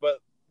this month, but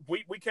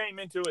we came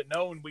into it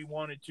knowing we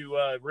wanted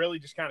to really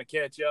just kind of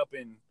catch up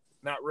and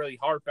not really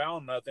harp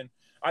on nothing.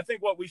 I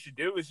think what we should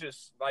do is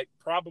just like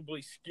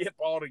probably skip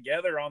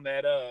altogether on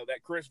that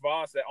Chris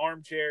Voss, that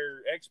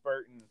armchair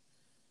expert, and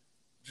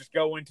just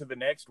go into the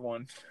next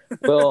one.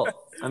 Well,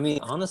 I mean,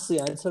 honestly,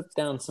 I took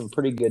down some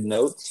pretty good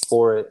notes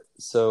for it.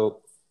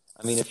 So,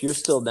 I mean, if you're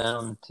still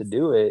down to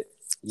do it,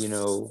 you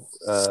know,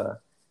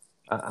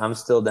 I'm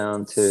still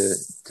down to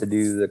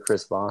do the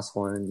Chris Voss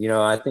one. You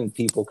know, I think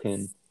people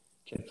can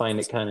find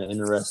it kind of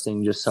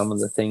interesting, just some of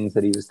the things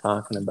that he was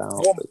talking about.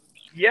 Well,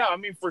 yeah, I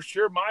mean, for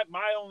sure. My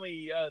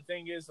only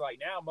thing is like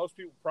now most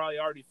people probably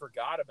already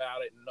forgot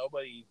about it, and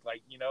nobody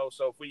like you know.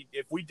 So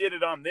if we did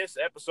it on this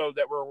episode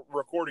that we're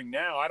recording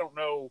now, I don't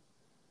know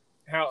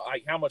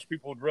how much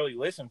people would really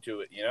listen to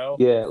it. You know?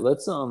 Yeah,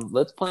 let's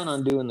plan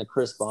on doing the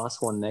Chris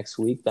Voss one next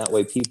week. That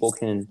way, people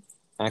can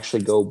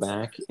actually go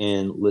back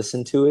and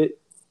listen to it.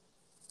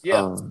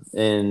 Yeah.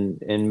 And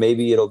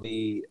maybe it'll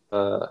be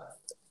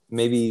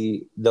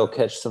maybe they'll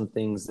catch some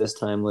things this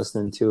time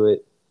listening to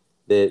it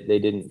that they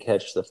didn't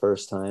catch the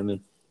first time.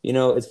 And you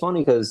know, it's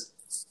funny because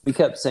we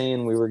kept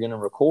saying we were going to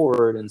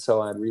record, and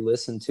so I'd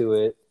re-listen to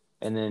it,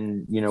 and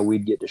then you know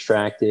we'd get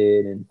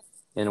distracted,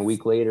 and a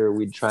week later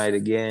we'd try it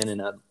again,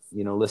 and I'd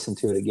listen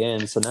to it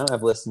again. So now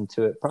I've listened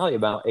to it probably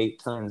about 8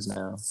 times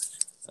now.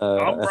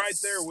 I'm right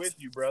there with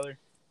you, brother.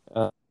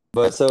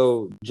 But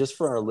so just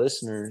for our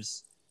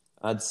listeners,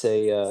 I'd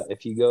say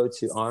if you go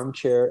to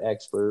Armchair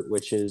Expert,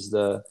 which is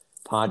the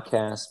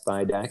podcast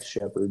by Dax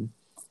Shepard,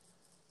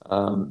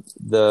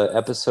 The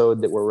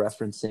episode that we're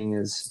referencing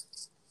is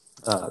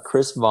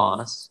Chris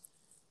Voss,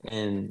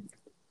 and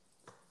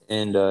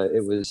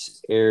it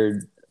was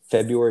aired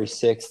February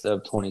 6th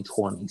of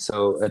 2020,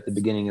 so at the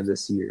beginning of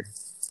this year.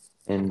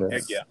 And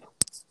Heck yeah.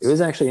 it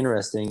was actually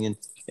interesting,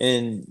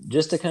 and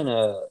just to kind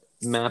of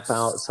map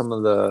out some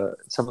of the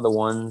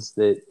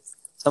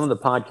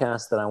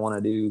podcasts that I want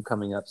to do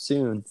coming up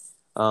soon.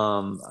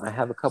 I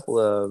have a couple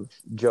of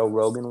Joe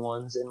Rogan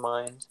ones in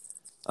mind.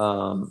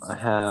 I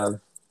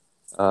have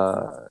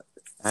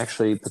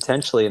actually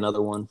potentially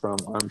another one from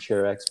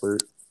Armchair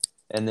Expert,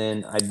 and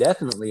then I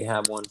definitely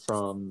have one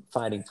from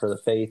Fighting for the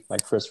Faith by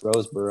Chris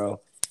Roseborough.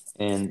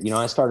 And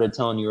I started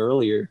telling you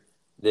earlier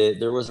that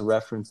there was a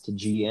reference to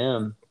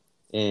GM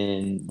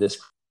in this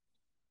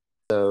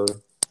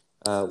episode.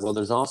 Well,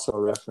 there's also a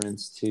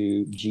reference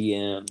to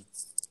GM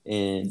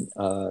in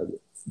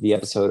the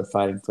episode of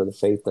Fighting for the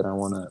Faith that I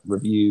want to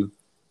review.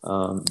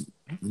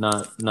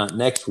 Not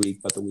next week,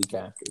 but the week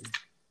after.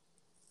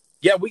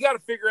 Yeah, we got to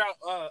figure out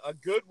a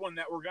good one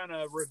that we're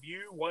gonna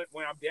review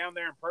when I'm down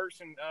there in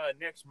person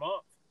next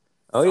month.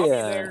 Oh, I'll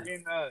yeah. be there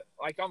in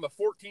on the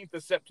 14th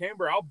of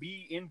September. I'll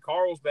be in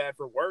Carlsbad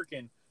for work,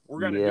 and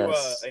we're gonna do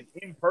an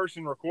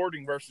in-person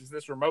recording versus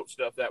this remote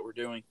stuff that we're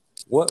doing.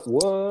 What?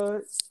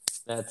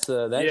 That's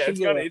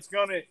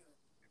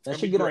that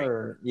should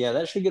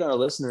get our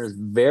listeners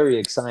very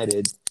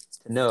excited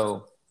to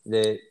know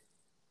that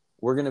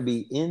we're going to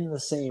be in the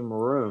same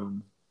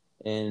room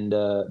and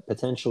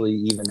potentially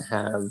even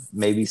have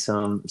maybe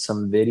some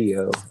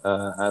video.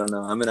 I don't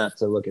know. I'm gonna have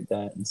to look at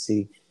that and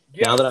see.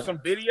 Yeah, some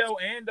video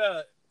and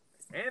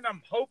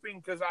I'm hoping,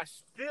 because I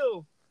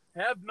still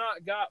have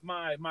not got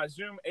my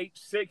Zoom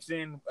H6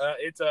 in.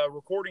 It's a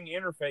recording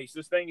interface.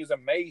 This thing is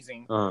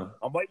amazing.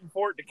 I'm waiting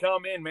for it to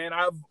come in, man.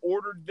 I've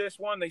ordered this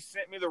one. They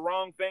sent me the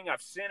wrong thing.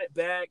 I've sent it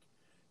back,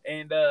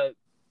 and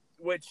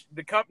which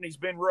the company's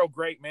been real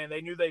great, man.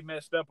 They knew they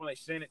messed up when they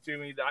sent it to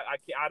me.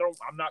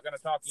 I'm not going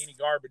to talk any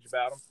garbage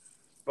about them,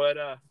 but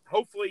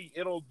hopefully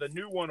the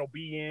new one will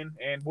be in,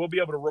 and we'll be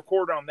able to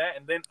record on that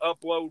and then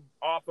upload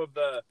off of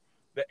the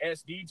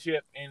SD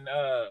chip, and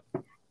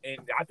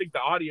I think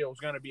the audio is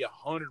going to be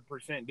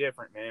 100%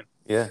 different, man.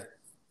 Yeah,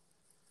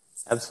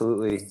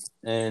 absolutely.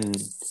 And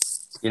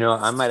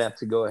I might have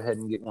to go ahead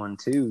and get one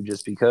too,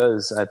 just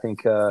because I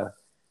think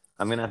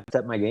I'm going to have to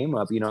step my game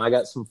up. I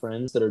got some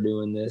friends that are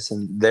doing this,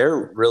 and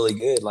they're really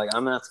good. Like,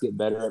 I'm going to have to get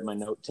better at my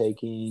note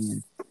taking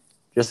and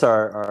just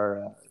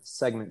our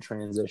segment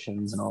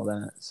transitions and all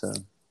that. So,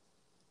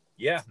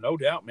 yeah, no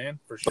doubt, man,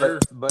 for sure.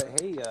 But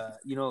hey,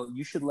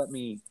 you should let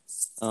me.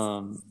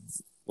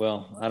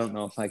 Well, I don't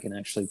know if I can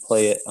actually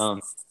play it.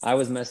 I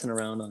was messing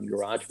around on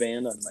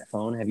GarageBand on my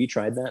phone. Have you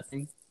tried that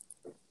thing?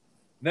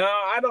 No,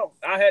 I don't.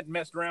 I hadn't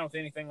messed around with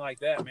anything like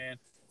that, man.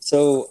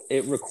 So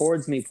it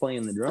records me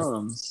playing the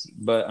drums,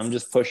 but I'm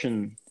just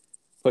pushing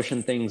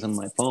things on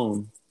my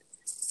phone,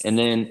 and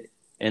then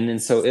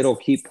so it'll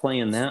keep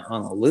playing that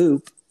on a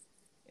loop,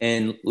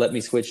 and let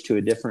me switch to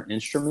a different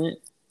instrument,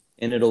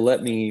 and it'll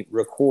let me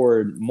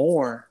record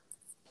more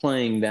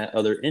playing that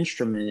other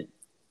instrument,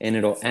 and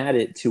it'll add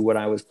it to what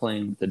I was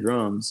playing with the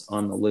drums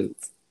on the loop.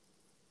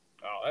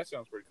 Oh, that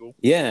sounds pretty cool.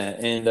 Yeah,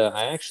 and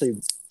I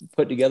actually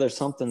put together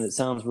something that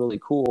sounds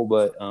really cool,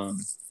 but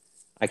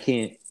I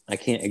can't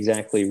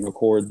exactly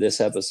record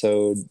this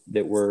episode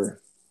that we're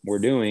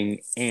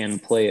doing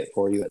and play it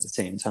for you at the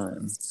same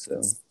time.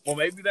 So, well,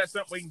 maybe that's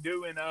something we can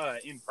do in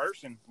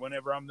person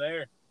whenever I'm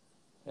there.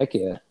 Heck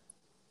yeah.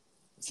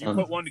 You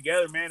put one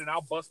together, man, and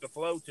I'll bust a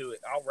flow to it.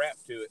 I'll rap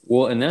to it.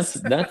 Well, and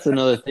that's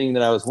another thing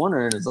that I was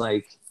wondering is,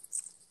 like,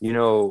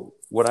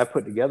 what I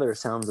put together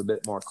sounds a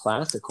bit more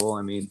classical.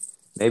 I mean,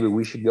 maybe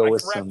we should go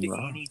with some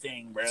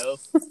anything, bro.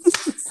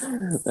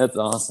 That's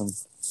awesome.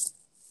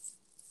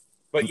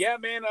 But yeah,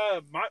 man,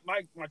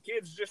 my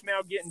kid's just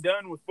now getting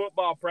done with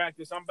football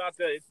practice.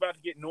 It's about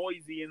to get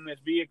noisy in this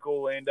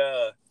vehicle, and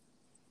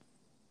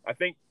I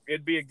think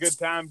it'd be a good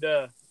time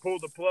to pull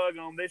the plug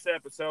on this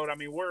episode. I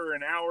mean, we're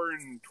an hour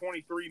and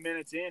 23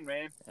 minutes in,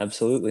 man.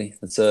 Absolutely.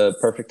 It's a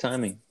perfect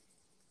timing.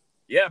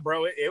 Yeah,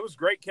 bro, it was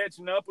great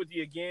catching up with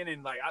you again,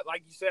 and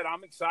like you said,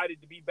 I'm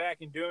excited to be back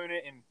and doing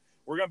it, and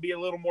we're gonna be a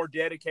little more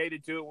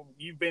dedicated to it.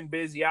 You've been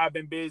busy, I've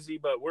been busy,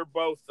 but we're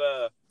both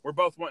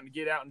wanting to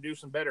get out and do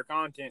some better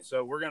content,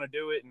 so we're gonna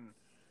do it. And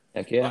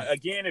heck yeah.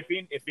 Again,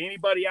 if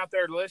anybody out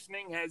there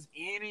listening has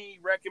any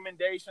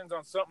recommendations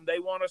on something they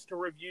want us to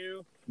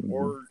review,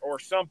 or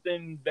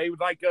something they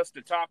would like us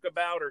to talk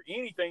about, or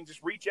anything,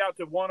 just reach out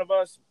to one of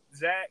us,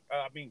 Zach.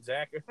 I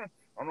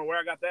don't know where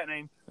I got that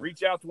name.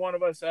 Reach out to one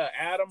of us,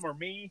 Adam or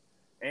me,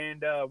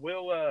 and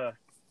we'll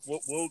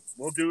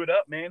do it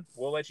up, man.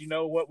 We'll let you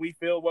know what we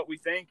feel, what we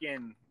think,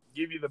 and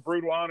give you the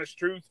brutal, honest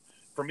truth.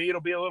 For me, it'll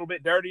be a little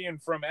bit dirty,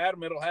 and from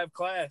Adam, it'll have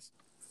class.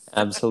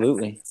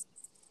 Absolutely.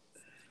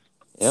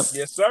 Yep.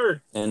 Yes,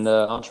 sir. And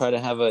I'll try to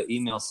have an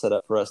email set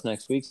up for us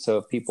next week. So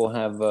if people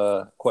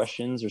have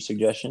questions or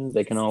suggestions,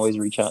 they can always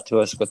reach out to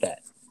us with that.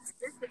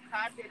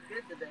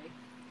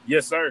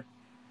 Yes, sir.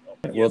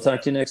 We'll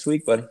talk to you next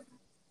week, buddy.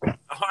 All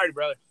right,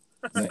 brother.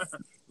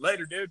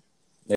 Later, dude.